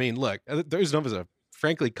 So, I mean, look, those numbers are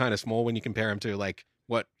frankly kind of small when you compare them to like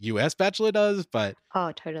what US Bachelor does, but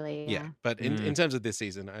Oh, totally. yeah. But in terms of this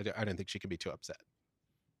season, I don't think she can be too upset.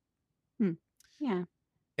 Yeah.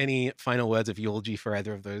 Any final words of eulogy for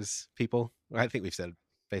either of those people? I think we've said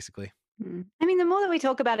basically. I mean, the more that we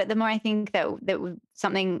talk about it, the more I think that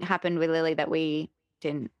something happened with Lily that we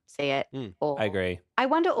didn't see it. Or I agree. I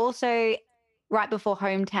wonder also, right before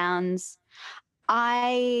hometowns,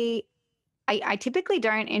 I typically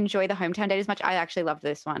don't enjoy the hometown date as much. I actually love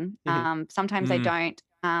this one. Sometimes I don't.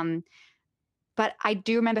 But I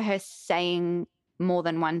do remember her saying more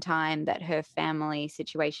than one time that her family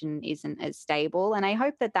situation isn't as stable. And I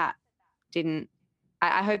hope that didn't,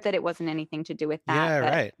 I hope that it wasn't anything to do with that. Yeah,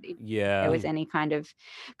 that right. Yeah. There was any kind of,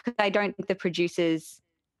 because I don't think the producers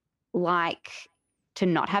like to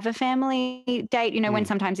not have a family date, you know, when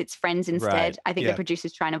sometimes it's friends instead. Right. I think Yeah. the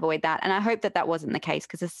producers try and avoid that. And I hope that wasn't the case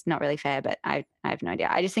because it's not really fair, but I have no idea.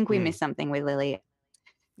 I just think we missed something with Lily.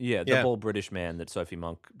 Yeah, the Yeah. bald British man that Sophie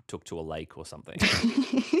Monk took to a lake or something.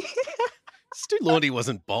 Stu Laundy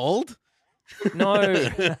wasn't bald. No.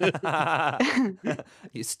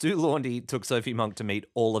 Stu Laundy took Sophie Monk to meet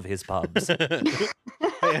all of his pubs. Hey,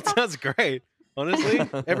 it sounds great. Honestly,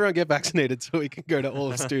 everyone get vaccinated so we can go to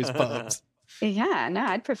all of Stu's pubs. Yeah, no,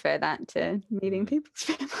 I'd prefer that to meeting people's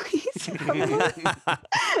families.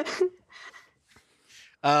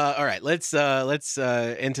 All right, let's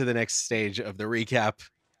enter the next stage of the recap.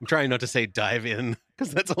 I'm trying not to say dive in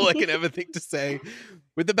because that's all I can ever think to say.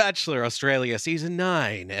 With The Bachelor Australia Season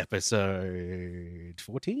 9, Episode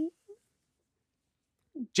 14.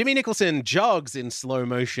 Jimmy Nicholson jogs in slow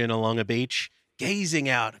motion along a beach, gazing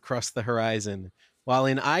out across the horizon. while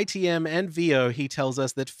in ITM and VO, he tells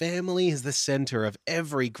us that family is the center of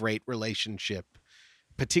every great relationship,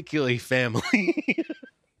 particularly family.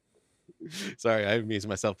 Sorry, I amused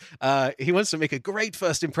myself. He wants to make a great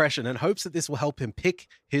first impression and hopes that this will help him pick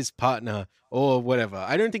his partner or whatever.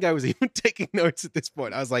 I don't think I was even taking notes at this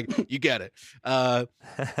point. I was like, you get it. But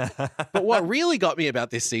what really got me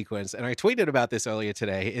about this sequence, and I tweeted about this earlier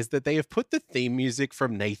today, is that they have put the theme music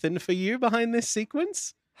from Nathan For You behind this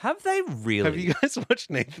sequence. Have they really? Have you guys watched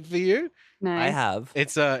Nathan For You? No. I have.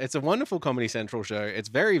 It's a wonderful Comedy Central show. It's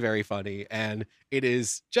very, very funny, and it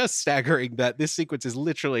is just staggering that this sequence is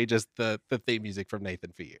literally just the theme music from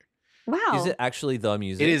Nathan For You. Wow. Is it actually the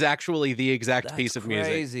music? It is actually the exact That's piece of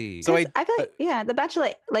music. crazy. So I feel like, yeah, The Bachelor,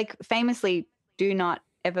 like, famously do not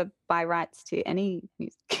ever buy rights to any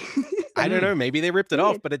music. I don't know. Maybe they ripped it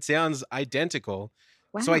off, Weird. but it sounds identical.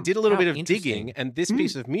 Wow. So I did a little How bit of interesting. digging, and this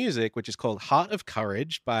piece of music, which is called Heart of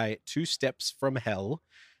Courage by Two Steps from Hell,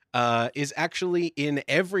 is actually in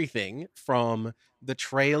everything from the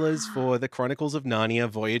trailers for the Chronicles of Narnia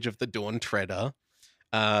Voyage of the Dawn Treader,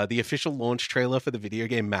 the official launch trailer for the video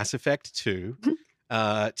game Mass Effect 2,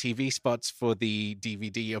 TV spots for the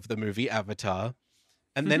DVD of the movie Avatar.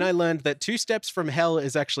 And then I learned that Two Steps from Hell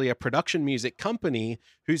is actually a production music company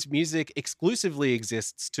whose music exclusively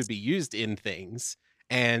exists to be used in things.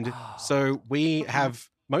 And so we have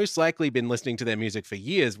most likely been listening to their music for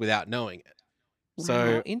years without knowing it.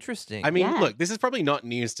 So, How interesting. I mean, Yeah. look, this is probably not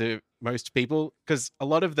news to most people because a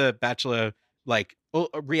lot of the Bachelor, like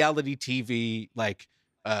reality TV, like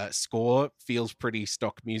score feels pretty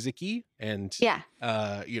stock music-y. And, Yeah.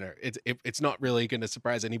 you know, it's not really going to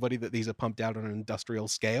surprise anybody that these are pumped out on an industrial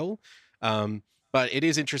scale. But it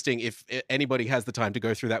is interesting if anybody has the time to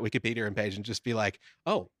go through that Wikipedia page and just be like,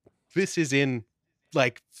 oh, this is in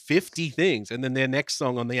like 50 things, and then their next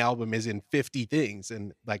song on the album is in 50 things,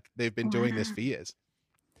 and like they've been doing this for years.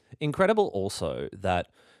 Incredible also that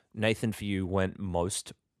Nathan For You went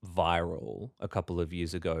most viral a couple of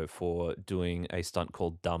years ago for doing a stunt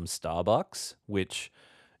called Dumb Starbucks, which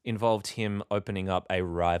involved him opening up a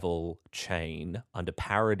rival chain under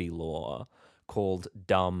parody law called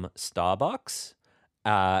Dumb Starbucks.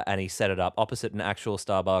 And he set it up opposite an actual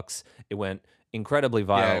Starbucks. It went incredibly Yeah,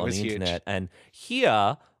 viral it on was the huge. internet. And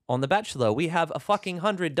here on The Bachelor, we have a fucking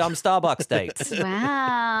 100 Dumb Starbucks dates.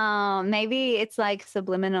 Wow. Maybe it's like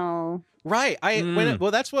subliminal. Right. Well,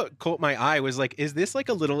 that's what caught my eye was like, is this like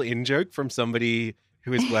a little in joke from somebody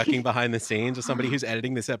who is working behind the scenes or somebody who's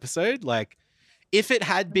editing this episode? Like, if it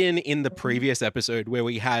had been in the previous episode where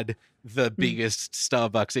we had the biggest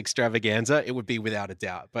Starbucks extravaganza, it would be without a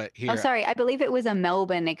doubt. But here, Oh, sorry. I believe it was a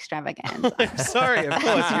Melbourne extravaganza, I'm sorry. Of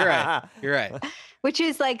course, you're right. You're right. which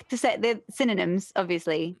is like to say they're synonyms,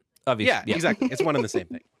 obviously. Obviously, Yeah, exactly. It's one and the same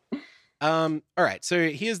thing. All right. So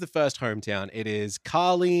here's the first hometown. It is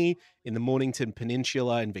Carly in the Mornington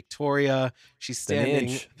Peninsula in Victoria. She's standing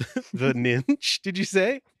Ninch. the ninch. Did you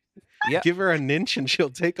say? Yep. Give her a ninch and she'll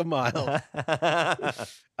take a mile.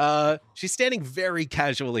 She's standing very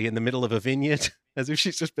casually in the middle of a vineyard, as if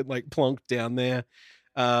she's just been like plonked down there.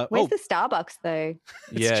 Where's the Starbucks though?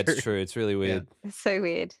 Yeah, true. it's true. It's really weird. It's so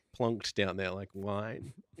weird. Plonked down there like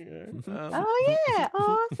wine. Yeah. Oh yeah.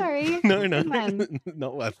 Oh, sorry. No, Man.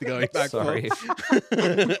 not worth going back Sorry.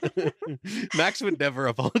 for. Max would never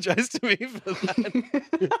apologize to me for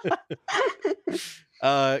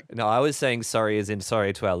that. No, I was saying sorry as in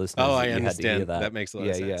sorry to our listeners. Oh, that I you had to hear understand. that. That makes a lot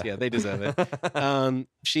of sense. Yeah. Yeah, they deserve it.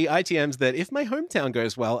 She ITMs that if my hometown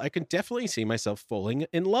goes well, I can definitely see myself falling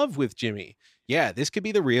in love with Jimmy. Yeah, this could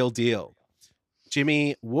be the real deal.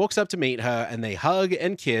 Jimmy walks up to meet her and they hug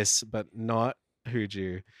and kiss, but not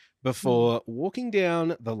Hooju, before walking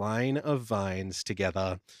down the line of vines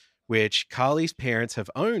together, which Carly's parents have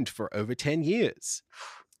owned for over 10 years.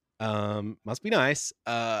 Must be nice.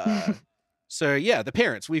 So yeah, the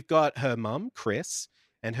parents, we've got her mum, Chris,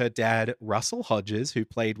 and her dad, Russell Hodges, who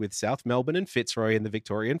played with South Melbourne and Fitzroy in the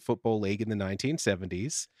Victorian Football League in the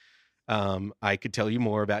 1970s. I could tell you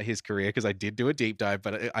more about his career because I did do a deep dive,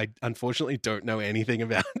 but I unfortunately don't know anything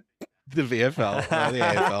about the VFL or the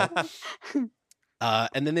AFL.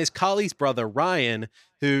 And then there's Carly's brother, Ryan,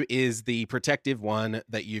 who is the protective one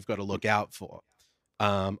that you've got to look out for.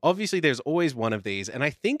 Obviously, there's always one of these, and I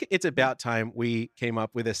think it's about time we came up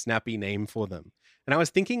with a snappy name for them. And I was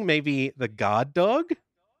thinking maybe the guard dog.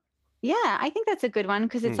 Yeah, I think that's a good one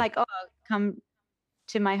because it's like, oh, come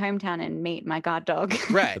to my hometown and meet my guard dog.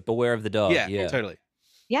 Right. But beware of the dog. Yeah. Totally.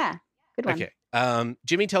 Yeah, good one. Okay.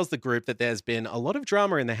 Jimmy tells the group that there's been a lot of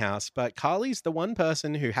drama in the house, but Carly's the one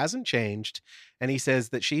person who hasn't changed, and he says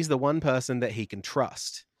that she's the one person that he can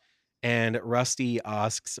trust. And Rusty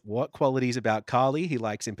asks what qualities about Carly he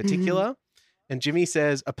likes in particular, And Jimmy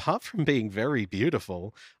says, apart from being very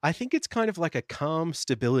beautiful, I think it's kind of like a calm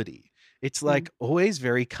stability. It's like always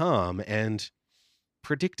very calm and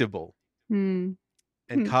predictable. Mm.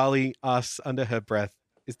 And Carly asks under her breath,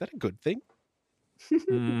 is that a good thing?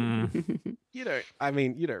 You don't, I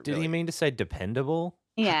mean, you don't Did really. he mean to say dependable?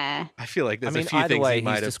 Yeah. I feel like there's I mean, a few either things way, he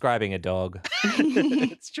might he's have. describing a dog.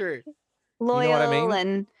 It's true. Loyal what I mean?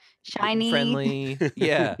 and shiny. Friendly.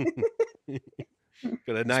 Yeah.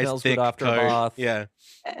 Got a nice Smells good thick after a coat. bath. Yeah.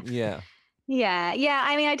 Yeah. Yeah. Yeah.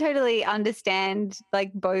 I mean, I totally understand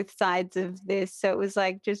like both sides of this. So it was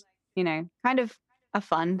like just, you know, kind of a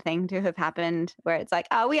fun thing to have happened where it's like,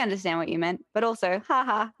 oh, we understand what you meant, but also,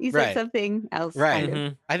 haha, you said Right. something else. Right. kind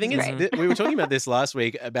of. Mhm. I think it's Right. we were talking about this last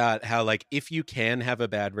week about how like if you can have a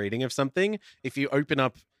bad reading of something, if you open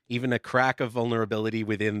up even a crack of vulnerability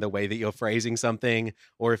within the way that you're phrasing something,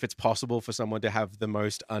 or if it's possible for someone to have the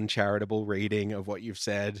most uncharitable reading of what you've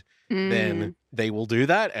said, then they will do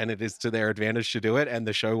that, and it is to their advantage to do it, and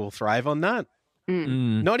the show will thrive on that.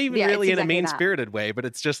 Mm. Not even Yeah, it's really in a exactly that. mean-spirited way, but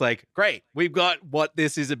it's just like, great, we've got what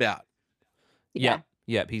this is about. Yep.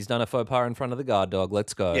 Yep. He's done a faux pas in front of the guard dog.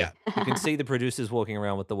 Let's go. Yeah. You can see the producers walking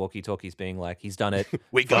around with the walkie-talkies being like, he's done it.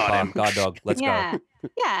 We Faux got pas, him. Guard dog. Let's Yeah.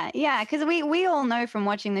 go. Yeah. Because we all know from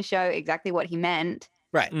watching the show exactly what he meant,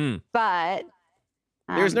 Right. Mm. but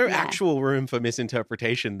There's no yeah. actual room for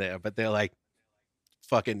misinterpretation there, but they're like,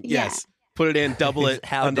 fucking, Yeah. yes, put it in, double it,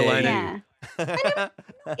 How dare underline it. Yeah.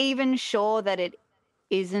 Even sure that it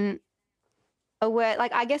isn't a word.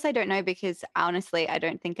 Like, I guess I don't know because honestly, I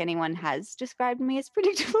don't think anyone has described me as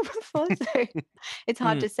predictable before. So it's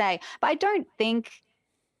hard to say. But I don't think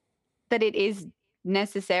that it is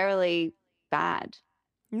necessarily bad.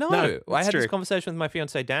 No, No, I it's had this true. conversation with my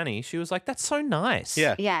fiance Danny. She was like, "That's so nice."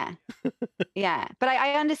 Yeah. Yeah. Yeah. But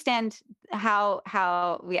I understand how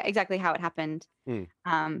yeah, exactly how it happened.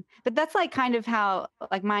 But that's like kind of how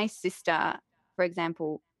like my sister, for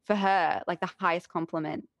example, for her, like the highest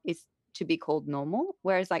compliment is to be called normal.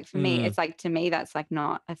 Whereas like for me, it's like to me that's like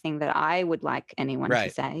not a thing that I would like anyone to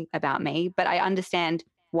Right. say about me. But I understand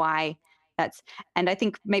why that's, and I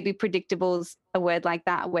think maybe predictable's a word like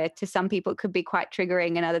that, where to some people it could be quite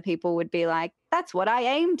triggering and other people would be like, that's what I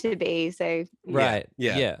aim to be. So Right.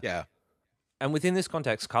 Yeah. Yeah. And within this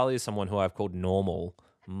context, Carly is someone who I've called normal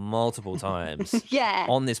multiple times yeah.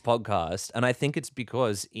 on this podcast. And I think it's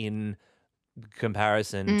because in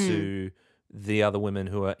comparison to the other women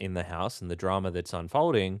who are in the house and the drama that's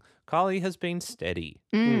unfolding, Carly has been steady.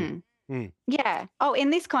 Yeah. Oh, in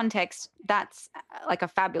this context, that's like a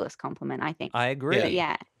fabulous compliment, I think. I agree. But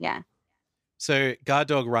yeah. Yeah. So guard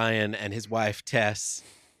dog Ryan and his wife Tess,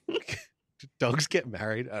 do dogs get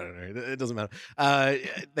married? I don't know. It doesn't matter.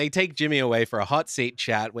 They take Jimmy away for a hot seat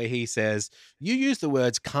chat where he says, you use the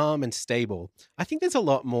words calm and stable. I think there's a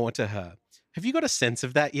lot more to her. Have you got a sense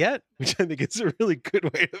of that yet? Which I think is a really good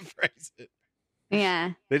way to phrase it.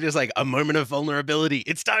 Yeah. They're just like a moment of vulnerability.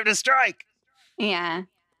 It's time to strike. Yeah.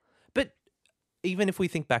 But even if we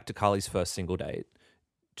think back to Carly's first single date,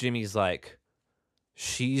 Jimmy's like,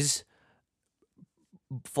 she's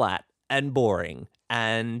flat and boring,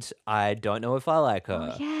 and I don't know if I like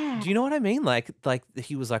her. Oh, yeah. Do you know what I mean? Like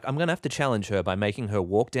he was like, I'm gonna have to challenge her by making her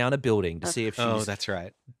walk down a building to see if she's Oh, that's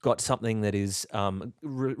right. got something that is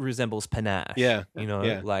resembles panache. Yeah. You know,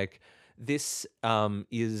 Yeah. like this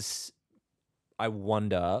is, I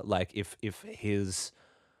wonder, like if his,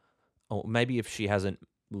 or maybe if she hasn't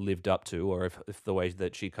lived up to, or if the way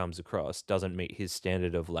that she comes across doesn't meet his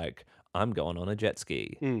standard of like, I'm going on a jet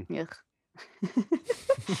ski. Ugh. Can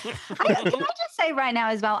I just say right now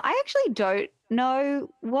as well, I actually don't know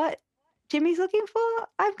what Jimmy's looking for.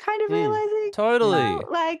 I'm kind of realizing. Totally.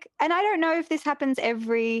 Like, and I don't know if this happens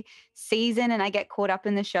every season and I get caught up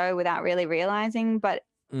in the show without really realizing, but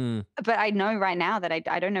I know right now that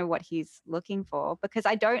I don't know what he's looking for, because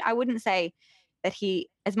I wouldn't say that he,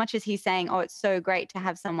 as much as he's saying, oh, it's so great to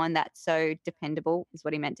have someone that's so dependable, is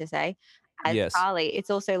what he meant to say, as Yes. Carly, it's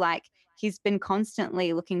also like he's been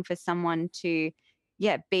constantly looking for someone to,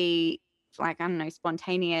 be like, I don't know,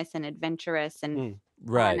 spontaneous and adventurous and fun.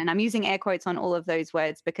 Right. And I'm using air quotes on all of those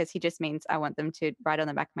words because he just means I want them to ride on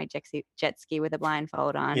the back of my jet ski with a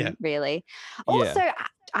blindfold on, really. Also,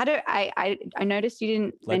 I noticed you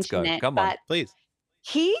didn't Let's mention go. it, Come on. but Please.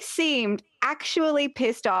 he seemed actually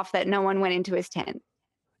pissed off that no one went into his tent.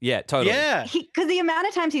 Yeah, totally. Yeah. Because the amount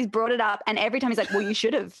of times he's brought it up, and every time he's like, well, you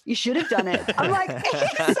should have done it. I'm like,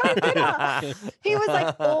 he's so bitter. He was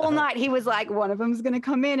like, all night, he was like, one of them's going to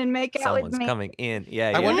come in and make out with Someone's me. coming in.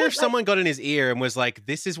 Yeah. I wonder Yeah, if someone got in his ear and was like,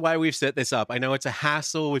 this is why we've set this up. I know it's a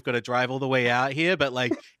hassle. We've got to drive all the way out here, but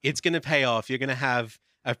like, it's going to pay off. You're going to have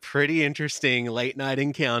a pretty interesting late night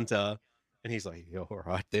encounter. And he's like, "You're all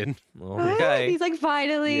right then." Okay. He's like,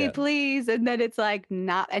 finally, Yeah. please. And then it's like,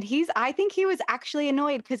 nah. And I think he was actually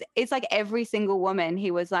annoyed because it's like every single woman, he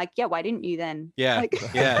was like, yeah, why didn't you then? Yeah, Like,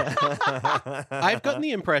 yeah. I've gotten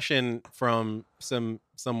the impression from some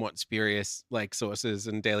somewhat spurious like sources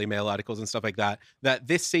and Daily Mail articles and stuff like that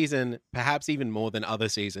this season, perhaps even more than other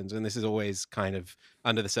seasons, and this is always kind of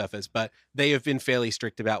under the surface, but they have been fairly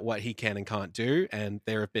strict about what he can and can't do, and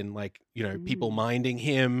there have been like, you know, people minding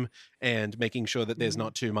him and making sure that there's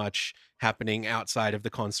not too much happening outside of the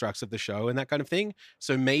constructs of the show and that kind of thing.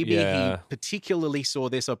 So maybe Yeah. he particularly saw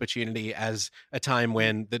this opportunity as a time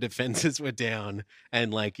when the defenses were down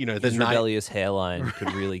and like, you know, the His night rebellious hairline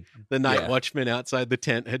could really. the night Yeah. watchman outside the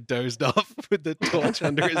tent had dozed off with the torch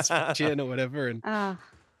under his chin or whatever. And oh,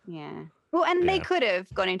 yeah. Well, and they Yeah. could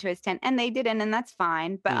have gone into his tent and they didn't, and that's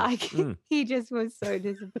fine. But like, Mm. he just was so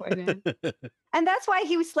disappointed. And that's why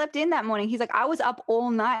he slept in that morning. He's like, I was up all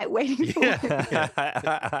night waiting for Yeah.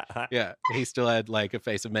 it. yeah, he still had like a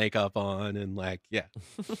face of makeup on and like, yeah.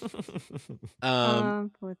 Oh,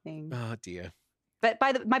 poor thing. Oh dear. But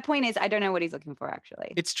my point is, I don't know what he's looking for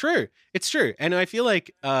actually. It's true. It's true. And I feel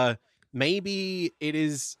like maybe it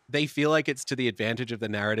is they feel like it's to the advantage of the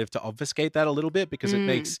narrative to obfuscate that a little bit because it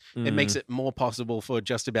makes it more possible for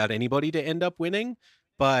just about anybody to end up winning.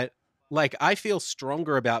 But like I feel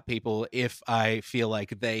stronger about people if I feel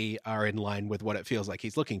like they are in line with what it feels like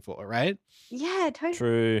he's looking for, right? Yeah, totally.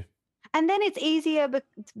 True. And then it's easier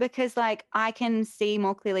because like I can see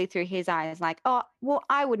more clearly through his eyes, like, oh, well,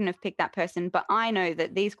 I wouldn't have picked that person, but I know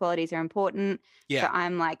that these qualities are important. Yeah. So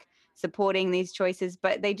I'm like supporting these choices,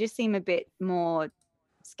 but they just seem a bit more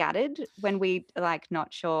scattered when we are like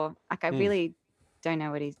not sure. Like I really don't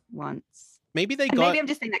know what he wants. Maybe they And got maybe I'm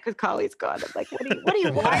just saying that because Carly's gone. I'm like, what do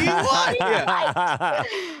you want? What do you want? Yeah.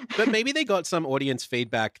 But maybe they got some audience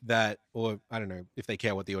feedback that, or I don't know if they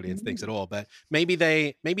care what the audience thinks at all, but maybe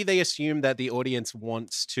they assume that the audience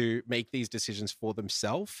wants to make these decisions for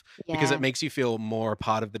themselves because Yeah. it makes you feel more a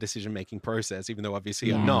part of the decision-making process, even though obviously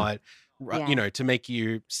you're Yeah. not, Yeah. you know, to make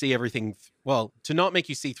you see everything, well, to not make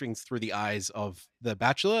you see things through the eyes of the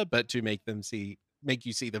Bachelor, but to make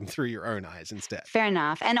you see them through your own eyes instead. Fair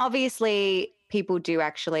enough. And obviously people do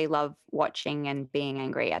actually love watching and being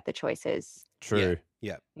angry at the choices. True.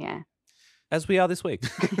 Yeah, Yeah. As we are this week.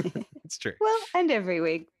 it's true. Well, and every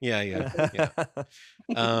week. Yeah.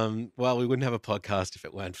 Well, we wouldn't have a podcast if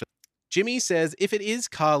it weren't for Jimmy says, if it is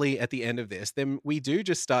Carly at the end of this, then we do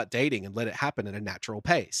just start dating and let it happen at a natural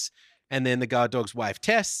pace. And then the guard dog's wife,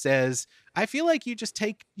 Tess, says, I feel like you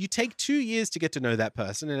take 2 years to get to know that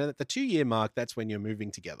person. And at the 2-year mark, that's when you're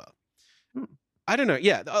moving together. I don't know.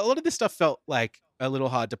 Yeah, a lot of this stuff felt like a little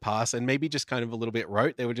hard to pass and maybe just kind of a little bit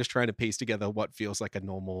rote. They were just trying to piece together what feels like a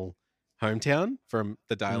normal hometown from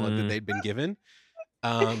the dialogue that they'd been given.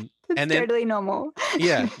 It's and then, totally normal.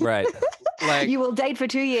 yeah, Right. like, You will date for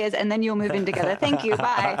 2 years and then you'll move in together. Thank you.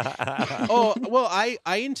 Bye. oh, well,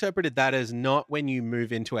 I interpreted that as not when you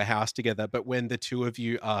move into a house together, but when the two of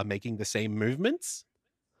you are making the same movements.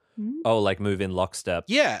 Oh, like move in lockstep.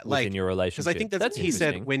 Yeah, within like your relationship. because I think that's what he said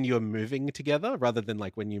interesting. when you're moving together rather than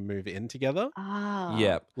like when you move in together. Oh.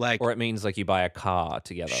 Yeah. Like, Or it means like you buy a car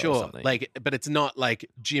together. Or sure, something. like, but it's not like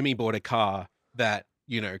Jimmy bought a car that,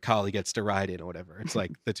 you know, Carly gets to ride in or whatever. It's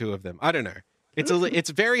like the two of them. I don't know. It's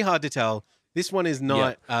very hard to tell. This one is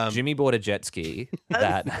not. Jimmy bought a jet ski.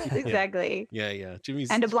 That. Exactly. Yeah.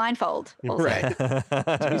 Jimmy's And a blindfold. Also. right.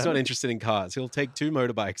 Jimmy's not interested in cars. He'll take 2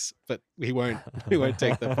 motorbikes, but he won't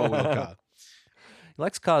take the 4-wheel car. He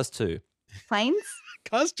likes cars too. Planes?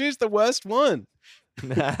 Cars 2's the worst one.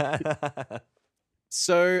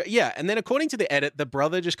 So, yeah. And then according to the edit, the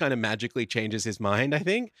brother just kind of magically changes his mind, I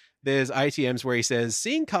think. There's ITMs where he says,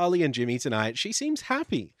 seeing Carly and Jimmy tonight, she seems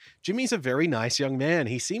happy. Jimmy's a very nice young man.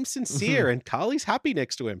 He seems sincere and Carly's happy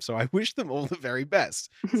next to him. So I wish them all the very best.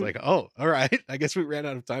 It's like, oh, all right. I guess we ran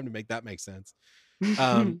out of time to make that make sense.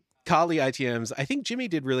 Carly ITMs, I think Jimmy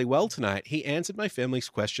did really well tonight. He answered my family's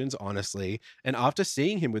questions honestly. And after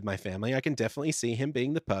seeing him with my family, I can definitely see him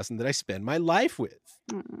being the person that I spend my life with.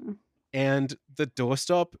 Mm. And the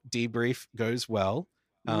doorstop debrief goes well.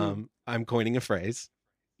 I'm coining a phrase.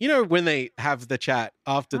 You know, when they have the chat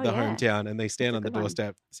after Oh, the yeah. hometown and they stand That's a on the good one.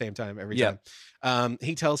 doorstep same time every Yeah. time.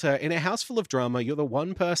 He tells her, in a house full of drama, you're the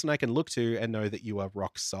one person I can look to and know that you are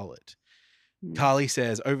rock solid. Mm. Carly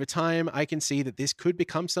says, over time, I can see that this could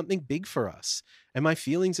become something big for us. And my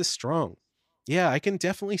feelings are strong. Yeah, I can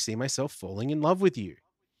definitely see myself falling in love with you.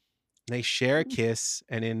 They share a kiss.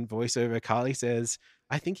 And in voiceover, Carly says,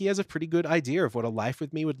 I think he has a pretty good idea of what a life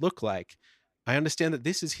with me would look like. I understand that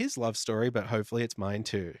this is his love story, but hopefully it's mine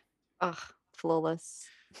too. Ugh, flawless.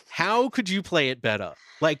 how could you play it better?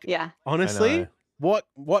 Like, Yeah. honestly, know.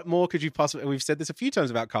 what more could you possibly? We've said this a few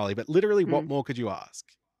times about Carly, but literally, what more could you ask?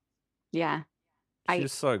 Yeah. She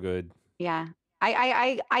was so good. Yeah.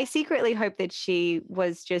 I secretly hope that she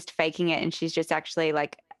was just faking it and she's just actually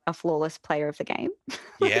like a flawless player of the game.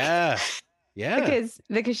 Yeah. Yeah.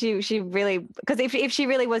 Because she really, because if she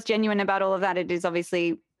really was genuine about all of that, it is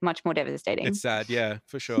obviously much more devastating. It's sad, yeah,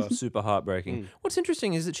 for sure. Super heartbreaking. What's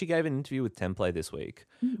interesting is that she gave an interview with Template this week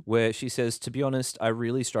where she says, to be honest, I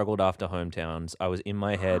really struggled after Hometowns. I was in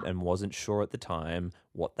my head and wasn't sure at the time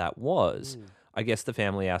what that was. I guess the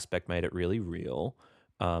family aspect made it really real.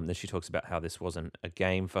 Then she talks about how this wasn't a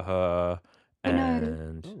game for her.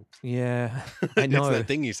 And yeah, I know. It's that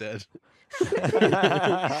thing you said.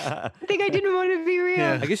 I think I didn't want to be real.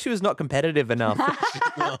 Yeah. I guess she was not competitive enough.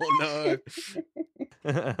 Oh,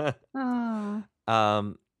 no.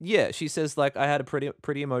 Oh. Yeah, she says, like, I had a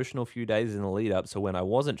pretty emotional few days in the lead up. So when I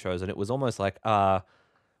wasn't chosen, it was almost like,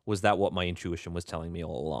 was that what my intuition was telling me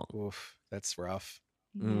all along? Oof, that's rough.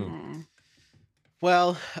 Yeah.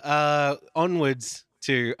 Well, onwards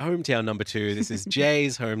to hometown number 2. This is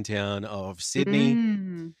Jay's hometown of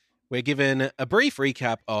Sydney. We're given a brief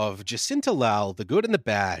recap of Jacinta Lal, the good and the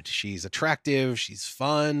bad. She's attractive, she's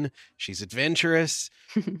fun, she's adventurous,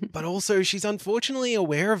 but also she's unfortunately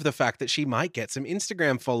aware of the fact that she might get some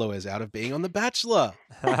Instagram followers out of being on The Bachelor.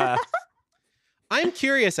 I'm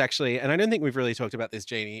curious, actually, and I don't think we've really talked about this,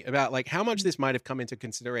 Janie, about like how much this might have come into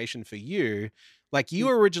consideration for you. Like, you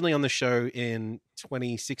were originally on the show in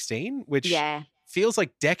 2016, which feels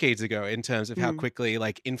like decades ago in terms of how quickly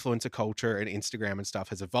like influencer culture and Instagram and stuff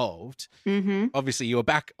has evolved. Obviously, you were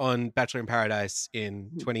back on Bachelor in Paradise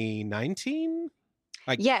in 2019.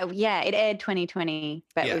 Yeah, it aired 2020,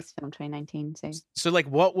 but it was filmed 2019. So like,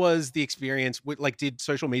 what was the experience? Like, did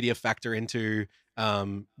social media factor into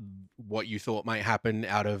what you thought might happen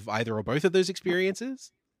out of either or both of those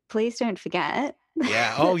experiences? Please don't forget.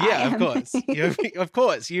 Yeah. Oh, yeah. Of course. Of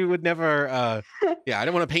course. You would never. I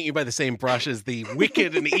don't want to paint you by the same brush as the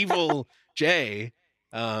wicked and evil Jay.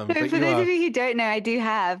 For those of you who don't know, I do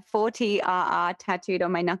have 40RR tattooed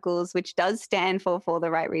on my knuckles, which does stand for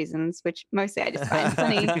the right reasons, which mostly I just find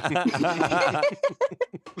funny.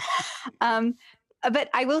 But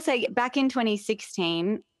I will say, back in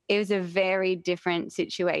 2016, it was a very different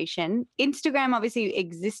situation. Instagram obviously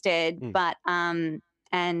existed, but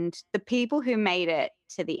and the people who made it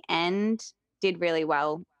to the end did really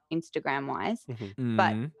well Instagram-wise,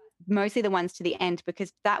 but mostly the ones to the end,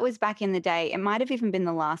 because that was back in the day. It might have even been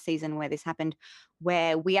the last season where this happened,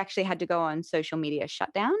 where we actually had to go on social media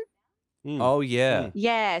shutdown. Oh, yeah.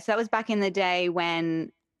 Yeah, so that was back in the day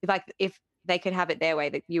when, like, if they could have it their way,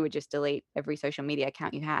 that you would just delete every social media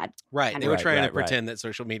account you had. Right. They were trying to pretend that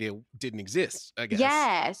social media didn't exist, I guess.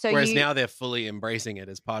 Yeah. So whereas now they're fully embracing it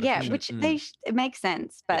as part of it. Yeah, which it makes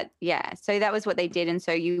sense. But yeah, so that was what they did. And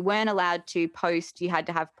so you weren't allowed to post. You had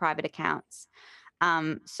to have private accounts.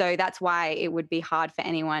 So that's why it would be hard for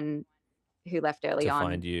anyone who left early on to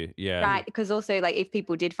find you. Yeah. Right. Because also, like, if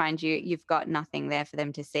people did find you, you've got nothing there for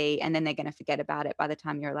them to see, and then they're going to forget about it by the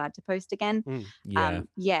time you're allowed to post again. But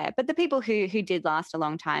the people who did last a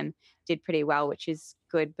long time did pretty well, which is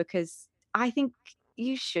good, because I think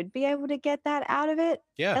you should be able to get that out of it.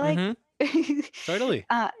 Yeah. Totally.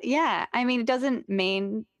 Yeah. I mean, it doesn't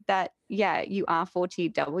mean that, you are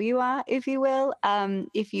 40WR, if you will.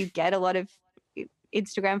 If you get a lot of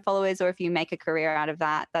Instagram followers, or if you make a career out of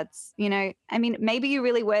that, that's, I mean, maybe you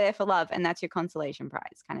really were there for love and that's your consolation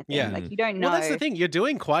prize kind of thing. Like, you don't know. Well, that's the thing. You're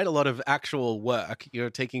doing quite a lot of actual work. You're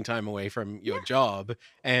taking time away from your job,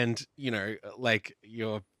 and, like,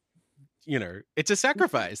 it's a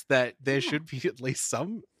sacrifice that there should be at least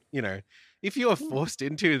some, if you are forced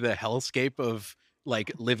into the hellscape of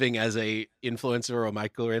like living as a influencer or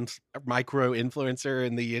micro influencer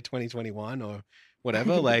in the year 2021 or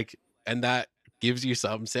whatever, like, and that gives you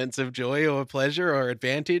some sense of joy or pleasure or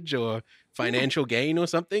advantage or financial gain or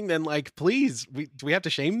something, then, like, please, do we have to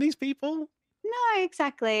shame these people? No,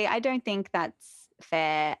 exactly. I don't think that's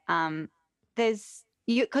fair.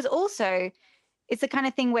 Because also it's the kind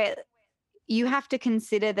of thing where you have to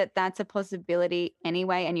consider that that's a possibility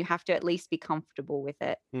anyway, and you have to at least be comfortable with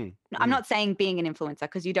it. I'm not saying being an influencer,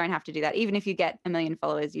 because you don't have to do that. Even if you get 1 million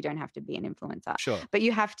followers, you don't have to be an influencer. Sure. But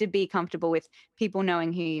you have to be comfortable with people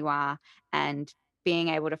knowing who you are and being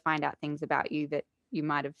able to find out things about you that you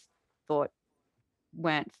might have thought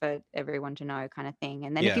weren't for everyone to know, kind of thing.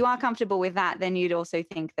 And then if you are comfortable with that, then you'd also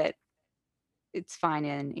think that it's fine,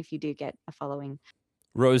 and if you do get a following.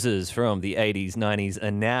 Roses from the 80s, 90s,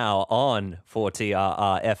 and now on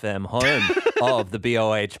 4TRR FM, home of the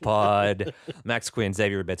BOH pod. Max Quinn,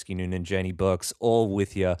 Xavier Rebetsky, Noonan, Janie Burks, all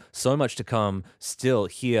with you. So much to come still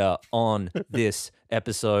here on this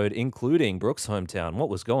episode, including Brooke's hometown. What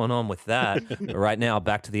was going on with that? Right now,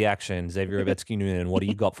 back to the action. Xavier Rebetsky, Noonan, what do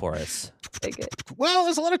you got for us? Well,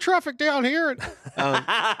 there's a lot of traffic down here.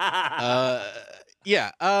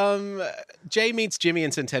 Jay meets Jimmy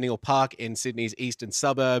in Centennial Park in Sydney's eastern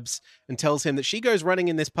suburbs and tells him that she goes running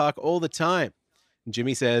in this park all the time. And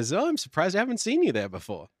Jimmy says, "Oh, I'm surprised I haven't seen you there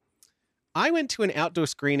before. I went to an outdoor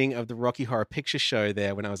screening of the Rocky Horror Picture Show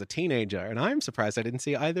there when I was a teenager, and I'm surprised I didn't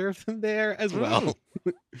see either of them there as well."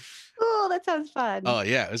 Oh, that sounds fun. Oh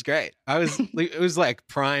yeah, it was great. It was like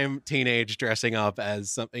prime teenage dressing up as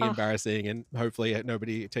something embarrassing and hopefully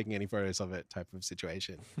nobody taking any photos of it type of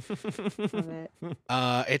situation. Love it.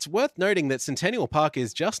 It's worth noting that Centennial Park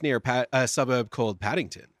is just near a suburb called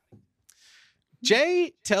Paddington.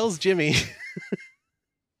 Jay tells Jimmy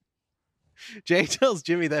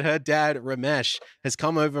that her dad, Ramesh, has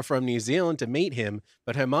come over from New Zealand to meet him,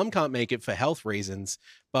 but her mum can't make it for health reasons.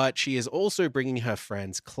 But she is also bringing her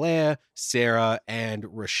friends Claire, Sarah, and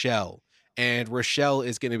Rochelle. And Rochelle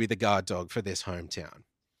is going to be the guard dog for this hometown.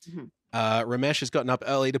 Mm-hmm. Ramesh has gotten up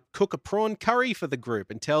early to cook a prawn curry for the group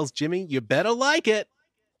and tells Jimmy, "You better like it."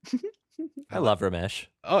 I love Ramesh.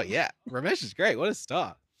 Oh, yeah. Ramesh is great. What a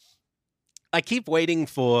star. I keep waiting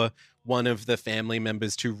for one of the family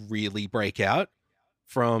members to really break out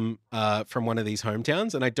from one of these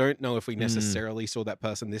hometowns, and I don't know if we necessarily saw that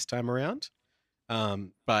person this time around.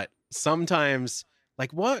 But sometimes,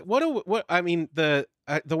 like, I mean, the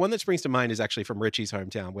one that springs to mind is actually from Richie's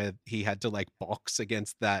hometown, where he had to like box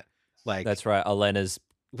against that. Like, That's right. Elena's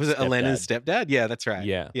stepdad? Yeah, that's right.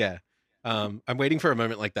 Yeah. I'm waiting for a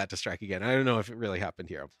moment like that to strike again. I don't know if it really happened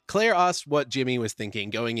here. Claire asks what Jimmy was thinking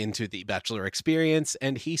going into the Bachelor experience,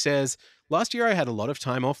 and he says, "Last year I had a lot of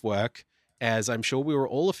time off work, as I'm sure we were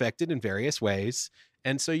all affected in various ways,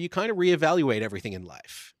 and so you kind of reevaluate everything in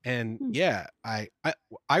life." And yeah, I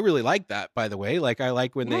really like that, by the way. Like, I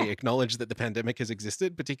like when they acknowledge that the pandemic has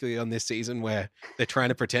existed, particularly on this season where they're trying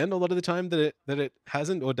to pretend a lot of the time that it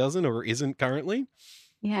hasn't or doesn't or isn't currently.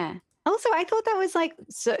 Yeah. Also, I thought that was like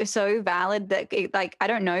so valid that like I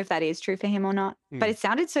don't know if that is true for him or not, but it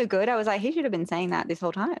sounded so good. I was like, he should have been saying that this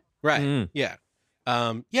whole time. Right. Yeah.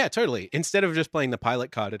 Yeah, totally. Instead of just playing the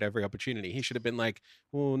pilot card at every opportunity, he should have been like,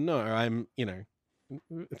 "Well, no,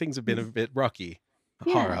 things have been a bit rocky."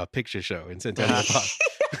 Horror picture show in Centennial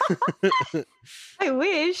Park. I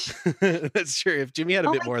wish. That's true. If Jimmy had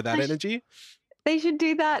a bit more of that energy. They should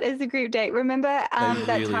do that as a group date. Remember that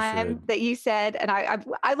really time should. that you said, and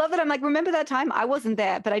I love that. I'm like, remember that time? I wasn't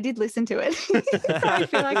there, but I did listen to it. So I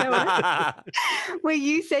feel like I was. Where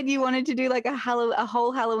you said you wanted to do like a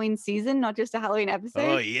whole Halloween season, not just a Halloween episode.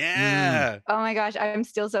 Oh yeah. Oh my gosh, I'm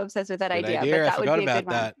still so obsessed with that Good idea. idea. But that I would forgot be a about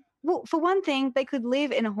good that. one. Well, for one thing, they could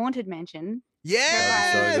live in a haunted mansion.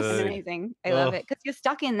 Yes. That'd be so It's good. amazing. I love it because you're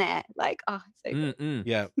stuck in there. Like, oh, so good.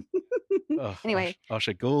 Yeah. Oh, Anyway.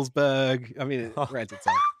 Osher Goulsberg. I mean, it writes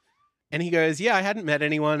itself. And he goes, "Yeah, I hadn't met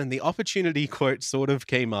anyone, and the opportunity quote sort of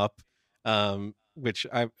came up, which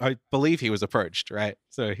I believe he was approached, right?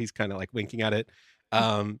 So he's kind of like winking at it.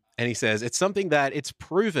 And he says, "It's something that it's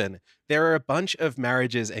proven. There are a bunch of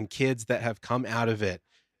marriages and kids that have come out of it.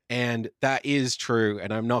 And that is true.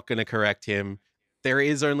 And I'm not going to correct him. There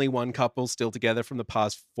is only one couple still together from the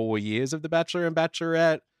past 4 years of The Bachelor and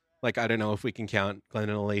Bachelorette. Like, I don't know if we can count Glenn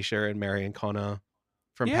and Alicia and Mary and Connor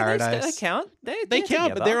from Paradise. They count. They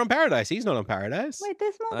count, but they're on Paradise. He's not on Paradise. Wait,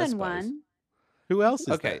 there's more I than suppose. one. Who else is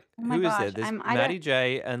Okay. there? Oh my Who is gosh, there? There's I Maddie don't-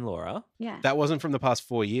 J and Laura. Yeah. That wasn't from the past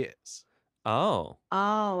 4 years. Oh.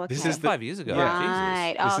 Oh, okay. This This is is the- 5 years ago.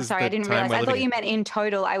 Right. This Oh, is sorry, the I didn't time realize. we're I thought living you in. meant in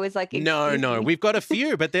total. I was like, No, excuse me. we've got a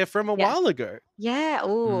few, but they're from a Yeah. while ago. Yeah.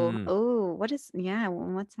 Oh, Mm. oh. What is? Yeah.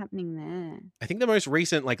 What's happening there? I think the most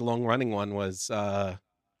recent, like, long-running one was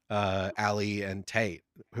Ali and Tate,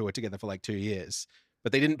 who were together for like 2 years,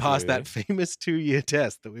 but they didn't pass that famous 2-year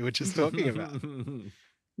test that we were just talking about.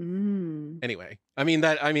 Mm. Anyway, I mean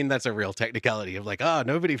that's a real technicality of like,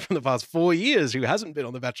 nobody from the past 4 years who hasn't been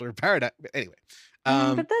on The Bachelor in Paradise. But anyway,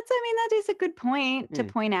 But that is a good point to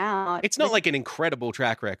point out. it's not like an incredible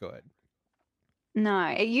track record. No,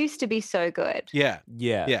 it used to be so good. Yeah,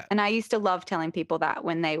 Yeah. yeah, And I used to love telling people that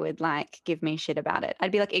when they would like give me shit about it.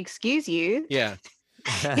 I'd be like, excuse you, yeah.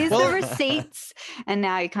 here's Well- the receipts. And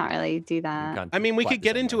now you can't really do that. I mean, we could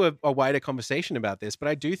get into a wider conversation about this, but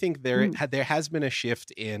I do think there has been a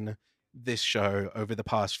shift in this show over the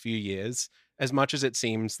past few years. As much as it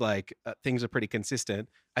seems like things are pretty consistent,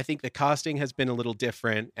 I think the casting has been a little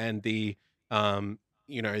different, and the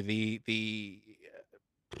you know, the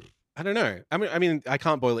I don't know. I mean, I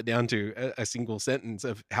can't boil it down to a single sentence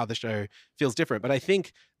of how the show feels different, but I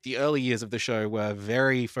think the early years of the show were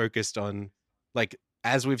very focused on, like,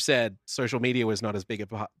 as we've said, social media was not as big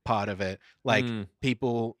a part of it. Like,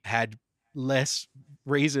 people had less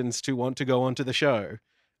reasons to want to go onto the show,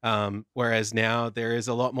 whereas now there is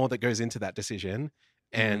a lot more that goes into that decision,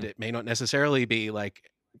 and it may not necessarily be like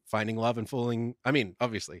finding love and falling. I mean,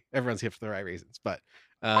 obviously, everyone's here for the right reasons, but.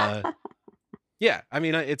 Yeah, I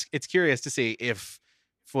mean, it's curious to see if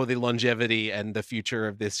for the longevity and the future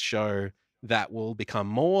of this show, that will become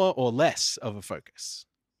more or less of a focus.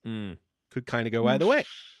 Could kind of go either way.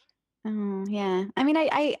 Oh, yeah. I mean,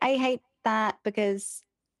 I hate that because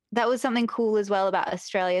that was something cool as well about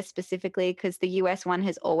Australia specifically, because the US one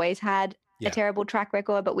has always had a terrible track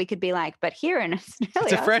record, but we could be like, but here in Australia,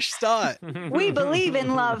 It's a fresh start. we believe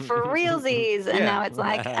in love for realsies. And now it's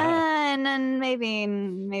like, and then maybe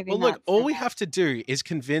Well, not look, all so we much. have to do is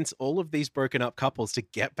convince all of these broken up couples to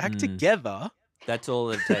get back together, That's all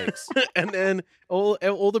it takes. and then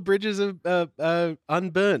all the bridges are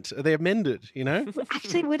unburnt. They're mended, you know?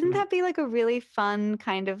 Actually, wouldn't that be like a really fun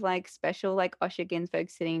kind of like special, like Osher Ginsburg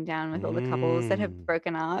sitting down with all the couples that have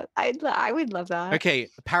broken up? I would love that. Okay,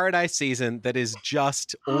 Paradise season that is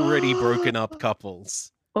just already broken up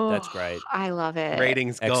couples. That's great. I love it.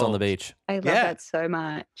 Ratings X gold. on the beach. I love Yeah. that so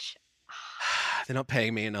much. They're not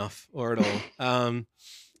paying me enough or at all.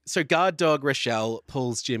 So guard dog Rochelle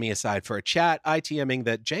pulls Jimmy aside for a chat, ITMing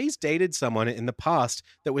that Jay's dated someone in the past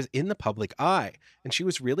that was in the public eye, and she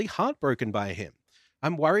was really heartbroken by him.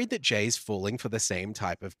 I'm worried that Jay's falling for the same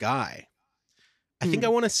type of guy. I think I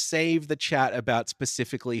want to save the chat about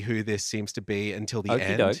specifically who this seems to be until the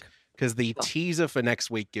end, Okey-doke. because the teaser for next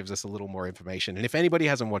week gives us a little more information. And if anybody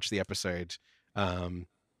hasn't watched the episode,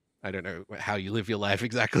 I don't know how you live your life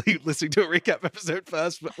exactly listening to a recap episode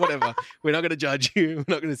first, but whatever. We're not going to judge you.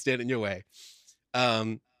 We're not going to stand in your way.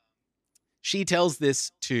 She tells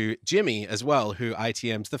this to Jimmy as well, who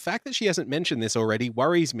ITMs. The fact that she hasn't mentioned this already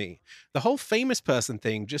worries me. The whole famous person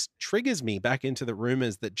thing just triggers me back into the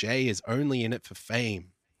rumors that Jay is only in it for fame.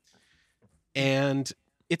 And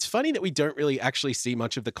it's funny that we don't really actually see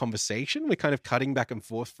much of the conversation. We're kind of cutting back and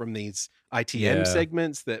forth from these ITM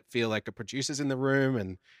segments that feel like a producer's in the room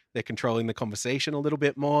and they're controlling the conversation a little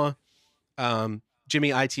bit more.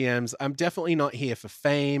 Jimmy ITMs, I'm definitely not here for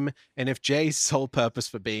fame. And if Jay's sole purpose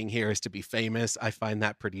for being here is to be famous, I find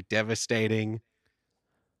that pretty devastating.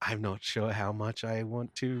 I'm not sure how much I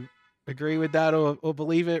want to agree with that or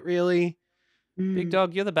believe it, really. Big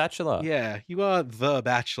dog, you're the bachelor. Yeah, you are the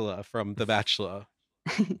Bachelor from The Bachelor.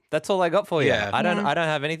 That's all I got for you. Yeah. I don't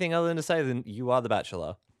have anything other than to say than you are the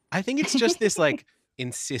bachelor. I think it's just this like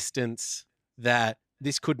insistence that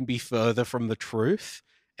this couldn't be further from the truth.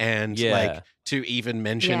 And like to even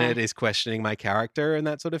mention it is questioning my character and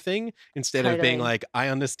that sort of thing, instead of being like, I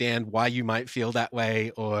understand why you might feel that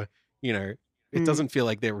way, or, you know, it doesn't feel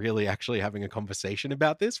like they're really actually having a conversation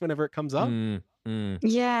about this whenever it comes up.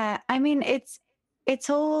 Yeah, I mean, it's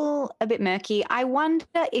all a bit murky. I wonder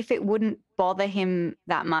if it wouldn't bother him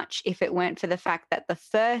that much if it weren't for the fact that the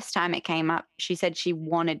first time it came up, she said she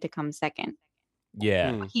wanted to come second.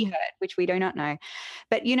 Yeah. He heard, which we do not know.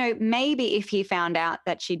 But, you know, maybe if he found out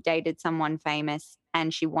that she dated someone famous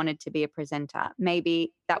and she wanted to be a presenter,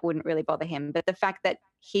 maybe that wouldn't really bother him. But the fact that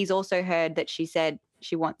he's also heard that she said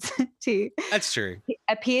she wants to That's true.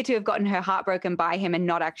 appear to have gotten her heart broken by him and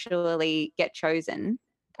not actually get chosen,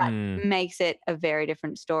 that makes it a very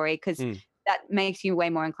different story, because that makes you way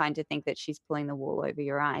more inclined to think that she's pulling the wool over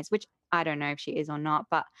your eyes, which I don't know if she is or not.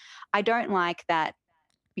 But I don't like that.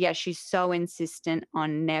 Yeah, she's so insistent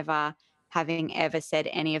on never having ever said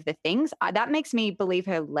any of the things. That makes me believe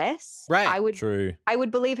her less. Right. I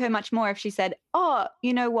would believe her much more if she said, oh,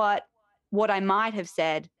 you know what? What I might have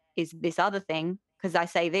said is this other thing, because I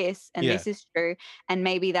say this and this is true. And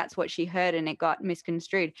maybe that's what she heard and it got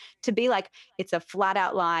misconstrued. To be like, it's a flat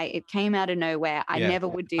out lie. It came out of nowhere. I never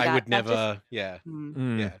would do that. I would That never. just-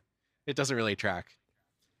 Yeah. It doesn't really track.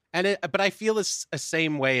 But I feel the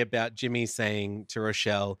same way about Jimmy saying to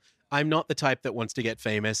Rochelle, I'm not the type that wants to get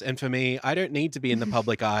famous. And for me, I don't need to be in the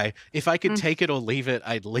public eye. If I could take it or leave it,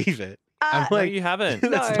 I'd leave it. I'm No, like, you haven't.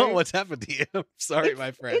 that's No. not what's happened to you. I'm sorry,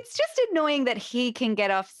 my friend. It's just annoying that he can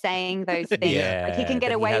get off saying those things. Yeah. Like he can get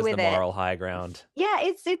that away he has with the it. moral high ground. Yeah,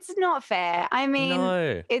 it's not fair. I mean,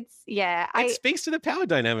 No. it's It speaks to the power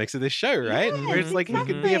dynamics of this show, right? Where it's like he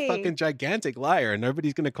could be a exactly. fucking gigantic liar and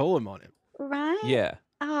nobody's going to call him on him. right. Yeah.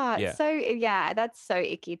 Oh, Yeah. so that's so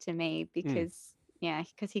icky to me because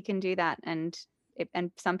because he can do that, and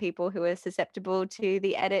some people who are susceptible to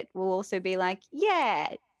the edit will also be like,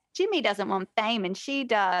 yeah, Jimmy doesn't want fame and she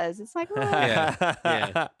does. It's like, what?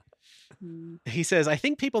 Yeah. Mm. He says, I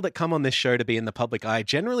think people that come on this show to be in the public eye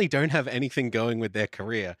generally don't have anything going with their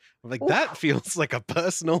career. I'm like, that feels like a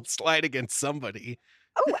personal slight against somebody.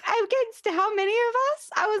 Oh, against how many of us?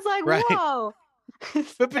 I was like, Right. whoa.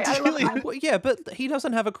 But particularly, Well, yeah, but he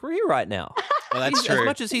doesn't have a career right now. well, that's As true.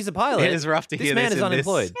 much as he's a pilot, It is rough to this hear man this is in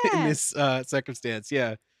unemployed. This, in this circumstance.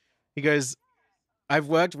 Yeah. He goes, I've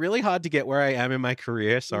worked really hard to get where I am in my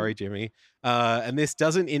career. Sorry, Jimmy. And this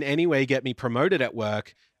doesn't in any way get me promoted at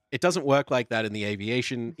work. It doesn't work like that in the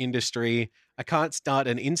aviation industry. I can't start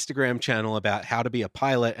an Instagram channel about how to be a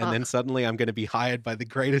pilot and then suddenly I'm going to be hired by the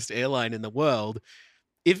greatest airline in the world.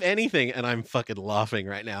 If anything, and I'm fucking laughing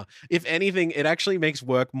right now, if anything, it actually makes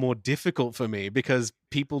work more difficult for me because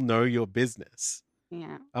people know your business.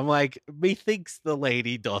 Yeah. I'm like, methinks the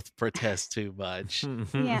lady doth protest too much.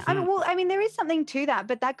 Yeah. I mean, there is something to that,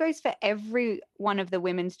 but that goes for every one of the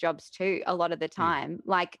women's jobs too, a lot of the time.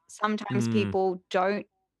 Like sometimes people don't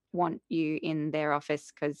want you in their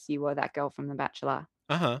office because you were that girl from The Bachelor.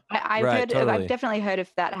 Uh-huh. Right, totally. I've definitely heard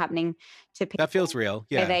of that happening to people. That feels real.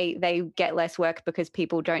 where Yeah. they get less work because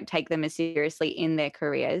people don't take them as seriously in their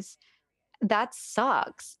careers. That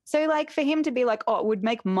sucks. So like for him to be like, oh, it would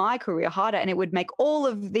make my career harder and it would make all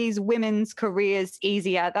of these women's careers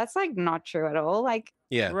easier. That's like not true at all. Like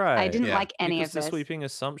Yeah. Right. I didn't yeah. like any because of the this. sweeping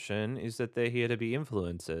assumption is that they're here to be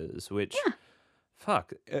influencers, which,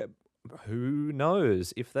 fuck, who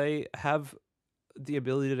knows? If they have the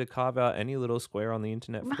ability to carve out any little square on the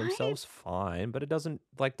internet for Right. themselves, fine. But it doesn't,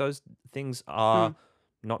 like, those things are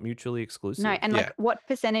not mutually exclusive. No, and Yeah. like what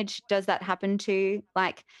percentage does that happen to?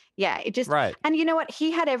 Like, yeah, it just Right. and you know what?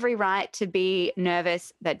 He had every right to be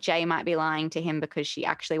nervous that Jay might be lying to him because she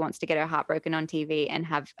actually wants to get her heart broken on TV and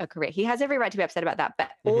have a career. He has every right to be upset about that.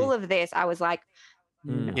 But all of this, I was like,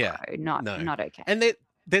 no, Yeah, not no. okay. And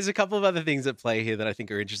there's a couple of other things at play here that I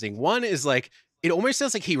think are interesting. One is like, it almost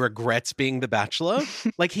sounds like he regrets being the bachelor.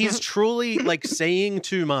 Like he's truly like saying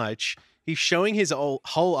too much. He's showing his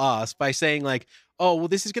whole ass by saying like, oh, well,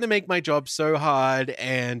 this is going to make my job so hard.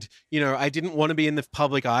 And, you know, I didn't want to be in the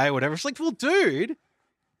public eye or whatever. It's like, well, dude,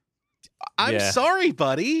 I'm Yeah. sorry,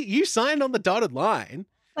 buddy. You signed on the dotted line.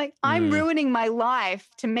 Like, I'm ruining my life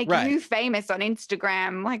to make Right. you famous on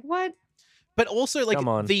Instagram. Like, what? But also, like, Come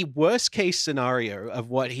on. the worst case scenario of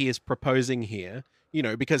what he is proposing here, you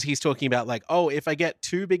know, because he's talking about, like, oh, if I get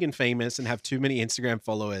too big and famous and have too many Instagram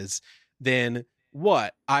followers, then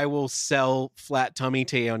what? I will sell flat tummy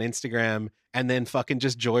tea on Instagram and then fucking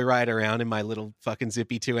just joyride around in my little fucking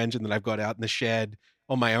Zippy 2 engine that I've got out in the shed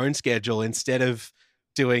on my own schedule instead of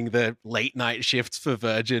doing the late night shifts for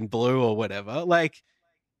Virgin Blue or whatever. Like,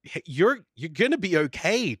 you're going to be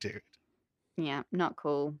okay, dude. Yeah, not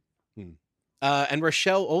cool. And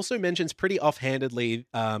Rochelle also mentions pretty offhandedly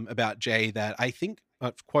about Jay that I think,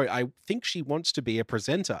 quote, I think she wants to be a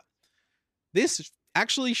presenter. This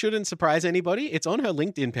actually shouldn't surprise anybody. It's on her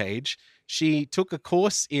LinkedIn page. She took a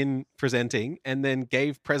course in presenting and then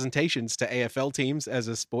gave presentations to AFL teams as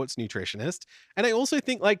a sports nutritionist. And I also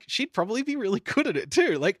think like she'd probably be really good at it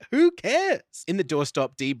too. Like, who cares? In the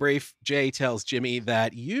doorstop debrief, Jay tells Jimmy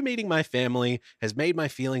that you meeting my family has made my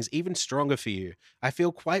feelings even stronger for you. I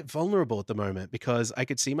feel quite vulnerable at the moment because I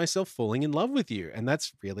could see myself falling in love with you. And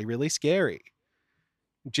that's really, really scary.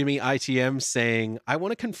 Jimmy ITM saying, I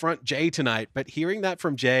want to confront Jay tonight, but hearing that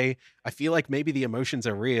from Jay, I feel like maybe the emotions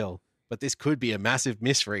are real, but this could be a massive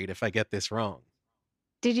misread if I get this wrong.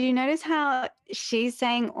 Did you notice how she's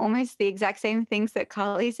saying almost the exact same things that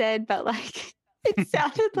Carly said, but like it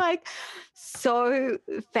sounded like so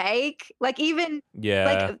fake? Like even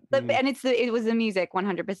Yeah. like and it was the music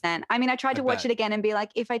 100%. I mean, I tried to watch it again and be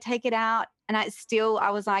like, if I take it out, and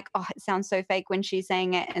I was like, oh, it sounds so fake when she's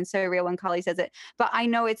saying it and so real when Carly says it. But I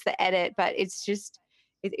know it's the edit, but it's just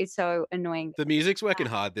it's so annoying. The music's working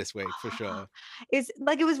hard this week for sure. It's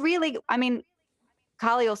like it was really. I mean,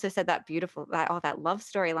 Carly also said that beautiful that love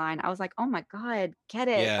storyline. I was like, oh my God, get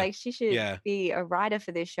it. Yeah. Like she should Yeah. be a writer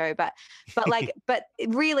for this show. But like, but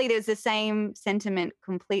really there's the same sentiment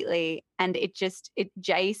completely. And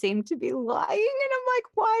Jay seemed to be lying. And I'm like,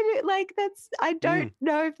 why I don't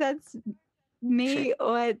know if that's me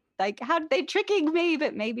or like how they tricking me,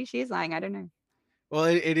 but maybe she's lying. I don't know. Well,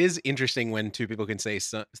 it is interesting when two people can say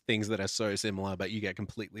things that are so similar, but you get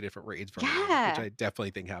completely different reads from them, Yeah. which I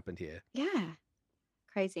definitely think happened here. Yeah.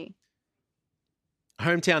 Crazy.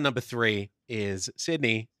 Hometown number 3 is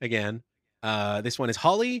Sydney again. This one is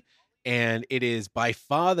Holly, and it is by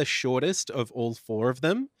far the shortest of all 4 of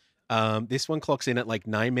them. This one clocks in at like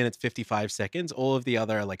 9 minutes, 55 seconds. All of the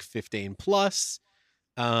other are like 15 plus.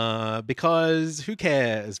 because who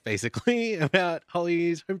cares, basically, about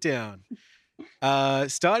Holly's hometown.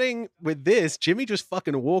 Starting with this, Jimmy just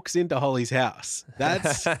fucking walks into Holly's house.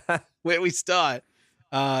 That's where we start.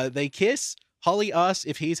 They kiss. Holly asks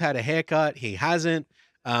if he's had a haircut. He hasn't.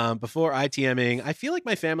 Before ITMing, I feel like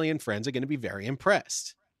my family and friends are going to be very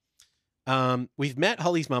impressed. We've met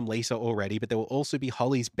Holly's mum, Lisa, already, but there will also be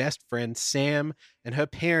Holly's best friend, Sam, and her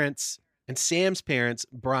parents, and Sam's parents,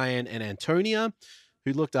 Brian and Antonia,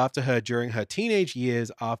 who looked after her during her teenage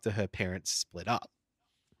years after her parents split up.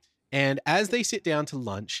 And as they sit down to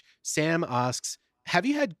lunch, Sam asks, have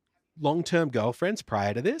you had long-term girlfriends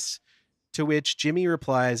prior to this? To which Jimmy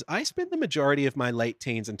replies, I spent the majority of my late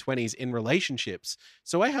teens and 20s in relationships,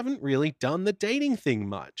 so I haven't really done the dating thing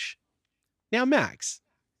much. Now, Max,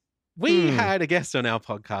 we had a guest on our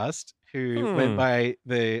podcast who went by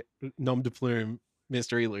the nom de plume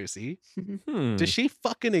Mystery Lucy. Does she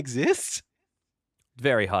fucking exist?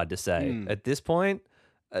 Very hard to say. At this point,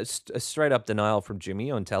 a straight up denial from Jimmy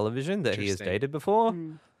on television that he has dated before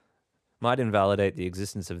might invalidate the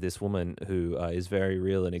existence of this woman who is very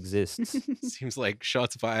real and exists. Seems like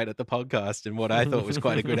shots fired at the podcast and what I thought was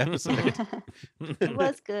quite a good episode. It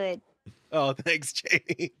was good. Oh, thanks,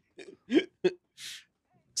 Jamie.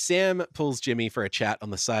 Sam pulls Jimmy for a chat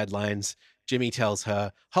on the sidelines. Jimmy tells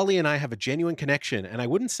her, Holly and I have a genuine connection, and I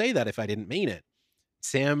wouldn't say that if I didn't mean it.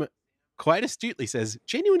 Sam quite astutely says,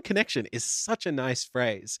 genuine connection is such a nice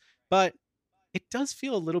phrase, but it does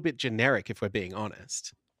feel a little bit generic if we're being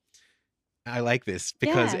honest. I like this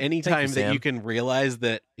because anytime that you can realize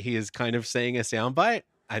that he is kind of saying a soundbite,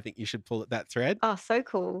 I think you should pull at that thread. Oh, so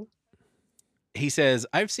cool. He says,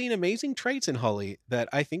 I've seen amazing traits in Holly that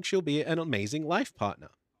I think she'll be an amazing life partner.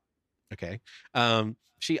 Okay.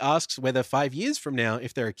 She asks whether 5 years from now,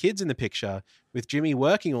 if there are kids in the picture, with Jimmy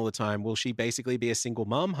working all the time, will she basically be a single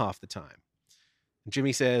mom half the time? And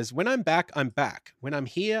Jimmy says, when I'm back, I'm back. When I'm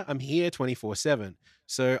here 24/7.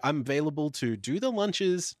 So I'm available to do the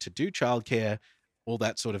lunches, to do childcare, all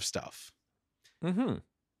that sort of stuff.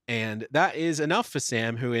 And that is enough for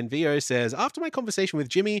Sam, who in VO says, after my conversation with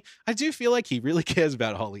Jimmy, I do feel like he really cares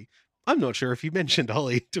about Holly. I'm not sure if he mentioned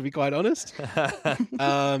Holly, to be quite honest.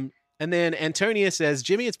 And then Antonia says,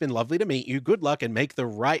 Jimmy, it's been lovely to meet you. Good luck and make the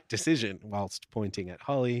right decision, whilst pointing at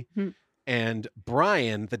Holly. And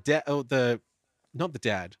Brian, not the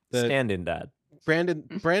dad. The stand-in dad.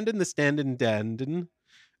 Brandon the stand-in dad,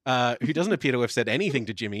 who doesn't appear to have said anything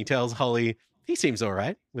to Jimmy, tells Holly he seems all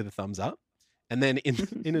right with a thumbs up. And then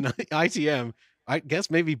in an ITM, I guess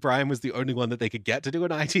maybe Brian was the only one that they could get to do an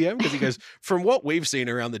ITM because he goes, from what we've seen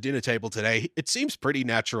around the dinner table today, it seems pretty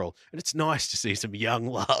natural. And it's nice to see some young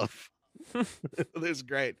love. That's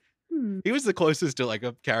great. He was the closest to like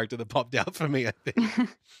a character that popped out for me, I think.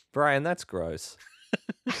 Brian, that's gross.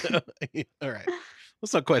 All right.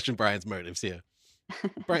 Let's not question Brian's motives here.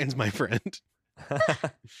 Brian's my friend.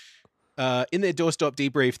 In their doorstop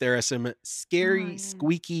debrief, there are some scary,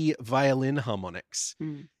 squeaky violin harmonics.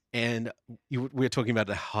 And we're talking about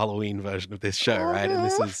the Halloween version of this show, right? And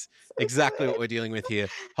this is exactly what we're dealing with here.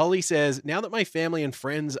 Holly says, now that my family and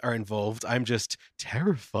friends are involved, I'm just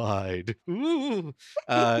terrified. Ooh.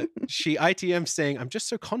 She ITMs saying, I'm just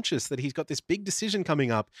so conscious that he's got this big decision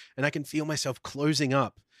coming up and I can feel myself closing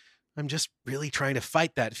up. I'm just really trying to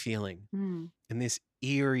fight that feeling. And this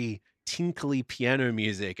eerie, tinkly piano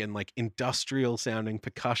music and like industrial sounding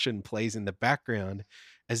percussion plays in the background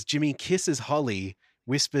as Jimmy kisses Holly,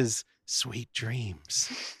 whispers sweet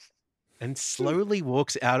dreams, and slowly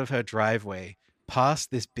walks out of her driveway past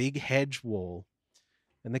this big hedge wall.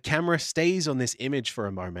 And the camera stays on this image for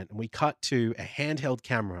a moment, and we cut to a handheld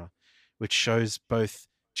camera, which shows both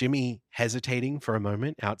Jimmy hesitating for a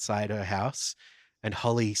moment outside her house and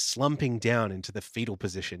Holly slumping down into the fetal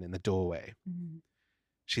position in the doorway.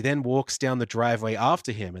 She then walks down the driveway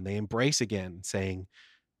after him, and they embrace again, saying,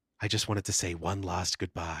 I just wanted to say one last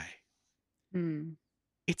goodbye.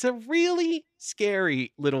 It's a really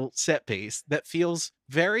scary little set piece that feels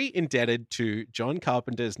very indebted to John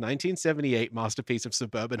Carpenter's 1978 masterpiece of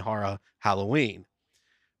suburban horror, Halloween.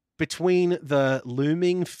 Between the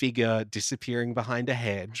looming figure disappearing behind a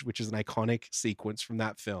hedge, which is an iconic sequence from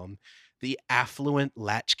that film, the affluent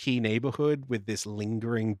latchkey neighborhood with this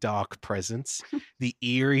lingering dark presence, the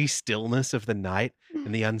eerie stillness of the night,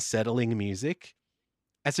 and the unsettling music.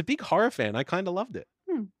 As a big horror fan, I kind of loved it.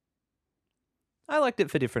 I liked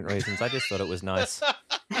it for different reasons. I just thought it was nice.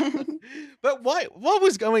 But what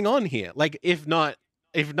was going on here? Like, if not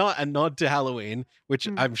a nod to Halloween, which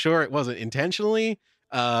I'm sure it wasn't intentionally,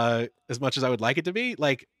 as much as I would like it to be,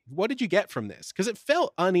 like, what did you get from this? Because it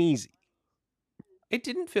felt uneasy. It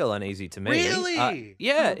didn't feel uneasy to me. Really?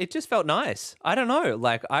 Yeah, it just felt nice. I don't know.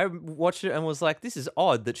 Like, I watched it and was like, this is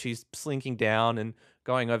odd that she's slinking down and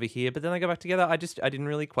going over here. But then they go back together. I didn't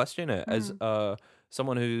really question it. As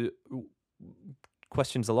someone who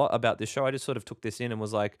questions a lot about this show, I just sort of took this in and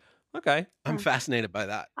was like, okay. I'm fascinated by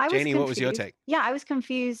that. I was Janie, what was your confused. take? Yeah, I was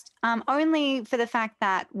confused. Only for the fact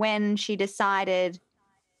that when she decided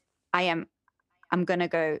I'm gonna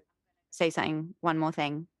go say something, one more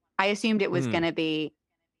thing. I assumed it was gonna be,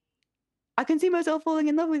 I can see myself falling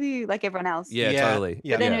in love with you, like everyone else. Yeah, totally.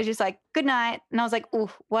 Yeah. But then it was just like, good night. And I was like, oh,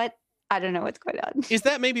 what? I don't know what's going on. Is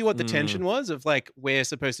that maybe what the tension was of like, we're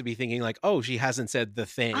supposed to be thinking like, oh, she hasn't said the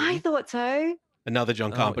thing. I thought so. Another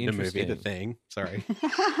John Carpenter movie, The interesting. Thing. Sorry.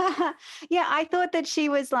 Yeah, I thought that she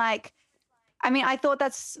was like, I mean, I thought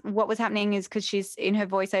that's what was happening is because she's in her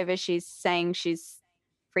voiceover, she's saying she's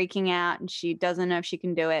freaking out and she doesn't know if she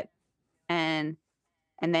can do it. And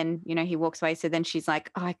then, you know, he walks away. So then she's like,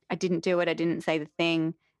 oh, I didn't do it. I didn't say the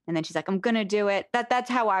thing. And then she's like, I'm going to do it. That's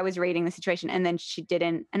how I was reading the situation. And then she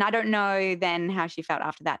didn't. And I don't know then how she felt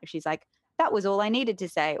after that. If she's like, that was all I needed to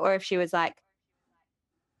say. Or if she was like,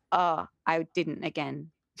 oh, I didn't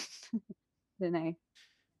again. I don't know.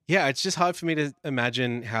 Yeah, it's just hard for me to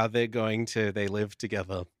imagine how they live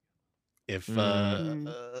together if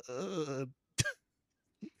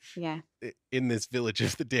Yeah. in this village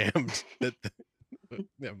of the damned.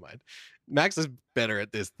 Never mind. Max is better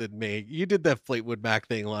at this than me. You did that Fleetwood Mac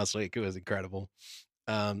thing last week. It was incredible.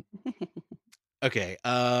 Okay.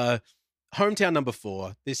 Hometown number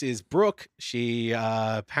 4. This is Brooke. She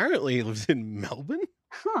apparently lives in Melbourne.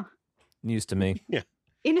 Huh. News to me.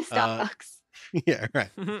 In a Starbucks. Yeah,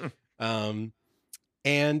 right.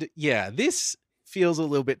 And yeah, this feels a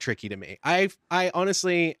little bit tricky to me. I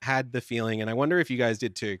honestly had the feeling, and I wonder if you guys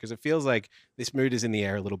did too, because it feels like this mood is in the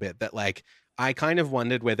air a little bit, that like I kind of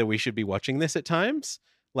wondered whether we should be watching this at times.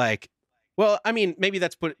 Like, well, I mean, maybe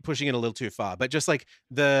that's pushing it a little too far, but just like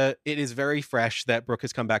it is very fresh that Brooke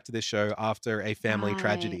has come back to this show after a family Right.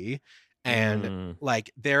 tragedy. And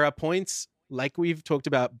like there are points, like we've talked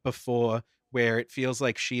about before, where it feels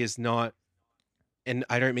like she is not, and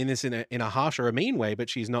I don't mean this in a harsh or a mean way, but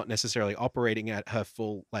she's not necessarily operating at her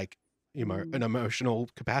full, like, an emotional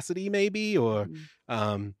capacity maybe, or,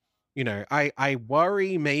 you know, I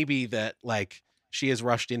worry maybe that like she has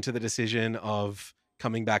rushed into the decision of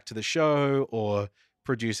coming back to the show, or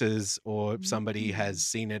producers or somebody has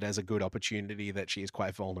seen it as a good opportunity that she is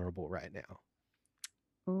quite vulnerable right now.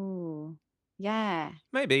 Ooh. Yeah.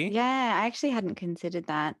 Maybe. Yeah, I actually hadn't considered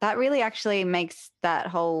that. That really actually makes that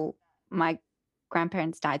whole my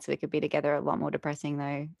grandparents died so we could be together a lot more depressing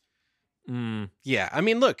though. Yeah, I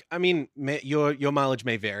mean, look, I mean, your mileage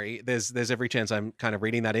may vary. There's every chance I'm kind of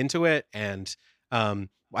reading that into it, and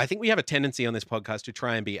I think we have a tendency on this podcast to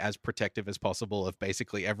try and be as protective as possible of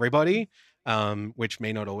basically everybody, which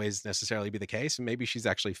may not always necessarily be the case. And maybe she's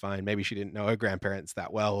actually fine. Maybe she didn't know her grandparents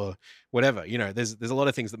that well, or whatever. You know, there's a lot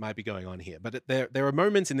of things that might be going on here. But there are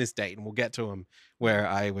moments in this date, and we'll get to them, where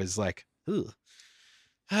I was like, ugh.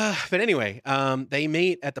 But anyway, they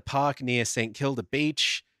meet at the park near St. Kilda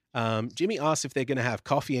Beach. Jimmy asks if they're going to have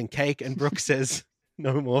coffee and cake, and Brooke says,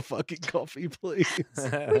 no more fucking coffee, please.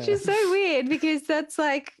 Which is so weird because that's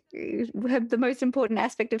like the most important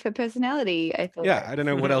aspect of her personality, I thought. Yeah, I don't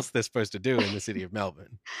know what else they're supposed to do in the city of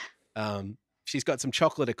Melbourne. She's got some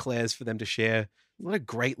chocolate eclairs for them to share. A lot of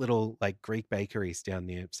great little like Greek bakeries down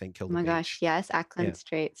near St. Kilda Oh my Beach. gosh, yes, Ackland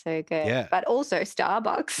Street, so good. Yeah. But also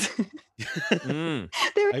Starbucks.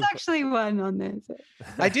 There is actually one on there. So.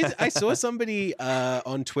 I saw somebody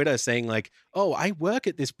on Twitter saying like, oh, I work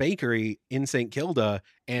at this bakery in St. Kilda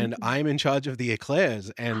and I'm in charge of the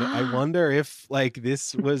eclairs. And I wonder if like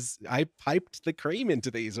this was, I piped the cream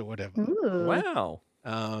into these or whatever. Ooh. Wow.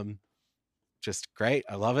 Just great.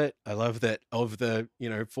 I love it. I love that of the,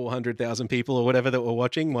 400,000 people or whatever that were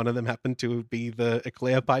watching, one of them happened to be the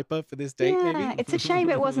eclair piper for this date, Yeah, maybe. it's a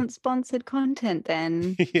shame it wasn't sponsored content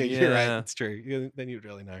then. Yeah, you're right. Yeah. That's true. Then you'd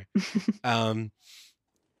really know.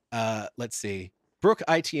 Let's see. Brooke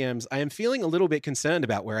ITMs, I am feeling a little bit concerned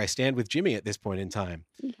about where I stand with Jimmy at this point in time.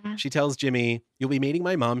 Yeah. She tells Jimmy, you'll be meeting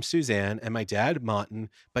my mom, Suzanne, and my dad,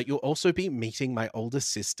 Martin, but you'll also be meeting my older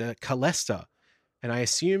sister, Calesta. And I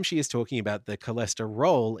assume she is talking about the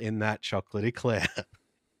cholesterol in that chocolate eclair.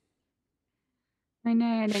 I know,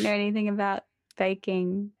 I don't know anything about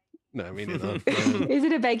baking. No, me neither. Is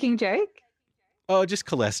it a baking joke? Oh, just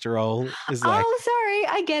cholesterol is like, Oh, sorry,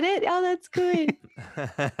 I get it. Oh, that's good.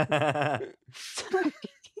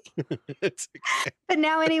 it's okay. But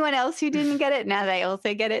now anyone else who didn't get it, now they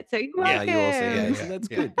also get it. So you're Yeah, welcome. you also- yeah. That's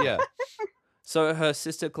good. Yeah. So her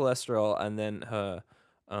sister cholesterol, and then her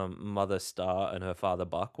Mother Star and her father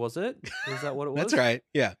Buck, was it? Is that what it was? That's right.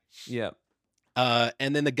 Yeah. Yeah.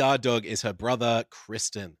 And then the guard dog is her brother,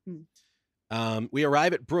 Kristen. We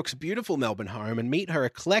arrive at Brooke's beautiful Melbourne home and meet her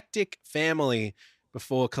eclectic family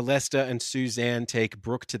before Callista and Suzanne take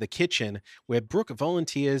Brooke to the kitchen, where Brooke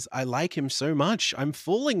volunteers, "I like him so much, I'm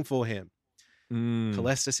falling for him."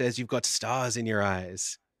 Callista says, "You've got stars in your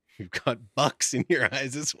eyes. You've got bucks in your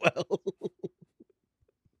eyes as well."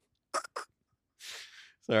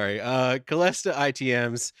 Sorry. Callista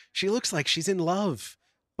ITMs. "She looks like she's in love.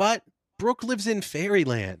 But Brooke lives in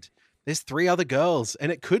fairyland. There's 3 other girls, and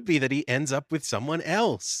it could be that he ends up with someone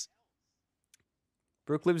else."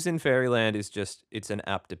 Brooke lives in fairyland is just, it's an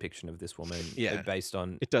apt depiction of this woman. Yeah, Based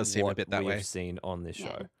on it does seem a what bit that we've way. seen on this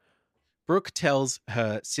show. Brooke tells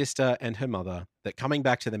her sister and her mother that coming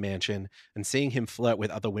back to the mansion and seeing him flirt with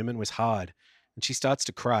other women was hard, and she starts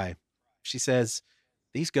to cry. She says,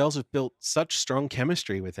 "These girls have built such strong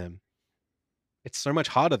chemistry with him. It's so much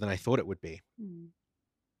harder than I thought it would be."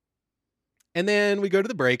 And then we go to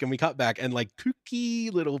the break and we cut back and like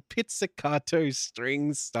kooky little pizzicato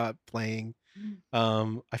strings start playing.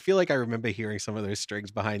 I feel like I remember hearing some of those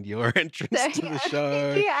strings behind your entrance to the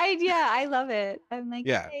show. Yeah, I love it. I'm like,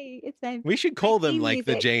 Yeah. hey, it's my We should call them theme like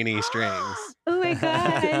the music. Janie strings. Oh my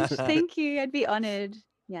gosh, thank you. I'd be honored.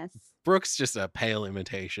 Yes. Brooke's just a pale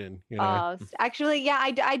imitation, you know. Actually, yeah,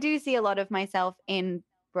 I do see a lot of myself in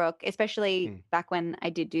Brooke, especially back when I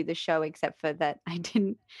did do the show, except for that I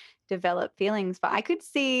didn't develop feelings, but I could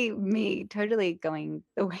see me totally going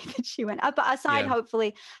the way that she went. But aside,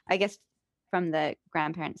 hopefully, I guess from the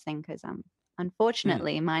grandparents thing, because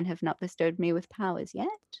unfortunately mine have not bestowed me with powers yet.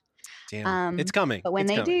 Damn, it's coming. But when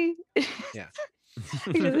It's they coming. do, Yeah.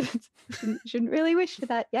 shouldn't really wish for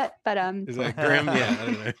that yet. But Is that grim? Yeah, I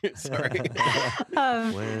don't know.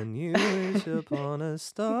 Sorry. When you wish upon a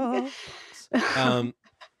star. And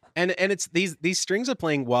it's these strings are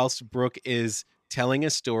playing whilst Brooke is telling a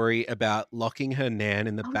story about locking her nan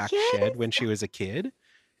in the back shed when she was a kid.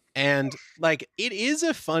 And like, it is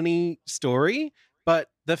a funny story, but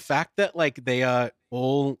the fact that like they are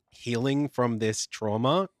all healing from this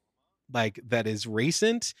trauma, like that is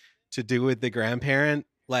recent to do with the grandparent,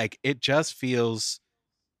 like it just feels,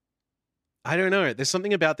 I don't know. There's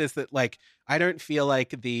something about this that like, I don't feel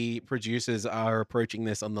like the producers are approaching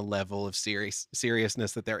this on the level of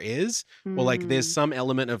seriousness that there is, or like there's some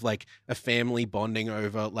element of like a family bonding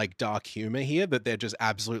over like dark humor here that they're just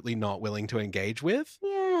absolutely not willing to engage with.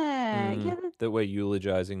 That we're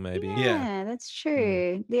eulogizing, maybe. Yeah, that's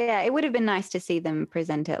true. Yeah, it would have been nice to see them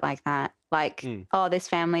present it like that. Like, oh, this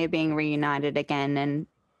family are being reunited again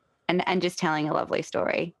and just telling a lovely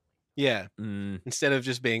story. Yeah. Instead of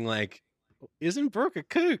just being like, "Isn't Brooke a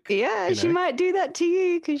kook?" Yeah, you she know? might do that to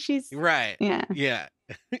you because she's Right. Yeah. Yeah.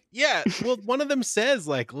 Yeah. Well, one of them says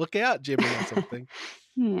like, "Look out, Jimmy," or something.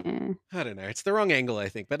 Yeah. I don't know. It's the wrong angle, I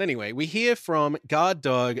think. But anyway, we hear from guard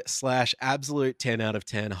dog / absolute 10 out of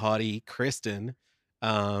 10 hottie Kristen,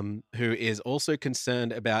 who is also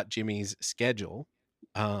concerned about Jimmy's schedule.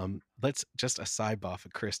 Let's just a sidebar for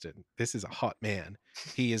Kristen. This is a hot man.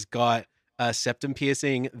 He has got a septum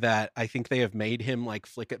piercing that I think they have made him like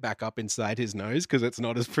flick it back up inside his nose because it's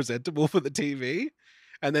not as presentable for the TV.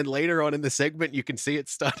 And then later on in the segment, you can see it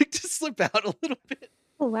starting to slip out a little bit.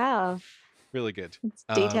 Oh wow. Really good. It's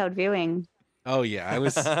detailed viewing. Oh yeah, I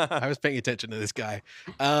was paying attention to this guy.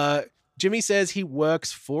 Jimmy says he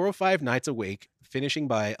works 4 or 5 nights a week, finishing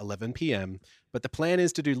by 11 p.m. But the plan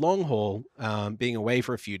is to do long haul, being away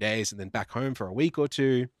for a few days and then back home for a week or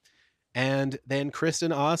two. And then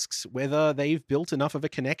Kristen asks whether they've built enough of a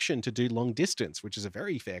connection to do long distance, which is a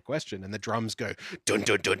very fair question. And the drums go dun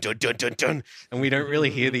dun dun dun dun dun dun, and we don't really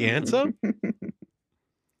hear the answer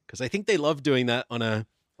because I think they love doing that on a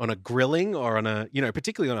grilling or on a, you know,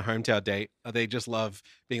 particularly on a hometown date. They just love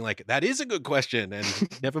being like, "That is a good question," and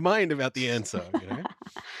never mind about the answer. You know.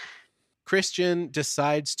 Christian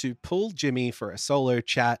decides to pull Jimmy for a solo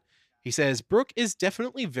chat. He says Brooke is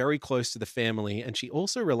definitely very close to the family, and she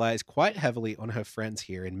also relies quite heavily on her friends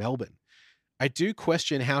here in Melbourne. I do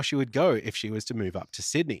question how she would go if she was to move up to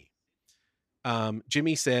Sydney.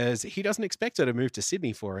 Jimmy says he doesn't expect her to move to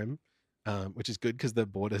Sydney for him, which is good because the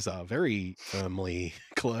borders are very firmly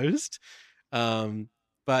closed.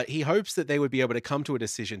 But he hopes that they would be able to come to a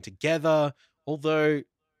decision together, although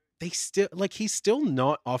he's still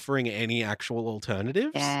not offering any actual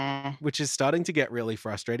alternatives, which is starting to get really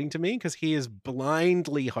frustrating to me because he is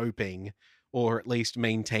blindly hoping, or at least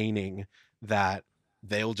maintaining, that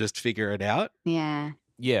they'll just figure it out. Yeah.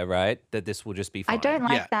 Yeah, right. That this will just be fine. I don't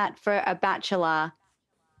like that for a bachelor.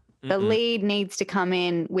 The lead needs to come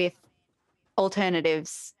in with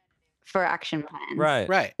alternatives for action plans.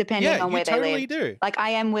 Right. Depending Yeah, on you where they totally live. do. Like,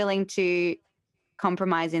 I am willing to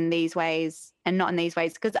compromise in these ways and not in these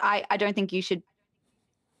ways, because I don't think you should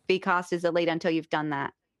be cast as a lead until you've done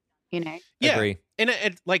that, you know? Yeah. Agree. And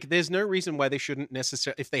like, there's no reason why they shouldn't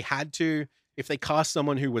necessarily, if they cast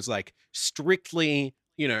someone who was like strictly,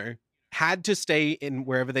 you know, had to stay in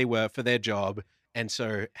wherever they were for their job, and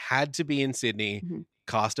so had to be in Sydney, Mhm.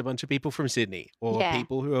 cast a bunch of people from Sydney or Yeah.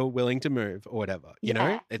 people who are willing to move or whatever. You know,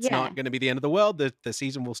 Yeah, it's yeah. not going to be the end of the world. The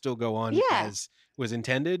season will still go on Yeah. as was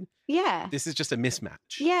intended. Yeah. This is just a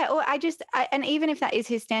mismatch. Yeah, or and even if that is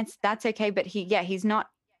his stance, that's okay. But he's not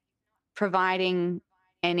providing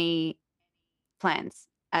any plans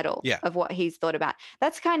at all Yeah. of what he's thought about.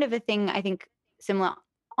 That's kind of a thing I think similar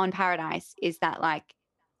on Paradise, is that like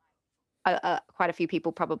quite a few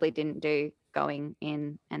people probably didn't do going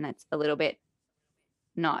in, and that's a little bit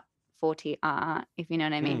not 40R, if you know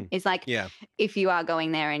what I mean. It's like, Yeah. if you are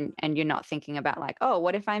going there and you're not thinking about like, oh,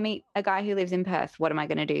 what if I meet a guy who lives in Perth? What am I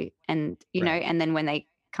going to do? And, you know, Right. and then when they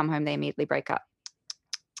come home, they immediately break up.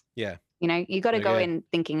 Yeah. You know, you got to go Okay. in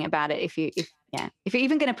thinking about it. If you're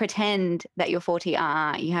even going to pretend that you're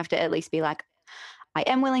 40R, you have to at least be like, I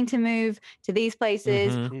am willing to move to these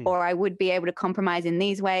places, Mhm. or I would be able to compromise in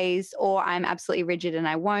these ways, or I'm absolutely rigid and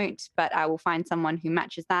I won't, but I will find someone who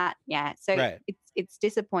matches that. Yeah. So Right. it's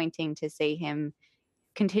disappointing to see him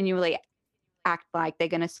continually act like they're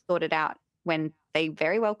going to sort it out when they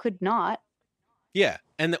very well could not. Yeah,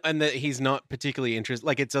 and that he's not particularly interested.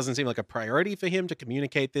 Like, it doesn't seem like a priority for him to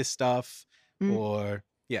communicate this stuff, Mm. or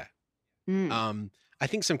yeah. Mm. I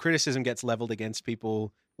think some criticism gets leveled against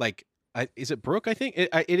people. Like, is it Brooke? I think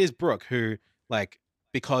it is Brooke who, like,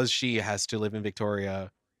 because she has to live in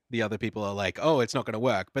Victoria, the other people are like, oh, it's not going to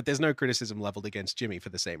work. But there's no criticism leveled against Jimmy for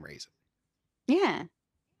the same reason. Yeah.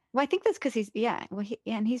 Well, I think that's because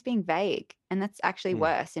and he's being vague, and that's actually Mm.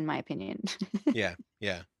 worse in my opinion. Yeah,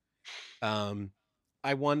 yeah.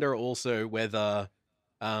 I wonder also whether,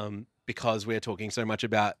 because we're talking so much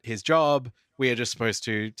about his job, we are just supposed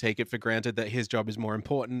to take it for granted that his job is more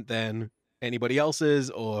important than anybody else's,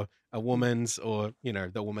 or a woman's, or, you know,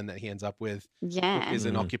 the woman that he ends up with Yeah. is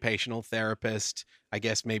an occupational therapist. I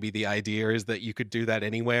guess maybe the idea is that you could do that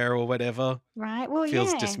anywhere or whatever. Right. Well,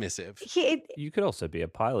 Feels yeah. dismissive. You could also be a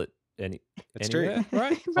pilot It's anywhere, true.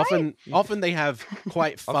 right? Often they have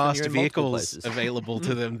quite Often fast you're in multiple vehicles places. available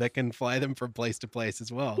to them that can fly them from place to place as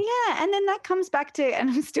well. Yeah, and then that comes back to, and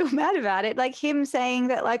I'm still mad about it, like him saying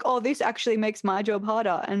that, like, oh, this actually makes my job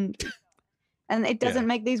harder, and it doesn't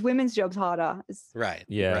make these women's jobs harder. It's Right.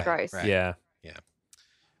 Yeah. Right, Gross. right. Yeah.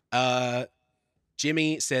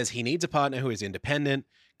 Jimmy says he needs a partner who is independent.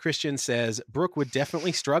 Christian says Brooke would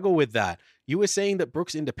definitely struggle with that. You were saying that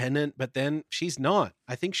Brooke's independent, but then she's not.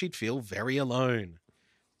 I think she'd feel very alone.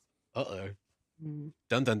 Uh-oh. Mm.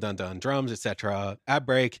 Dun, dun, dun, dun. Drums, etc. Ad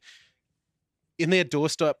break. In their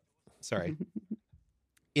doorstep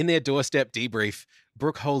debrief,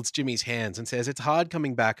 Brooke holds Jimmy's hands and says, it's hard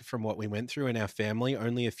coming back from what we went through in our family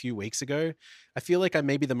only a few weeks ago. I feel like I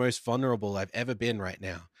may be the most vulnerable I've ever been right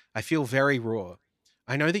now. I feel very raw.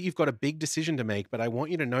 I know that you've got a big decision to make, but I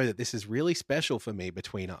want you to know that this is really special for me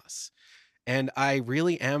between us. And I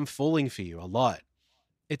really am falling for you a lot.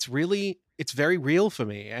 It's very real for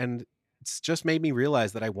me. And it's just made me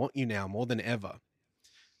realize that I want you now more than ever.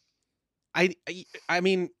 I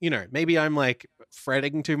mean, you know, maybe I'm like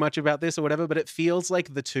fretting too much about this or whatever, but it feels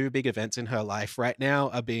like the two big events in her life right now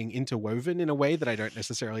are being interwoven in a way that I don't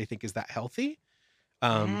necessarily think is that healthy.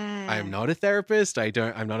 I am not a therapist.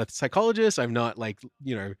 I'm not a psychologist. I'm not like,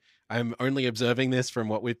 you know, I'm only observing this from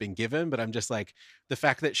what we've been given, but I'm just like, the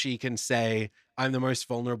fact that she can say, I'm the most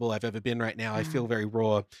vulnerable I've ever been right now. I feel very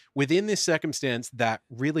raw within this circumstance that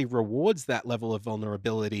really rewards that level of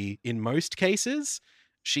vulnerability. In most cases,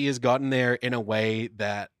 she has gotten there in a way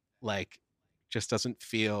that like just doesn't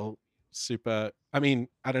feel super. I mean,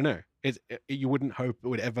 I don't know. You wouldn't hope it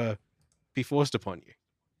would ever be forced upon you.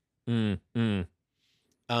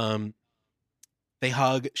 They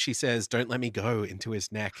hug. She says, don't let me go, into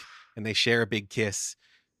his neck, and they share a big kiss.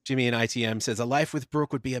 Jimmy in ITM says, a life with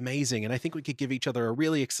Brooke would be amazing, and I think we could give each other a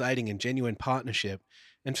really exciting and genuine partnership.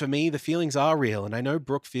 And for me, the feelings are real, and I know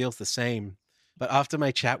Brooke feels the same. But after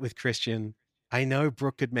my chat with Christian, I know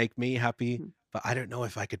Brooke could make me happy, but I don't know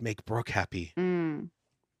if I could make Brooke happy. When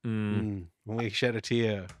we shed a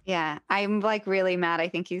tear. Yeah, I'm like really mad. I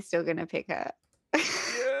think he's still gonna pick her.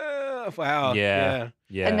 Yeah. Wow. Yeah.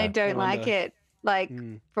 And I don't I like wonder. it. Like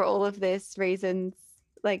Mm. for all of this reasons.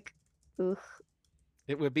 Like, ugh.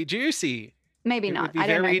 It would be juicy. Maybe It would not. be I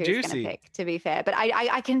don't know very who's juicy. gonna pick, to be fair. But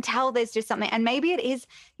I can tell there's just something, and maybe it is,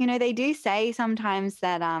 you know, they do say sometimes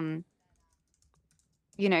that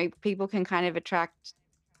you know, people can kind of attract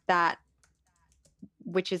that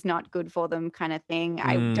which is not good for them kind of thing.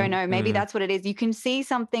 I don't know. Maybe that's what it is. You can see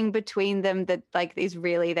something between them that like is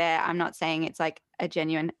really there. I'm not saying it's like a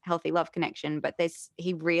genuine, healthy love connection, but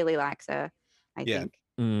he really likes her, I think.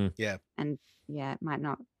 Yeah. And yeah, it might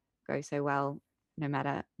not go so well no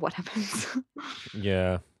matter what happens.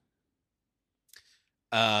 Yeah.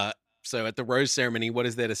 So at the rose ceremony, what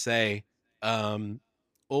is there to say?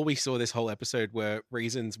 All we saw this whole episode were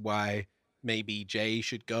reasons why maybe Jay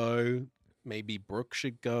should go, maybe Brooke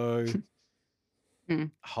should go.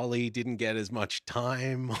 Holly didn't get as much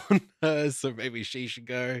time on her, so maybe she should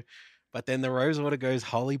go. But then the rose order goes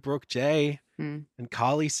Holly, Brooke, Jay, and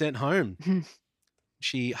Carly sent home.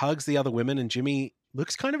 She hugs the other women, and Jimmy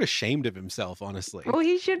looks kind of ashamed of himself, honestly. Well,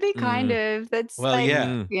 he should be kind of. That's well, like,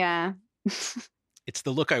 yeah. Yeah. It's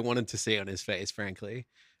the look I wanted to see on his face, frankly.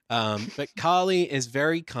 But Carly is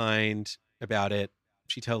very kind about it.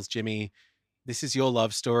 She tells Jimmy, this is your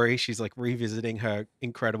love story. She's like revisiting her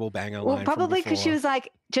incredible banger line. Well, probably because she was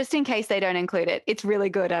like, just in case they don't include it, it's really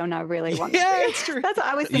good and I really want it. Yeah, it's true. That's what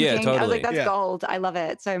I was thinking. Yeah, totally. I was like, that's Yeah. gold. I love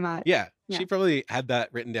it so much. Yeah, Yeah. she probably had that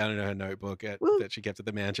written down in her notebook Woo. that she kept at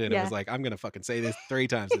the mansion and Yeah. was like, I'm going to fucking say this 3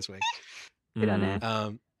 times this week. Good on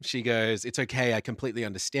her. She goes, it's okay. I completely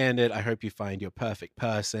understand it. I hope you find your perfect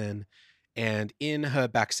person. And in her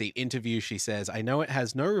backseat interview, she says, I know it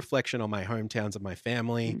has no reflection on my hometowns and my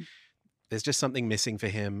family. There's just something missing for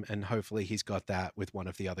him. And hopefully he's got that with one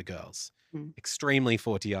of the other girls. Extremely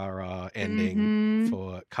Fortiara ending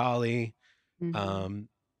for Carly.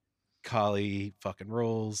 Carly fucking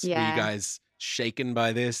rules. Were Yeah. you guys shaken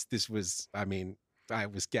by this? This was, I mean, I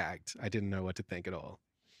was gagged. I didn't know what to think at all.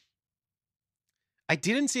 I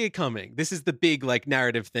didn't see it coming. This is the big like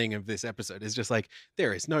narrative thing of this episode. Is just like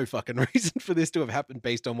there is no fucking reason for this to have happened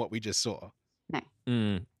based on what we just saw.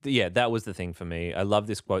 Yeah, that was the thing for me. I love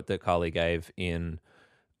this quote that Carly gave in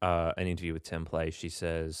an interview with Template. She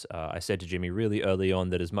says, I said to Jimmy really early on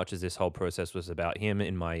that as much as this whole process was about him,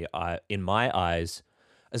 in my eyes,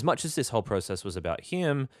 as much as this whole process was about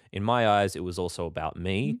him, in my eyes, it was also about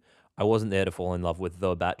me. I wasn't there to fall in love with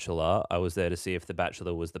The Bachelor. I was there to see if The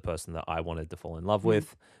Bachelor was the person that I wanted to fall in love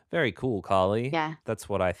with. Very cool, Carly. Yeah. That's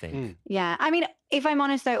what I think. Yeah. I mean, if I'm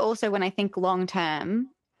honest, though, also when I think long term,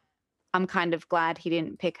 I'm kind of glad he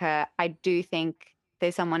didn't pick her. I do think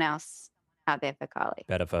there's someone else out there for Carly.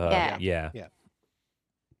 Better for her. Yeah.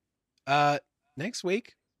 Next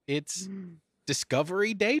week, it's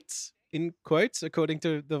discovery dates, in quotes, according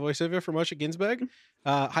to the voiceover from Osher Ginsburg.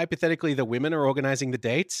 Hypothetically, the women are organizing the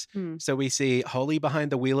dates. So we see Holly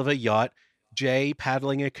behind the wheel of a yacht, Jay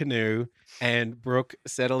paddling a canoe, and Brooke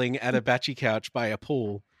settling at a bachy couch by a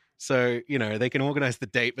pool. So, you know, they can organize the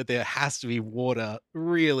date, but there has to be water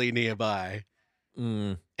really nearby.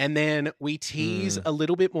 And then we tease a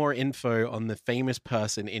little bit more info on the famous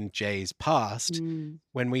person in Jay's past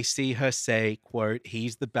when we see her say, quote,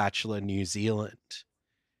 he's the Bachelor New Zealand.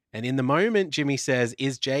 And in the moment, Jimmy says,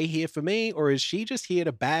 is Jay here for me or is she just here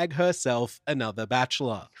to bag herself another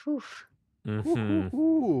bachelor? Ooh.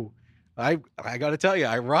 I got to tell you,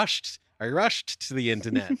 I rushed to the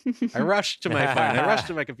internet. I rushed to my phone. I rushed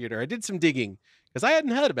to my computer. I did some digging because I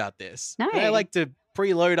hadn't heard about this. No. And I like to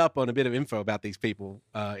preload up on a bit of info about these people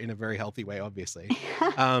in a very healthy way, obviously.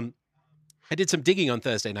 I did some digging on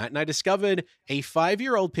Thursday night and I discovered a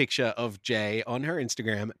 5-year-old picture of Jay on her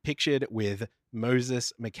Instagram pictured with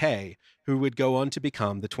Moses McKay, who would go on to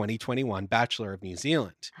become the 2021 Bachelor of New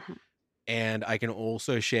Zealand. And I can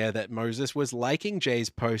also share that Moses was liking Jay's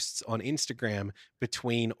posts on Instagram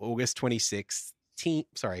between August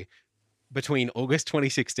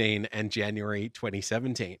 2016 and January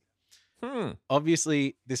 2017.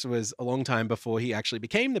 Obviously, this was a long time before he actually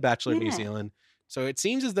became the Bachelor of New Zealand. So it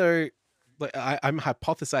seems as though I'm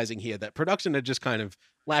hypothesizing here that production are just kind of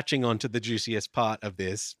latching onto the juiciest part of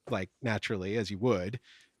this, like naturally, as you would.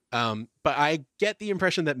 But I get the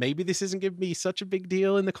impression that maybe this isn't going to be such a big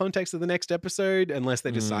deal in the context of the next episode, unless they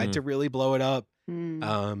decide to really blow it up.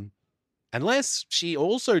 Unless she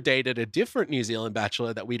also dated a different New Zealand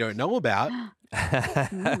Bachelor that we don't know about.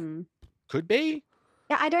 Could be.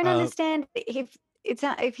 Yeah, I don't understand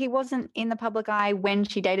if he wasn't in the public eye when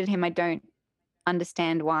she dated him. I don't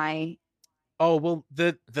understand why. Oh, well,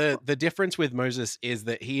 the difference with Moses is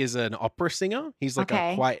that he is an opera singer. He's like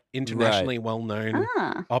a quite internationally well-known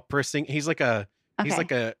opera singer. He's like I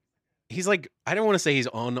don't want to say he's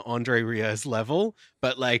on Andre Rie's level,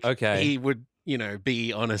 but like he would, you know,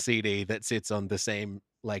 be on a CD that sits on the same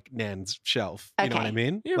like Nan's shelf. You know what I Okay.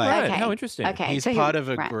 mean? You're Like, right. Okay. How interesting. Okay. he's so part of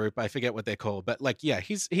a right. group. I forget what they're called, but like, yeah,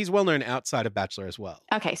 he's well known outside of Bachelor as well.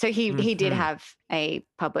 Okay, so he did Mhm. have a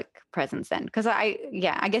public presence then, because I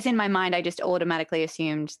guess in my mind I just automatically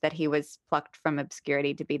assumed that he was plucked from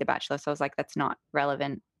obscurity to be the Bachelor. So I was like, that's not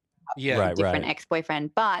relevant. Yeah, Right. Different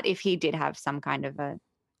ex-boyfriend, but if he did have some kind of a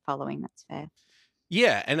following, that's fair.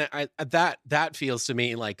 yeah, and that feels to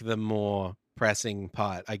me like the more pressing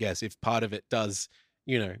part, I guess. If part of it does,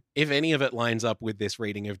 if any of it lines up with this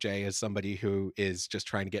reading of Jay as somebody who is just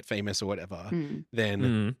trying to get famous or whatever, Mm. then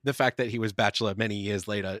Mm. the fact that he was Bachelor many years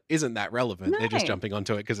later isn't that relevant. They're just No. jumping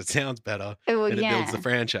onto it because it sounds better Well, and it yeah, builds the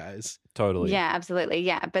franchise. Totally. yeah, absolutely,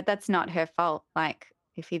 yeah, but that's not her fault. Like,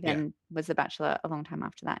 if he then was the Bachelor a long time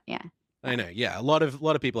after that, yeah. I know, yeah. A lot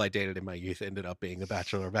of people I dated in my youth ended up being the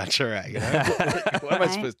Bachelor or Bachelorette. You know? What am I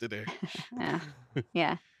Right. supposed to do? Yeah,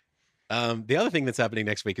 yeah. The other thing that's happening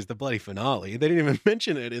next week is the bloody finale. They didn't even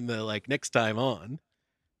mention it in the like next time on.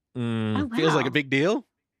 Mm. Oh, wow. Feels like a big deal.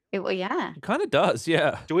 Well, yeah. It kind of does.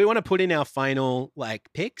 Yeah. Do we want to put in our final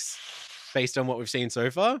like picks based on what we've seen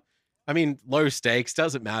so far? I mean, low stakes,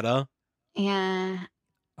 doesn't matter. Yeah,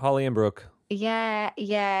 Holly and Brooke. yeah.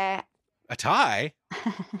 A tie?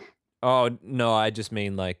 Oh no, I just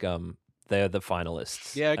mean like they're the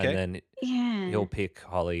finalists. Yeah, okay. And then Yeah. he'll pick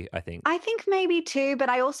Holly, I think. I think maybe too, but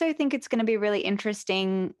I also think it's going to be really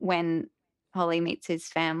interesting when Holly meets his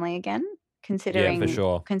family again, considering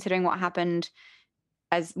sure. considering what happened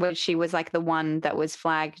as when she was like the one that was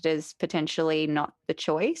flagged as potentially not the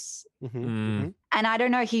choice. Mhm, Mm. mhm. And I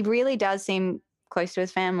don't know, he really does seem close to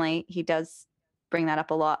his family. He does bring that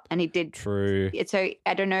up a lot, and he did. True. So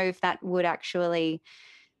I don't know if that would actually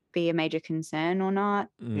be a major concern or not.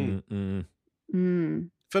 Mm. Mm.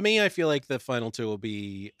 For me, I feel like the final two will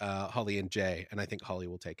be Holly and Jay, and I think Holly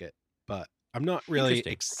will take it. But I'm not really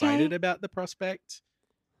Interesting. excited Okay. about the prospect.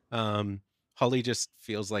 Holly just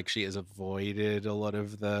feels like she has avoided a lot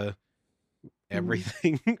of the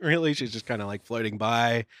everything. Really, she's just kind of like floating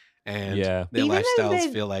by, and Yeah. their Even though lifestyles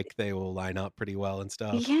they're- feel like they will line up pretty well and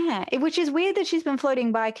stuff. Yeah, which is weird that she's been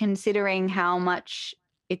floating by, considering how much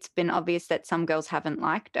it's been obvious that some girls haven't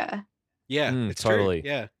liked her, Yeah, Mm, it's totally. true.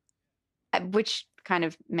 Yeah, which kind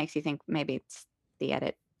of makes you think maybe it's the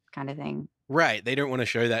edit kind of thing. right. They don't want to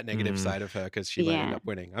show that negative Mm. side of her because she might end Yeah. up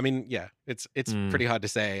winning. I mean, yeah, it's Mm. pretty hard to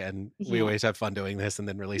say, and we Yeah. always have fun doing this, and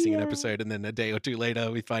then releasing an Yeah. episode, and then a day or two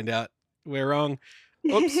later we find out we're wrong.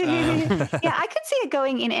 Oops. Yeah, I could see it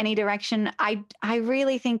going in any direction. I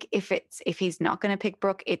really think if he's not going to pick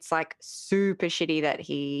Brooke, it's like super shitty that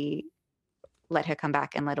he let her come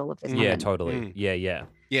back and let all of this Yeah, happen. totally. Mm. Yeah.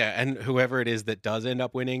 Yeah, and whoever it is that does end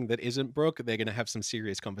up winning that isn't Brooke, they're going to have some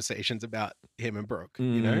serious conversations about him and Brooke,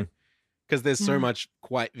 you know? Mm. Because there's so Yeah. much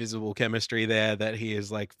quite visible chemistry there that he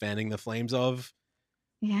is like fanning the flames of.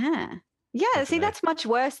 Yeah. Yeah, see, know. that's much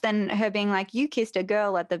worse than her being like, you kissed a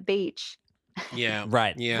girl at the beach. Yeah.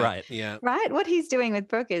 Right. Yeah. Right. Yeah. Right? What he's doing with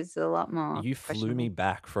Brooke is a lot more. You flew me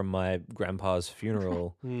back from my grandpa's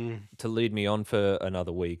funeral Mm. to lead me on for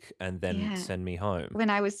another week and then Yeah. send me home. When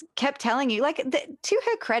I kept telling you, like, to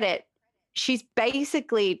her credit, she's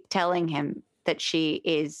basically telling him that she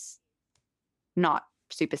is not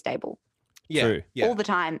super stable Yeah. True. Yeah. all the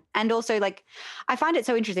time. And also, like, I find it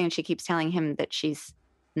so interesting that she keeps telling him that she's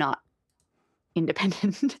not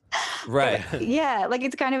independent. Right. Yeah, like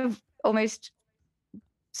it's kind of almost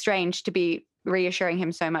strange to be reassuring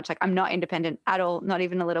him so much, like, I'm not independent at all, not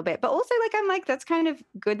even a little bit. But also, like, I'm like, that's kind of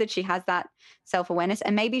good that she has that self-awareness,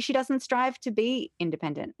 and maybe she doesn't strive to be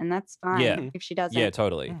independent, and that's fine Yeah. if she doesn't. Yeah,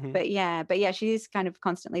 totally. Mhm. But yeah, she is kind of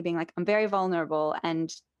constantly being like, I'm very vulnerable,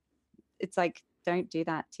 and it's like, don't do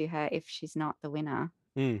that to her if she's not the winner.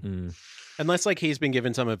 Mm. Unless like he's been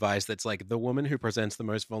given some advice that's like the woman who presents the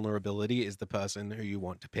most vulnerability is the person who you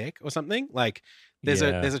want to pick or something. Like there's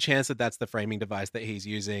Yeah. a chance that that's the framing device that he's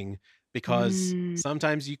using, because Mm.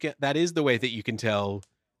 sometimes that is the way that you can tell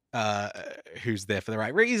who's there for the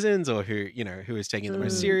right reasons, or who is taking it the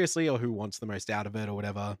most Mm. seriously, or who wants the most out of it or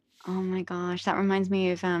whatever. Oh my gosh, that reminds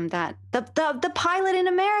me of that the pilot in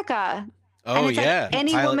America. Oh and it's yeah. like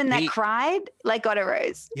any Pilot woman that Pete. cried like got a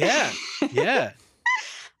rose. Yeah. Yeah.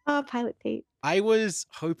 Oh, Pilot Pete. I was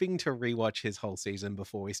hoping to rewatch his whole season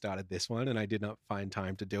before we started this one, and I did not find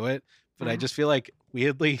time to do it. But I Ah. just feel like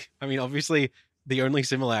weirdly, I mean, obviously the only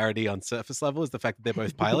similarity on surface level is the fact that they're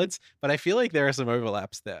both pilots, but I feel like there are some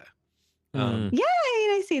overlaps there. Mm. Yeah,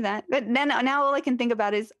 I see that. But then now all I can think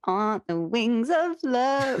about is On the Wings of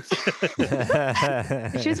Love.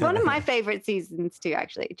 Which was one of my favorite seasons too,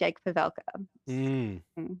 actually. Jake Pavelka. Mm.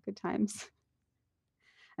 Good times.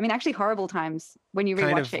 I mean, actually horrible times when you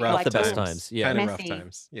Kind rewatch of it. rough You're like, the best "Oh, times. Yeah. Kind of messy." rough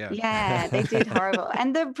times. Yeah. Yeah, they did horrible.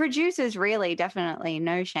 And the producers really, definitely,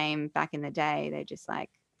 no shame back in the day. They're just like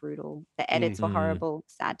brutal. The edits were Mhm. horrible,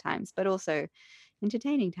 sad times, but also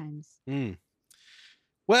entertaining times. Mm.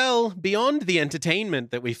 Well, beyond the entertainment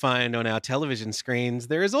that we find on our television screens,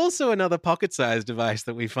 there is also another pocket-sized device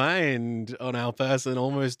that we find on our person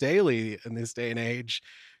almost daily in this day and age,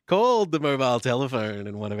 called the mobile telephone.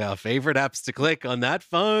 And one of our favorite apps to click on that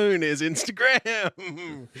phone is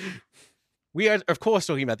Instagram. We are, of course,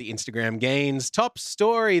 talking about the Instagram gains. Top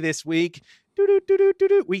story this week.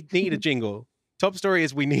 Doo-doo-doo-doo-doo-doo. We need a jingle. Top story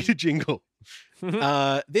is we need a jingle.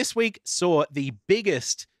 This week saw the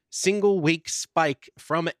biggest single week spike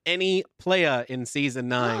from any player in season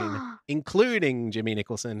 9, including Jimmy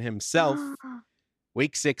Nicholson himself.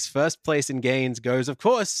 Week 6, first place in gains goes, of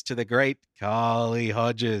course, to the great Carly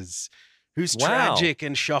Hodges, whose Wow. tragic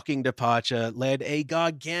and shocking departure led a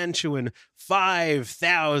gargantuan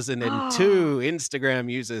 5,002 Instagram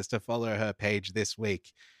users to follow her page this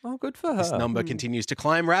week. Oh, good for her. This number continues to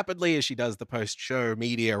climb rapidly as she does the post-show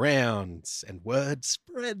media rounds, and word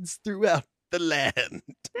spreads throughout the land.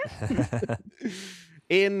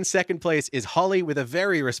 In second place is Holly with a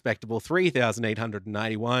very respectable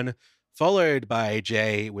 3,891, followed by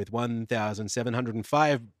Jay with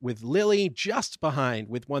 1,705, with Lily just behind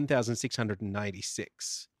with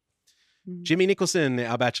 1,696. Jimmy Nicholson,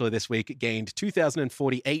 our bachelor this week, gained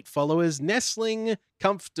 2,048 followers, nestling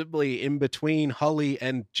comfortably in between Holly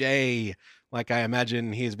and Jay, like I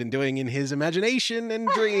imagine he has been doing in his imagination and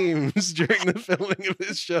dreams during the filming of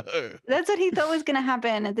this show. That's what he thought was going to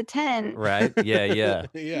happen at the 10. Right? Yeah, yeah.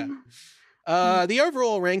 Yeah. The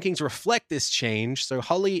overall rankings reflect this change. So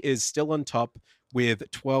Holly is still on top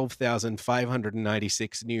with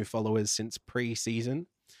 12,596 new followers since pre-season.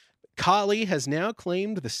 Carly has now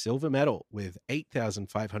claimed the silver medal with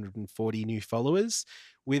 8,540 new followers,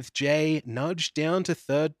 with Jay nudged down to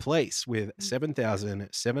third place with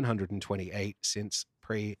 7,728 since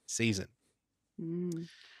pre-season. Mm.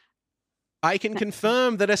 I can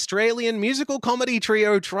confirm that Australian musical comedy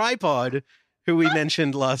trio Tripod, who we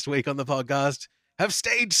mentioned last week on the podcast, have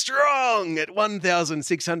stayed strong at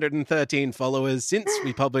 1,613 followers since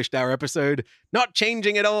we published our episode, not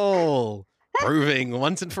changing at all. Proving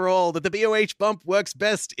once and for all that the BOH bump works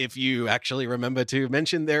best if you actually remember to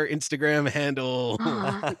mention their Instagram handle.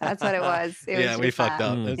 That's what it was. It was Yeah, we just fucked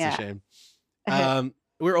that. up. That's Yeah. a shame.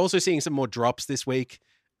 We're also seeing some more drops this week.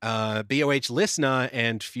 BOH listener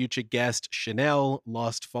and future guest Chanel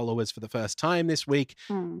lost followers for the first time this week,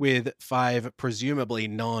 with 5 presumably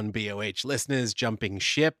non-BOH listeners jumping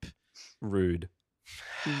ship. Rude.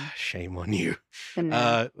 Shame on you. The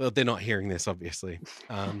nerve. Well, they're not hearing this, obviously.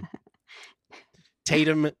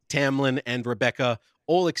 Tatum, Tamlin, and Rebecca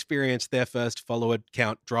all experienced their first follower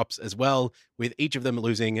count drops as well, with each of them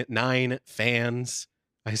losing 9 fans.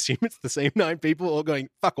 I assume it's the same 9 people all going,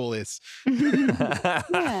 fuck all this.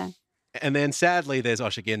 Yeah. And then sadly, there's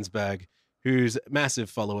Osher Ginsburg, whose massive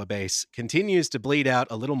follower base continues to bleed out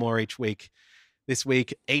a little more each week. This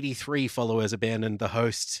week, 83 followers abandoned the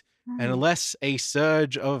host. And unless a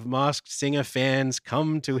surge of Masked Singer fans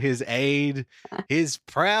come to his aid, his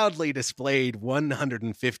proudly displayed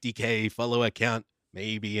 150K follower count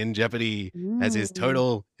may be in jeopardy, as his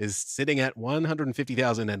total is sitting at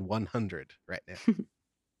 150,100 right now.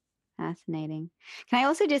 Fascinating. Can I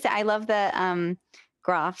also just say, I love the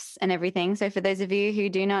graphs and everything. So for those of you who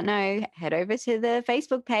do not know, head over to the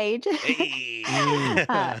Facebook page. Hey.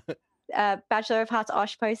 Bachelor of Hearts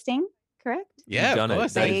Osh posting, correct? Yeah, Done of it.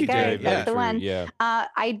 course. There Thank you you, go. Jay. That's Yeah. the one. Yeah.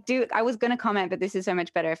 I was going to comment, but this is so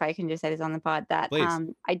much better if I can just say this on the pod, that Please.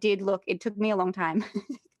 I did look, it took me a long time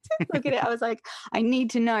to look at it. I was like, I need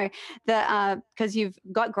to know that, because you've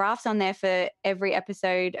got graphs on there for every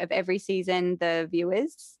episode of every season, the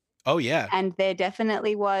viewers, Oh, yeah. and there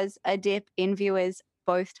definitely was a dip in viewers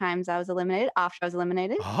both times I was eliminated, after I was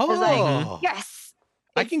eliminated. I was like, Oh, yes.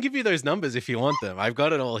 I can give you those numbers if you want them. I've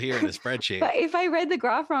got it all here in a spreadsheet. But if I read the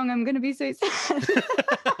graph wrong, I'm going to be so sad.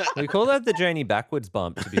 We call that the Janie backwards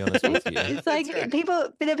bump, to be honest with you. It's like right.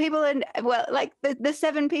 the people, and well, like the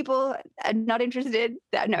 7 people are not interested.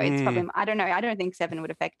 No, it's probably, I don't know. I don't think 7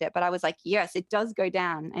 would affect it, but I was like, yes, it does go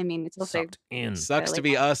down. I mean, it's also Sucked in. Sucks to early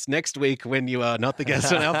be on. us next week when you are not the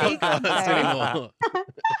guest on our There you go.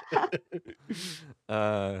 podcast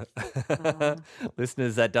anymore.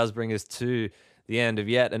 Listeners, that does bring us to the end of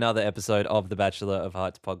yet another episode of the Bachelor of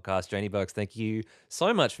Hearts podcast. Janie Burks, thank you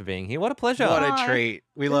so much for being here. What a pleasure. What a Oh, treat.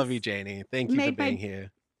 We love you, this Janie. Thank you for made my- being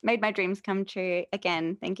here. made my dreams come true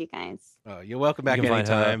again. Thank you guys. Oh, you're welcome back You can find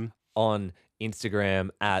her anytime. on Instagram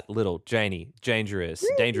at Little Janie Dangerous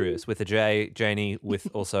with a J, Janie with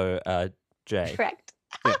also a J. Correct.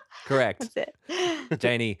 Correct. That's it.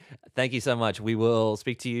 Janie, thank you so much. We will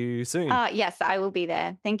speak to you soon. Yes, I will be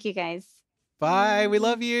there. Thank you, guys. Bye. We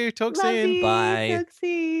love you. Talk Love soon. you. Bye. Talk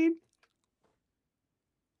soon.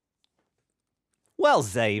 Well,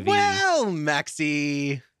 Xavier. Well,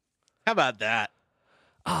 Maxi, how about that?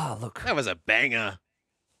 Look, That was a banger.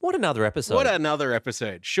 what another episode. What another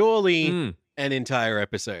episode. Surely Mm, an entire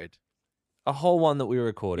episode. a whole one that we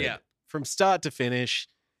recorded. Yeah. From start to finish,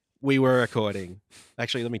 we were recording.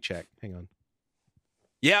 Actually, let me check. Hang on.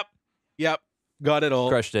 Yep. Got it all.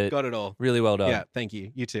 Crushed it. Got it all. Really well done. Yeah. Thank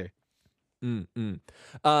you. You too.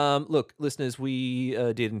 Look, listeners, we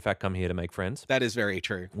did in fact come here to make friends. That is very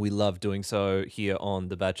true. We love doing so here on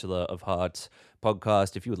the Bachelor of Hearts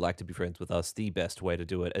podcast. If you would like to be friends with us, the best way to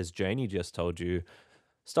do it, as Janie just told you,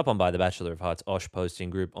 stop on by the Bachelor of Hearts Osh posting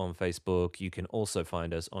group on Facebook. You can also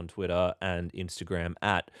find us on Twitter and Instagram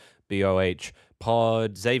at BOH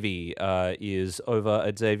Pod. Xavier is over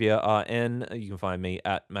at Xavier RN. You can find me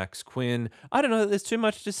at Max Quinn. I don't know that there's too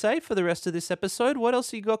much to say for the rest of this episode. What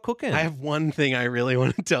else you got cooking? I have one thing I really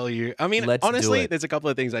want to tell you. I mean, Let's do honestly, it. there's a couple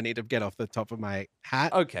of things I need to get off the top of my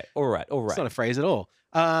hat. Okay, all right. It's not a phrase at all.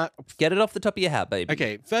 Get it off the top of your hat, baby.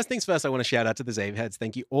 Okay, first things first, I want to shout out to the Zave Heads.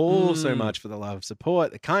 Thank you all so much for the love,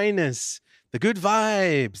 support, the kindness, the good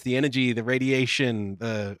vibes, the energy, the radiation.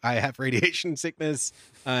 I have radiation sickness.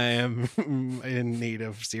 I am in need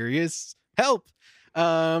of serious help.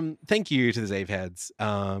 Thank you to the Zave Heads.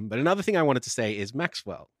 But another thing I wanted to say is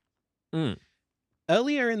Maxwell. Mm.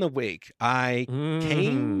 Earlier in the week, I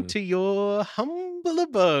came to your humble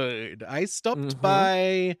abode. I stopped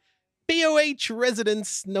by BOH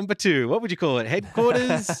Residence number 2. What would you call it?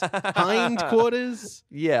 Headquarters? Hindquarters?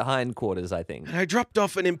 Yeah, hindquarters, I think. And I dropped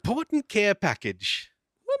off an important care package.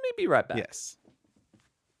 Let me be right back. Yes.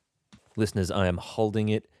 Listeners, I am holding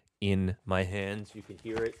it in my hands. You can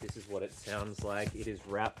hear it. This is what it sounds like. It is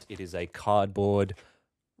wrapped. It is a cardboard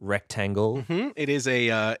rectangle. It is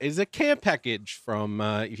a care package from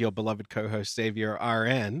your beloved co-host Xavier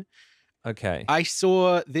RN. Okay. I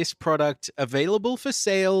saw this product available for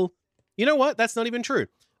sale. You know what? That's not even true.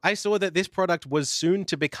 I saw that this product was soon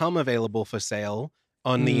to become available for sale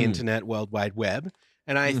on the internet World Wide Web.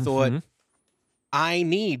 And I thought, I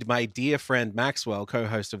need my dear friend Maxwell,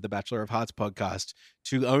 co-host of the Bachelor of Hearts podcast,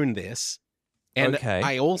 to own this. And Okay.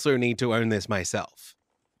 I also need to own this myself.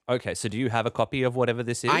 Okay, so do you have a copy of whatever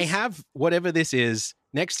this is? I have whatever this is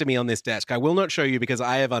next to me on this desk. I will not show you because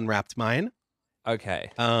I have unwrapped mine. Okay.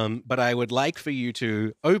 But I would like for you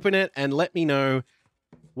to open it and let me know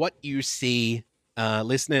what you see.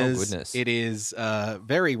 Listeners, Oh, goodness. it is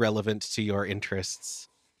very relevant to your interests.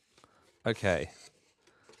 Okay.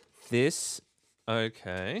 This.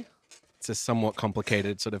 Okay. It's a somewhat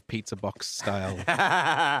complicated sort of pizza box style.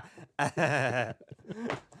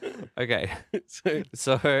 Okay. So,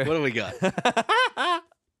 So what do we got?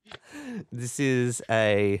 this is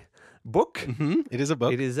a book. It is a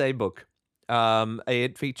book. It is a book.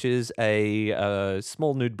 It features a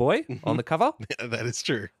small nude boy on the cover. That is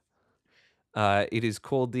true. It is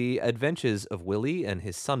called The Adventures of Willie and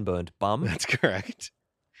His Sunburned Bum. That's correct.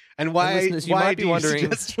 And why? listeners, you why might be do you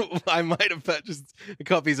wondering- suggest I might have purchased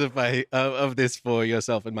copies of my of this for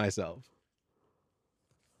yourself and myself?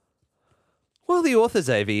 Well, the author,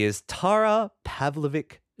 Xavier, is Tara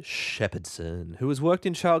Pavlovic Shepherdson, who has worked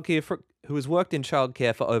in childcare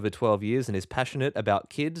for over 12 years and is passionate about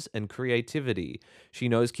kids and creativity. She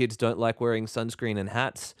knows kids don't like wearing sunscreen and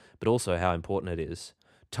hats, but also how important it is.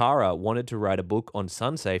 Tara wanted to write a book on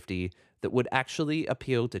sun safety that would actually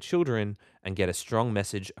appeal to children and get a strong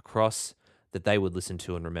message across that they would listen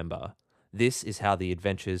to and remember. This is how the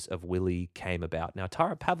adventures of Willie came about. Now,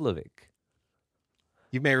 Tara Pavlovic.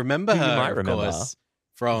 You may remember Who you her, might of remember. course,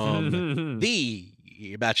 from the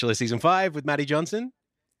Bachelor Season 5 with Maddie Johnson,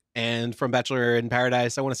 and from Bachelor in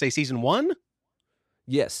Paradise, I want to say Season 1?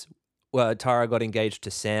 Yes. Well, Tara got engaged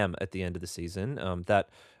to Sam at the end of the season.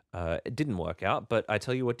 It didn't work out, but I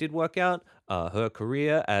tell you what did work out. Her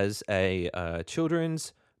career as a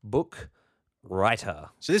children's book writer.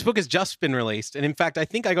 So this book has just been released, and in fact, I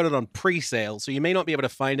think I got it on pre-sale, so you may not be able to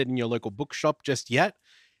find it in your local bookshop just yet.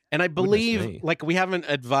 And I me. believe, like, we haven't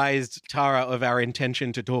advised Tara of our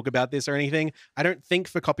intention to talk about this or anything. I don't think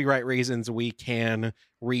for copyright reasons we can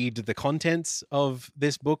read the contents of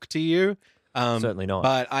this book to you. Certainly not.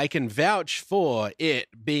 But I can vouch for it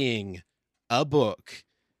being a book.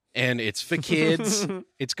 And it's for kids.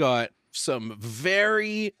 It's got some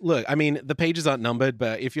very look. I mean, the pages aren't numbered,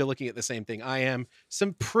 but if you're looking at the same thing I am,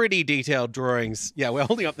 some pretty detailed drawings. Yeah, we're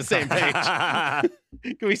holding up the same page.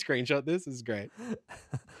 Can we screenshot this? This is great.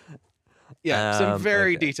 Yeah, some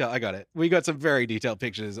very detailed. I got it. We got some very detailed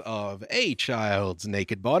pictures of a child's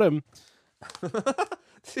naked bottom.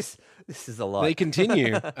 This is a lot. They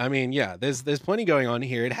continue. I mean, yeah, there's plenty going on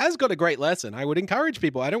here. It has got a great lesson. I would encourage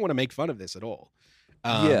people. I don't want to make fun of this at all.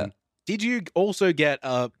 Yeah. Did you also get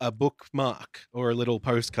a bookmark or a little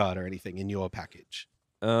postcard or anything in your package?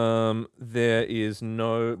 There is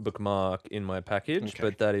no bookmark in my package,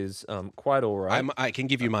 but that is quite all right. I can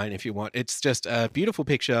give you mine if you want. It's just a beautiful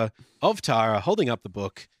picture of Tara holding up the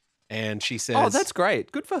book, and she says, "Oh, that's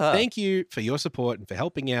great. Good for her. Thank you for your support and for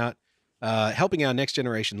helping out, helping our next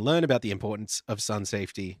generation learn about the importance of sun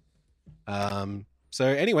safety." So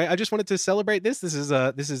anyway, I just wanted to celebrate this. This is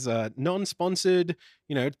a non-sponsored.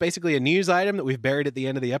 It's basically a news item that we've buried at the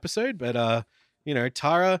end of the episode. But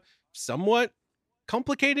Tara, somewhat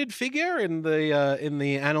complicated figure in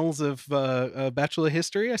the annals of Bachelor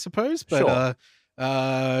history, I suppose. But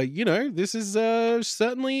this is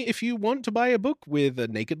certainly, if you want to buy a book with a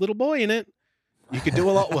naked little boy in it, you could do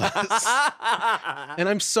a lot worse. And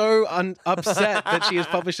I'm so upset that she has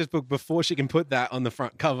published this book before she can put that on the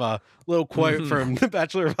front cover. Little quote from the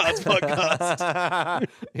Bachelor of Arts podcast.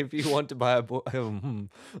 If you want to buy a book,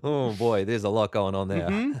 oh boy, there's a lot going on there.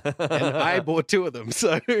 And I bought 2 of them.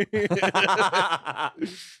 So,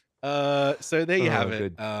 so there you have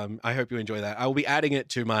it. I hope you enjoy that. I will be adding it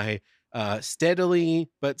to my steadily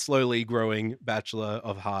but slowly growing Bachelor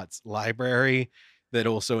of Hearts library. That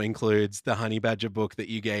also includes the Honey Badger book that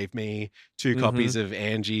you gave me, 2 copies of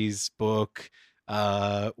Angie's book.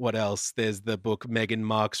 What else? There's the book Meghan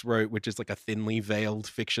Markle wrote, which is like a thinly veiled,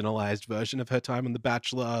 fictionalized version of her time on The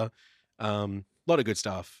Bachelor. A lot of good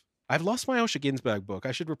stuff. I've lost my Osher Ginsburg book.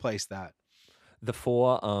 I should replace that. The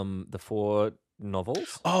 4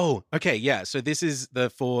 novels? Oh, okay, yeah. So this is the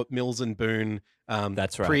 4 Mills and Boon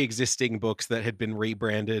that's right. pre-existing books that had been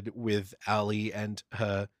rebranded with Ali and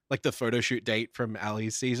her, like the photo shoot date from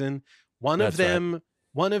Ali's season. One of them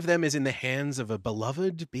is in the hands of a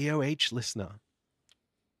beloved BOH listener.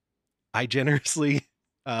 I generously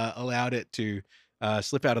allowed it to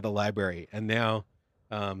slip out of the library. And now,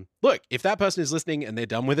 look, if that person is listening and they're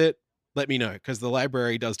done with it, let me know, because the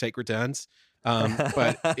library does take returns.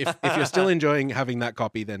 But if you're still enjoying having that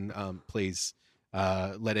copy, then please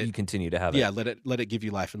let it. You continue to have it. Yeah, let it give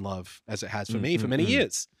you life and love as it has for me for many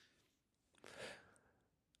years.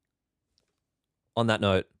 On that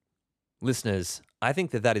note, listeners, I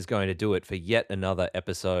think that is going to do it for yet another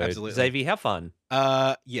episode. Absolutely. Xavier, have fun.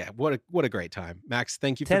 Yeah, what a great time. Max,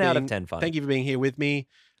 thank you for 10 out of 10 fun. Thank you for being here with me.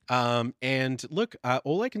 And look,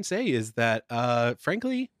 all I can say is that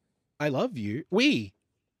frankly, I love you. We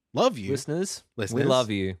love you. Listeners, we love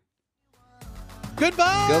you.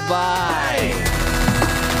 Goodbye. Goodbye.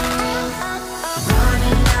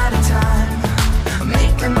 Running out of time,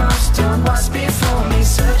 make the most of what's before me,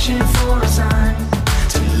 searching for a sign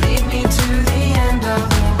to lead me to the end of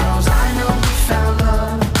the road. I know we found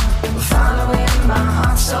love, following my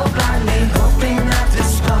heart so blindly, hoping that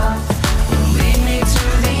this path will lead me to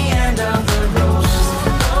the end of the road.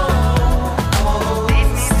 Oh, lead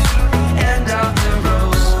me to the end of the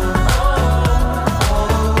road.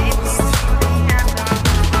 Lead me to the end of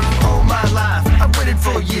the road. All my life, I've waited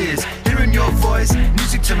for years, hearing your voice,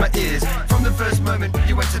 music to my ears. From the first moment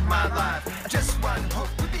you entered my life.